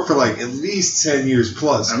been broke for like at least 10 years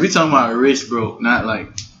plus. And we talking about rich broke, not like.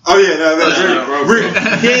 Oh yeah, no, Rick.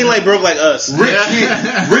 He ain't like broke like us.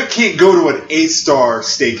 Rick can't go to an 8-star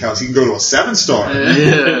steakhouse. He can go to a 7-star.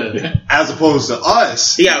 Yeah. As opposed to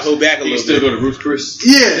us, he got to hold back a little bit. Still go to Ruth Chris.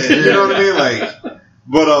 Yeah, you know what I mean. Like,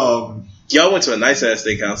 but y'all went to a nice ass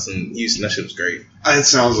steakhouse in Houston. That shit was great. It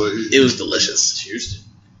sounds like it was delicious. Houston.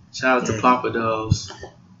 Shout out to Papa Do's.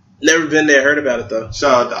 Never been there. Heard about it though.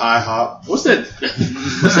 Shout out to IHOP. What's that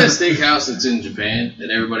steakhouse that's in Japan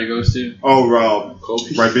that everybody goes to? Oh,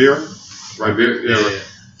 Ribeira. Yeah. I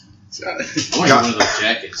want one of those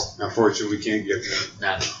jackets. Unfortunately, we can't get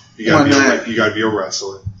that. Nah. You gotta be a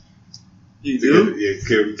wrestler. You do? Yeah,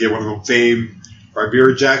 get one of them fame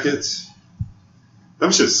Ribeira jackets.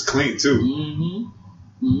 Them shit's clean too.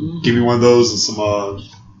 Mm-hmm. Give me one of those and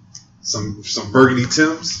some burgundy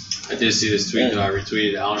Timbs. I did see this tweet that I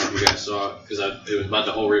retweeted. I don't know if you guys saw it because it was about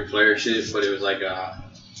the whole Ric Flair shit, but it was like the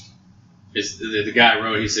guy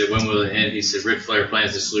wrote. He said, "When will it end?" He said, "Ric Flair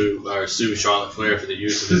plans to sue Charlotte Flair for the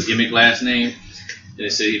use of his gimmick last name." And they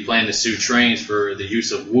said he planned to sue trains for the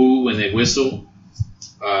use of woo when they whistle.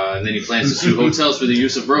 And then he plans to sue hotels for the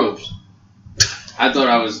use of robes. I thought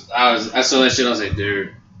I saw that shit. I was like,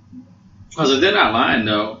 dude. I was like, they're not lying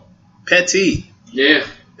though. Petty. Yeah.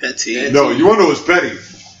 Petty. No, you want to know what's petty?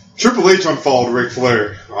 Triple H unfollowed Ric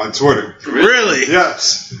Flair on Twitter. Really?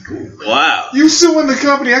 Yes. Wow. You suing the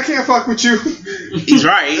company? I can't fuck with you. He's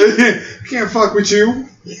right. I can't fuck with you.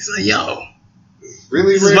 He's like, yo.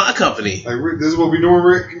 Really, This Rick? is my company. Like, Rick, this is what we doing,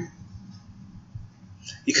 Rick?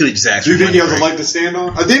 You could have just asked Do you for think he money, has a Rick. leg to stand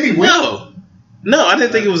on? Didn't he win? No, I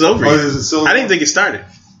didn't think it was over yet. Is it still I didn't think it started.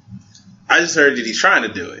 I just heard that he's trying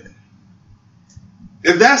to do it.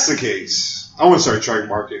 If that's the case, I want to start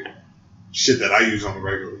trademarking shit that I use on the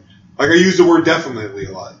regular. Like, I use the word definitely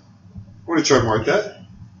a lot. I want to trademark that.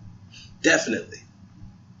 Definitely.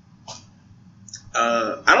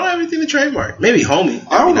 I don't have anything to trademark. Maybe homie.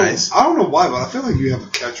 I don't know. Nice. I don't know why, but I feel like you have a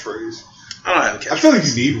catchphrase. I don't have a catchphrase. I feel like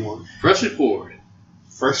you need one. Freshly poured.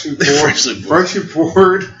 Freshly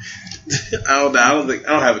poured. I don't have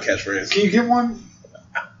a catchphrase. Can you get one?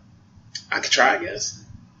 I could try, I guess.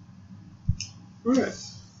 Right.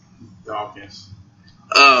 Dawkins.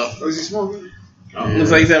 Is he smoking?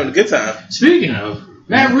 Looks like he's having a good time. Speaking of,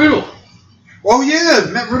 Matt Riddle. Oh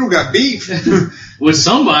yeah, Matt Riddle got beef with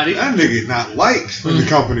somebody. That nigga not liked in the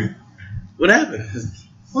company. What happened?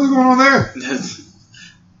 What's going on there?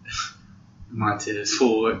 Montez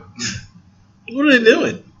Ford. What are they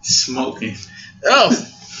doing? Smoking. Oh.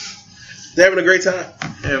 They're having a great time.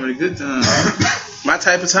 Having a good time. My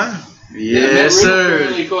type of time. Yes, sir.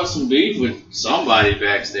 Really caught some beef with somebody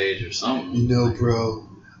backstage or something. You know, bro.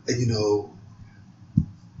 You know,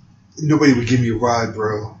 nobody would give me a ride,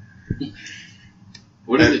 bro.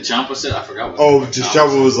 What did the Ciampa say? I forgot. What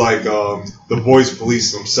Ciampa was like, the boys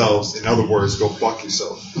police themselves. In other words, go fuck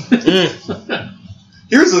yourself.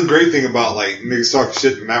 Here's the great thing about like niggas talking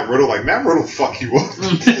shit to Matt Riddle. Like Matt Riddle, fuck you up. He's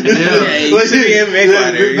an MMA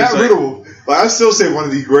fighter. Matt Riddle. Like I still say one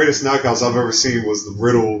of the greatest knockouts I've ever seen was the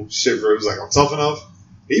Riddle shit where it was like, I'm tough enough.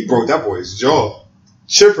 He broke that boy's jaw.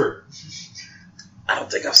 Chipper. I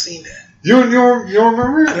don't think I've seen that. You don't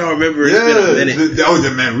remember? I don't remember. It's been a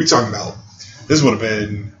minute. Man, we talking about this would have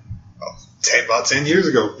been about 10 years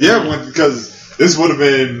ago. Yeah, because this would have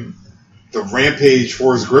been the Rampage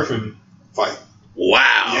Forrest Griffin fight.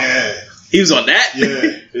 Wow. Yeah. He was on that?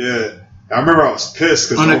 Yeah. I remember I was pissed.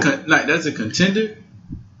 That's a contender?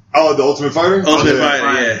 Oh, the Ultimate Fighter? Ultimate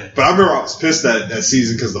Fighter, yeah. But I remember I was pissed that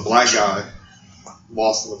season because the black guy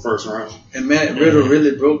lost in the first round. And Matt Riddle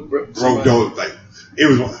really broke like, it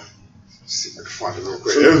was one. Let's see if I can find it real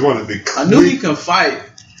quick. It was one of the. I knew he can fight.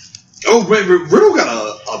 Oh, man, Riddle got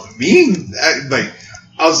a mean. Like,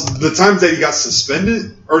 the times that he got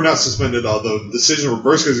suspended, or not suspended, the decision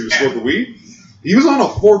reversed because he was smoking weed. He was on a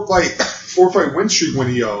four fight win streak when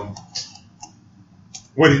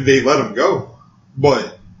they let him go.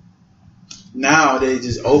 But now they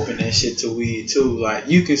just open that shit to weed too. Like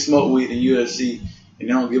you can smoke weed in UFC and they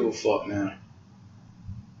don't give a fuck now.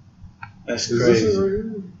 That's crazy.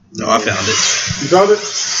 No, I found it. You found it?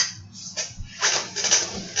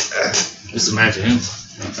 Just imagine him.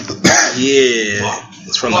 Yeah.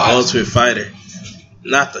 It's from the Ultimate Fighter.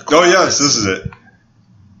 Not the. Oh yes, this is it.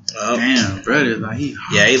 Damn, brother, like he.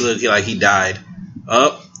 Yeah, he looked like he died.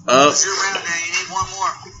 Up. Let's do around now. You need one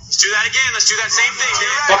more. Let's do that again. Let's do that same thing.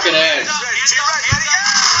 Fucking ass.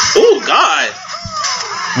 Oh God.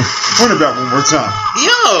 Run it back one more time.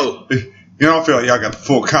 Yo. You don't feel like y'all got the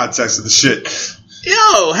full context of the shit.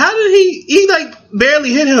 Yo, how did he like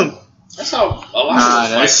barely hit him? That's how a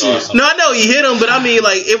lot of fights are. No, I know he hit him, but I mean,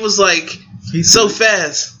 like, it was like so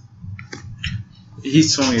fast. He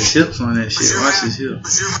swung his hips on that shit. Watch his hips.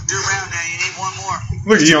 Let's do around now. You need one more.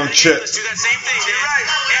 Look at young Chip. Let's do that same thing.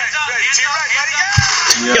 Hands up.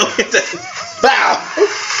 Yo, hit that. Bow.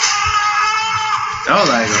 That was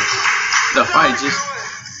like the fight just.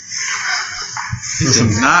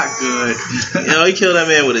 It's not good. Yo, he killed that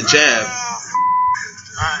man with a jab.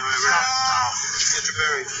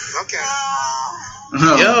 Okay.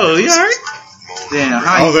 Yo, you alright? Damn,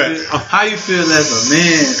 how you feel as a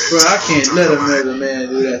man, bro? I can't let a man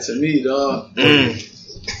do that to me, dog.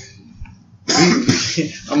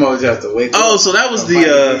 I'm always have to wake up. Oh, so that was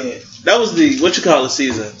the what you call it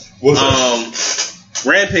season?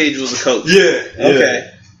 Rampage was a coach. Yeah.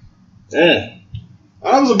 Okay.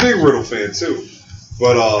 I was a big Riddle fan too,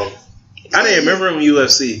 but I didn't remember him in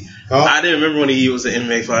UFC. Huh? I didn't remember when he was an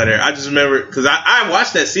MMA fighter. I just remember because I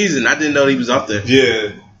watched that season. I didn't know he was up there.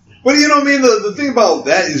 Yeah, but you know what I mean. The thing about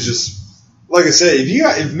that is just like I said,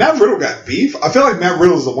 if Matt Riddle got beef, I feel like Matt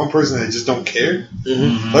Riddle is the one person that just don't care.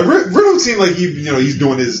 Mm-hmm. Like Riddle seemed like he's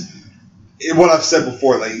doing his what I've said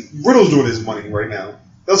before, like, Riddle's doing his money right now.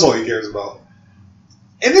 That's all he cares about.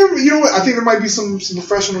 And then, you know what? I think there might be some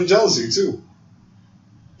professional jealousy, too.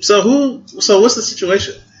 So what's the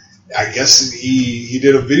situation? I guess he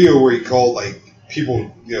did a video where he called, like,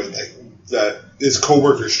 people, you know, like, that his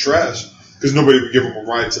co-workers trash because nobody would give him a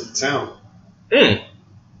ride to the town. Why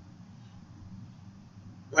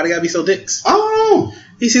they gotta be so dicks? I don't know.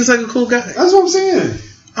 He seems like a cool guy. That's what I'm saying.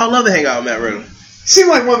 I'd love to hang out with Matt Riddle. He seemed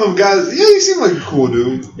like one of them guys. Yeah, he seemed like a cool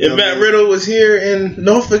dude. If Matt Riddle was here in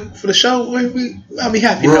Norfolk for the show, I'd be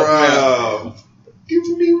happy to help him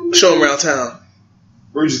out. Show him around town.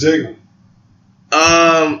 Where'd you take him?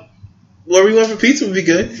 Where we went for pizza would be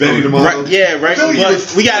good. Benny tomorrow. Right, yeah, right.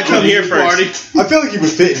 But we gotta come here first. I feel like he would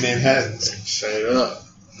fit in Manhattan. Shut up.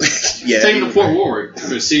 Yeah, take him to Fort Warwick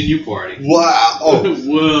for a CNU party. Wow. Oh.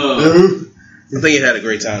 Whoa. I think he had a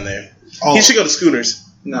great time there. Oh. He should go to Schooners.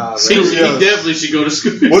 Nah, he definitely should go to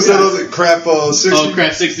Schooners. What's that other crap? 60? Oh,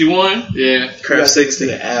 crap 61. Yeah, crap 60.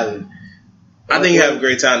 The alley. I think you have a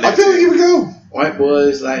great time there. I feel like he would go. White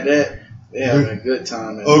boys like that, they having a good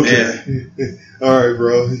time. Okay. Yeah. All right,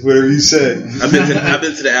 bro. Whatever you say. I've been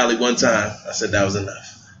to the alley one time. I said that was enough.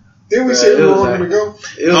 Didn't we say we were going to go?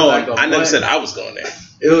 I never said I was going there.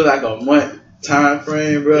 It was like a month time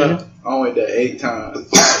frame, bro. Mm-hmm. I went there 8 times.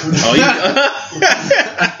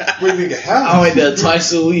 Wait, nigga, how? I went there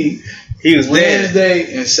twice a week. He was Wednesday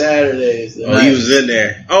there. and Saturdays. He was in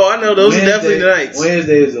there. Oh, I know. Those are definitely the nights.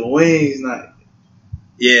 Wednesday is the wings night.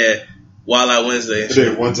 Yeah. Wild Out Wednesday. I did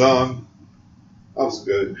it one time. That was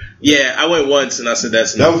good. Yeah, I went once and I said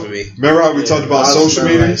that's enough for me. Remember how we talked about social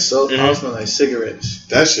media? I smell like cigarettes.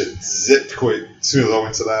 That shit zipped quick as soon as I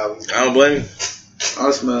went to the alley. I don't blame you. I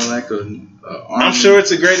was smelling like I'm sure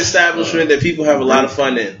it's a great establishment that people have a lot of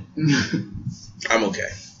fun in. I'm okay.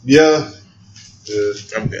 Yeah.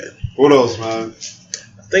 I'm good. What else, man?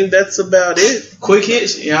 I think that's about it. Quick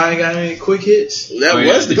hits? Y'all ain't got any quick hits? That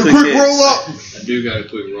was the quick hits. Roll up. I do got a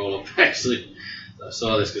quick roll up, actually. I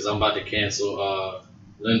saw this because I'm about to cancel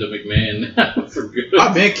Linda McMahon for good.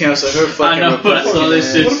 I've been canceling her fucking. I know, but I saw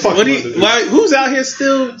this shit. Who's out here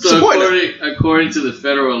still supporting? According to the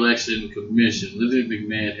Federal Election Commission, Linda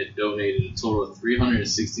McMahon had donated a total of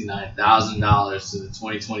 $369,000 to the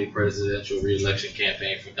 2020 presidential re-election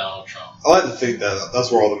campaign for Donald Trump. I like to think that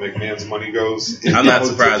that's where all the McMahon's money goes. I'm not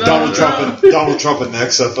surprised. Donald Trump and the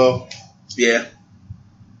XFL. Yeah.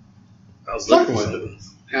 I was looking for it.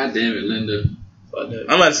 God damn it, Linda.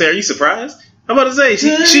 I'm about to say, are you surprised? I'm about to say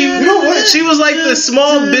she you know what? She was like the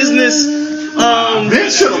small business.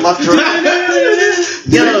 Vince should have left her.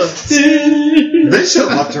 Vince should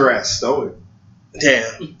have left her ass stoic.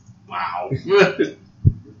 Damn. Wow.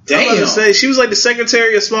 Damn. I'm about to say she was like the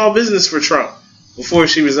secretary of small business for Trump before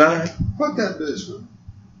she resigned. Fuck that bitch, man.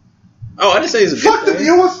 Oh, I didn't say it's a fuck the. You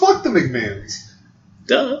know what? Fuck the McMahons.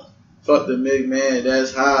 Duh. Fuck the McMahon.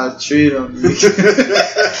 That's how I treat him.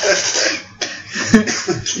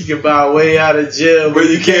 You can buy a way out of jail, but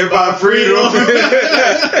you can't buy freedom.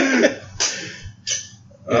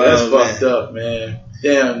 That's fucked up, man.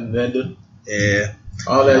 Damn, Linda. Yeah.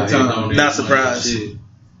 All that time. Not surprised.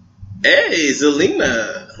 Hey,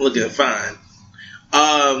 Zelina. Looking fine.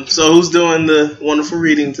 So who's doing the wonderful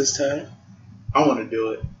reading this time? I want to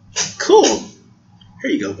do it. Cool.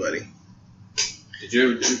 Here you go, buddy. Did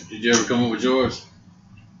you ever come up with yours?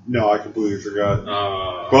 No, I completely forgot.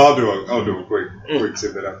 Well, I'll do a quick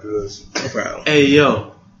tidbit after this. No problem. Hey,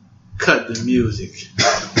 yo, cut the music.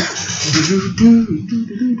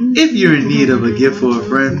 If you're in need of a gift for a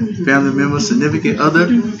friend, family member, significant other,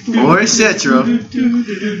 or etc.,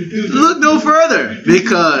 look no further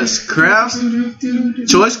because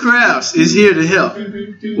Choice Crafts is here to help.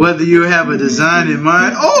 Whether you have a design in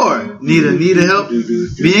mind or need help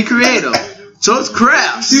being creative, Choice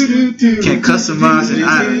Crafts can customize an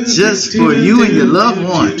item just for you and your loved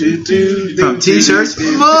one. From t-shirts,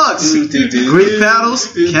 mugs, grip paddles,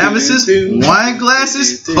 canvases, wine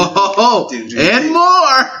glasses, and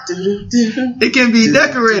more. It can be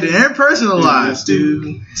decorated and personalized.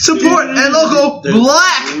 Support a local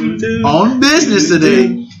Black-owned business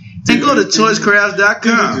today. And go to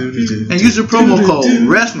choicecrafts.com and use the promo code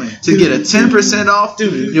WRESTLING to get a 10% off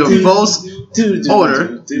your first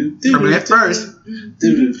order from at first.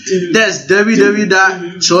 That's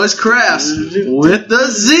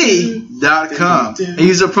www.choicecrafts.com and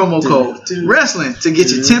use the promo code WRESTLING to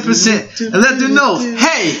get you 10% and let them know,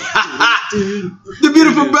 hey, the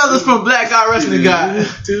beautiful brothers from Black Guy Wrestling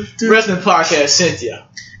Podcast sent you.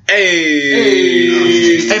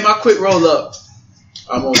 Hey, my quick roll up.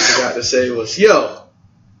 I almost forgot to say was, yo,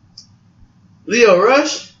 Leo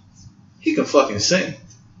Rush, he can fucking sing.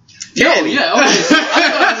 Yeah. Okay. So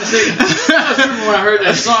I remember when I heard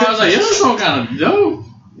that song, I was like, yo, that song kind of dope.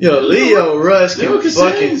 Yo, Leo Rush can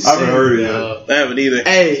fucking sing. I haven't heard it yet. I haven't either.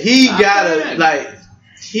 Hey, he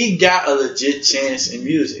got a legit chance in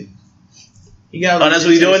music. He got. That's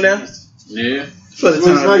what he's doing now. Yeah. For the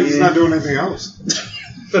time being, he's not doing anything else.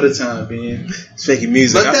 For the time being, he's making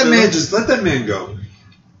music. Let that man go.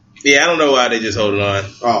 Yeah, I don't know why they just holding on.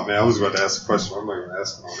 Oh man, I was about to ask a question. I'm not going to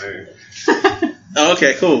ask it on air. Oh,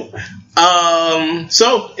 okay, cool.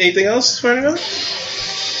 So anything else for anyone?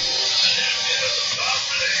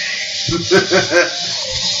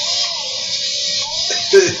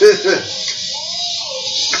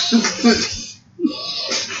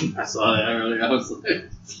 I saw that earlier. I was like,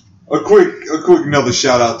 a quick another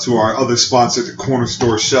shout out to our other sponsor, the Corner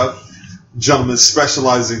Store Chef, gentlemen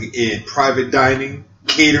specializing in private dining,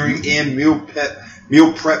 catering, and meal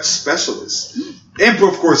prep specialists. And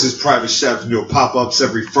of course, his private chef, pop ups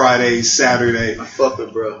every Friday, Saturday. I fuck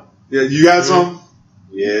with bro. Yeah, you got some?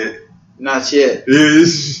 Yeah. Not yet.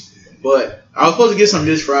 But I was supposed to get some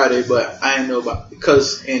this Friday, but I didn't know about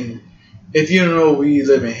because if you don't know, we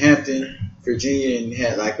live in Hampton, Virginia, and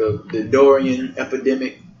had like the Dorian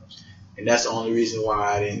epidemic, and that's the only reason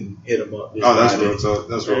why I didn't hit them up. That's what I'm talking.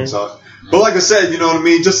 That's what I'm talking. But like I said, you know what I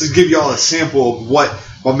mean. Just to give y'all a sample of what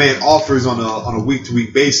my man offers on a week to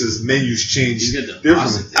week basis, menus change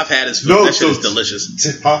differently. I've had his food. That shit is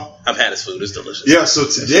delicious. I've had his food. It's delicious. Yeah. So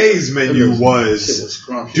today's menu was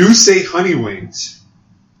Douce honey wings.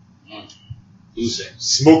 Douce.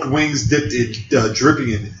 Smoked wings dipped in dripping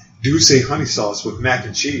in Douce honey sauce with mac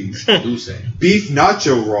and cheese. Douce. Beef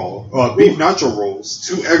nacho rolls,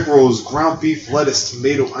 2 egg rolls, ground beef, lettuce,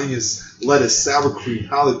 tomato, onions, lettuce, sour cream,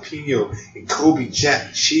 jalapeno, and Kobe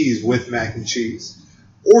Jack cheese with mac and cheese.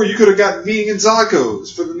 Or you could have got vegan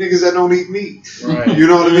tacos for the niggas that don't eat meat. Right. You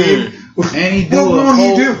know what I mean? And he do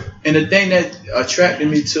And the thing that attracted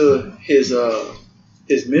me to his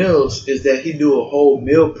meals is that he do a whole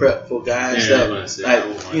meal prep for guys I'm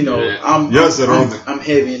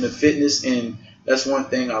heavy into fitness, and that's one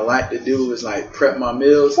thing I like to do is like prep my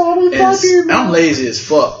meals. And I'm lazy as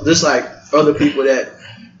fuck, just like other people that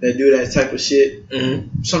do that type of shit.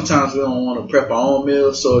 Mm-hmm. Sometimes we don't want to prep our own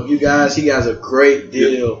meals. So if he got a great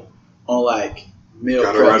deal on like meal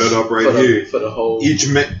Gotta preps. write it up right here. For the whole. Each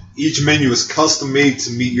menu is custom made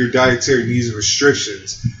to meet your dietary needs and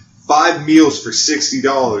restrictions. 5 meals for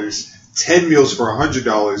 $60, 10 meals for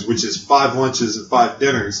 $100, which is 5 lunches and 5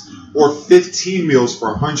 dinners, or 15 meals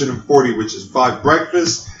for $140, which is 5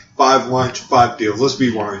 breakfasts, 5 lunch, 5 deals. Let's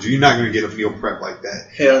be 100. You're not going to get a meal prep like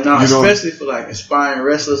that. Hell no, especially for like aspiring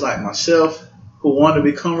wrestlers like myself who want to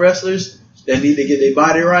become wrestlers that need to get their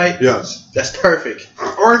body right. Yes. That's perfect.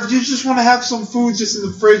 Or if you just want to have some food just in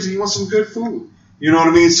the fridge and you want some good food. You know what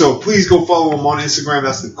I mean? So please go follow him on Instagram.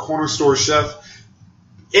 That's the Corner Store Chef.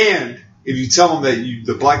 And if you tell them that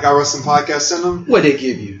the Black Guy Wrestling Podcast sent them, what they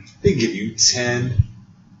give you? They give you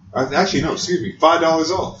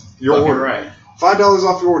 $5 off your order. Right. $5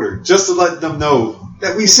 off your order, just to let them know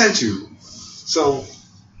that we sent you. So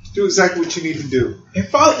do exactly what you need to do. And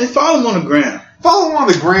follow him on the gram. Follow him on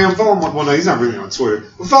the gram. Well, no, he's not really on Twitter.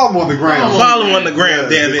 But follow him on the gram. Follow him on the gram,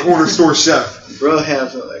 damn it. The Corner Store Chef. Bro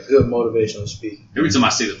has like good motivational speaking. Every time I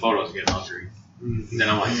see the photos, I get hungry. Mm-hmm. Then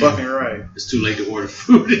I'm like, fucking right. It's too late to order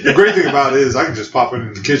food. The great thing about it is I can just pop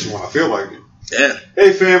in the kitchen when I feel like it. Yeah.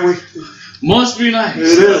 Hey, family. Must be nice. It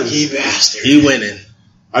is. Lucky bastard. He winning.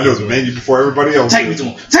 I know the menu before everybody else. Take me to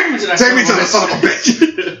him. Take me to that son of a bitch.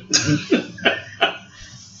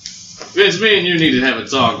 Vince, me and you need to have a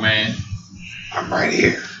talk, man. I'm right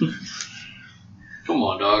here. Come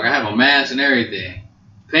on, dog. I have a mask and everything.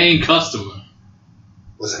 Paying customer.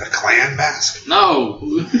 Was it a clan mask? No.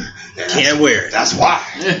 Can't wear it. That's why.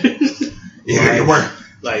 Yeah, you wear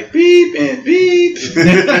like beep and beep.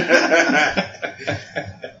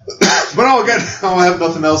 But I don't have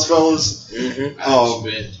nothing else, fellas. Mm-hmm.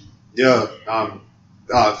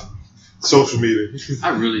 Social media. I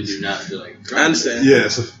really do not feel like. I understand. Yeah.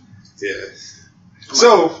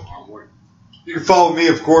 So you can follow me,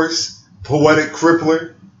 of course, Poetic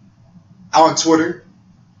Crippler, on Twitter.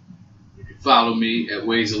 You can follow me at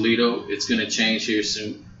Ways Alito. It's gonna change here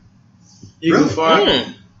soon. You can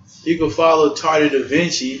follow Tardy Da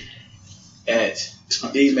Vinci at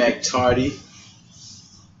DMacTardy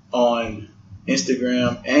on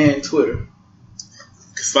Instagram and Twitter. You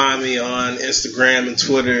can find me on Instagram and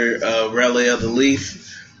Twitter, Relay of the Leaf.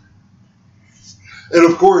 And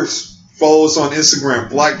of course, Follow us on Instagram,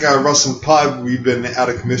 Black Guy Wrestling Pod. We've been out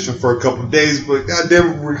of commission for a couple of days, but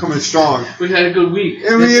goddamn, we're coming strong. We had a good week.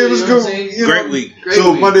 I mean, it was good. Great week.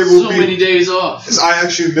 So Monday will be so many days off. I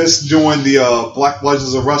actually missed doing the Black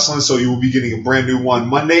Legends of Wrestling, so you will be getting a brand new one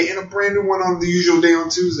Monday and a brand new one on the usual day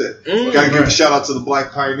on Tuesday. Gotta give a shout out to the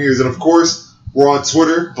Black Pioneers, and of course, we're on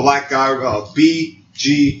Twitter, Black Guy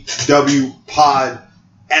BGW Pod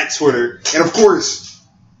at Twitter, and of course,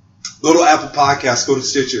 go to Apple Podcasts, go to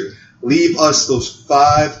Stitcher. Leave us those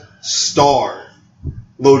 5-star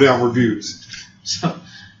lowdown reviews. So,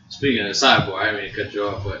 speaking of sidebar, I didn't mean to cut you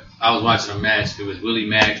off, but I was watching a match. It was Willie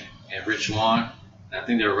Mack and Rich Swann. And I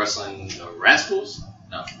think they were wrestling the Rascals.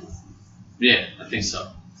 No, yeah, I think so.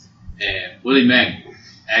 And Willie Mack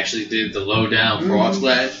actually did the lowdown frog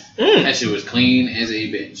splash. That shit was clean as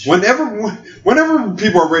a bitch. Whenever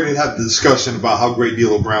people are ready to have the discussion about how great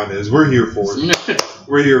D'Lo Brown is, we're here for it.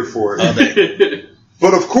 We're here for it. All day.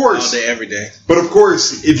 But of course, all day, every day. But of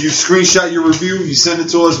course, if you screenshot your review, you send it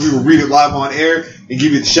to us, we will read it live on air and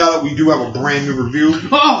give you the shout out. We do have a brand new review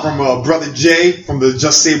from Brother Jay from the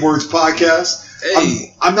Just Say Words podcast.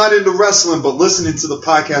 Hey. I'm not into wrestling, but listening to the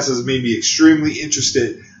podcast has made me extremely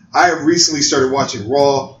interested. I have recently started watching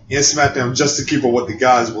Raw and SmackDown just to keep up what the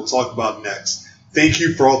guys will talk about next. Thank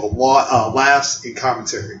you for all the laughs and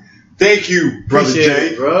commentary. Thank you, Brother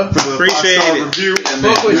Jay, for the 5-star review. You know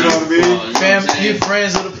what I mean? You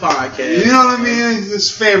friends of the podcast. You know what I mean? It's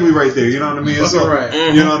family right there. You know what I mean? So, right.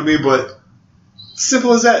 You know what I mean? But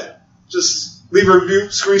simple as that. Just leave a review,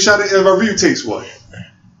 screenshot it, and a review takes what?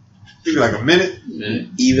 Maybe like a minute.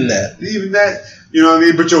 Even that. You know what I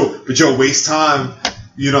mean? But you'll waste time.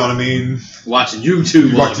 You know what I mean? Watching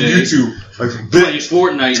YouTube. Watching YouTube. Like playing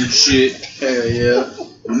Fortnite and shit. Hell yeah.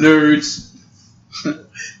 Nerds.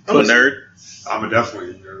 I'm a nerd. I'm definitely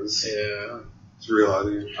a nerd. Yeah. It's real out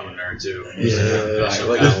here. I'm a nerd too.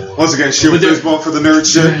 Yeah. Once again, shield baseball for the nerd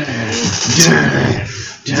shit.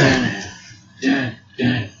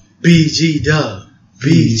 BG Dub.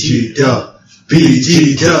 BG Dub.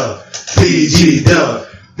 BG Dub. BG Dub.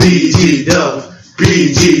 BG Dub.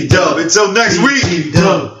 BG Dub. Until next week. BG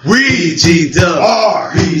Dub. BG Dub.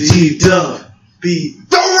 R. BG Dub. The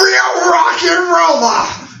real rock and roller.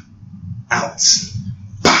 Out.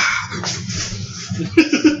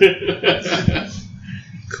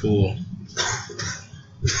 Cool.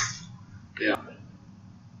 Yeah.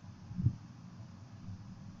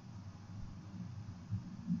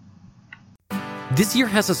 This year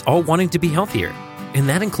has us all wanting to be healthier, and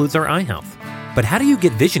that includes our eye health. But how do you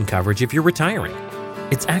get vision coverage if you're retiring?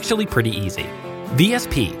 It's actually pretty easy.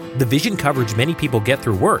 VSP, the vision coverage many people get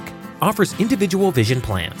through work, offers individual vision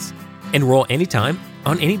plans. Enroll anytime,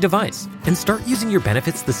 on any device, and start using your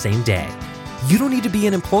benefits the same day. You don't need to be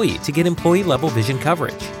an employee to get employee-level vision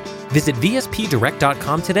coverage. Visit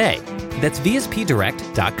VSPDirect.com today. That's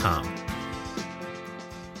VSPDirect.com.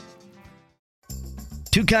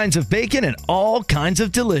 2 kinds of bacon and all kinds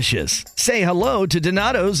of delicious. Say hello to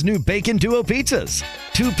Donato's new Bacon Duo pizzas.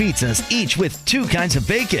 2 pizzas, each with 2 kinds of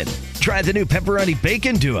bacon. Try the new Pepperoni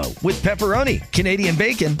Bacon Duo with pepperoni, Canadian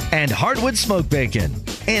bacon, and hardwood smoked bacon.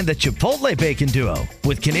 And the Chipotle Bacon Duo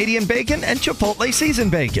with Canadian bacon and Chipotle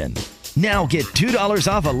seasoned bacon. Now get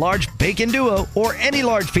 $2 off a large Bacon Duo or any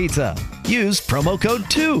large pizza. Use promo code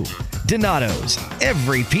 2. Donato's.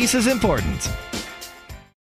 Every piece is important.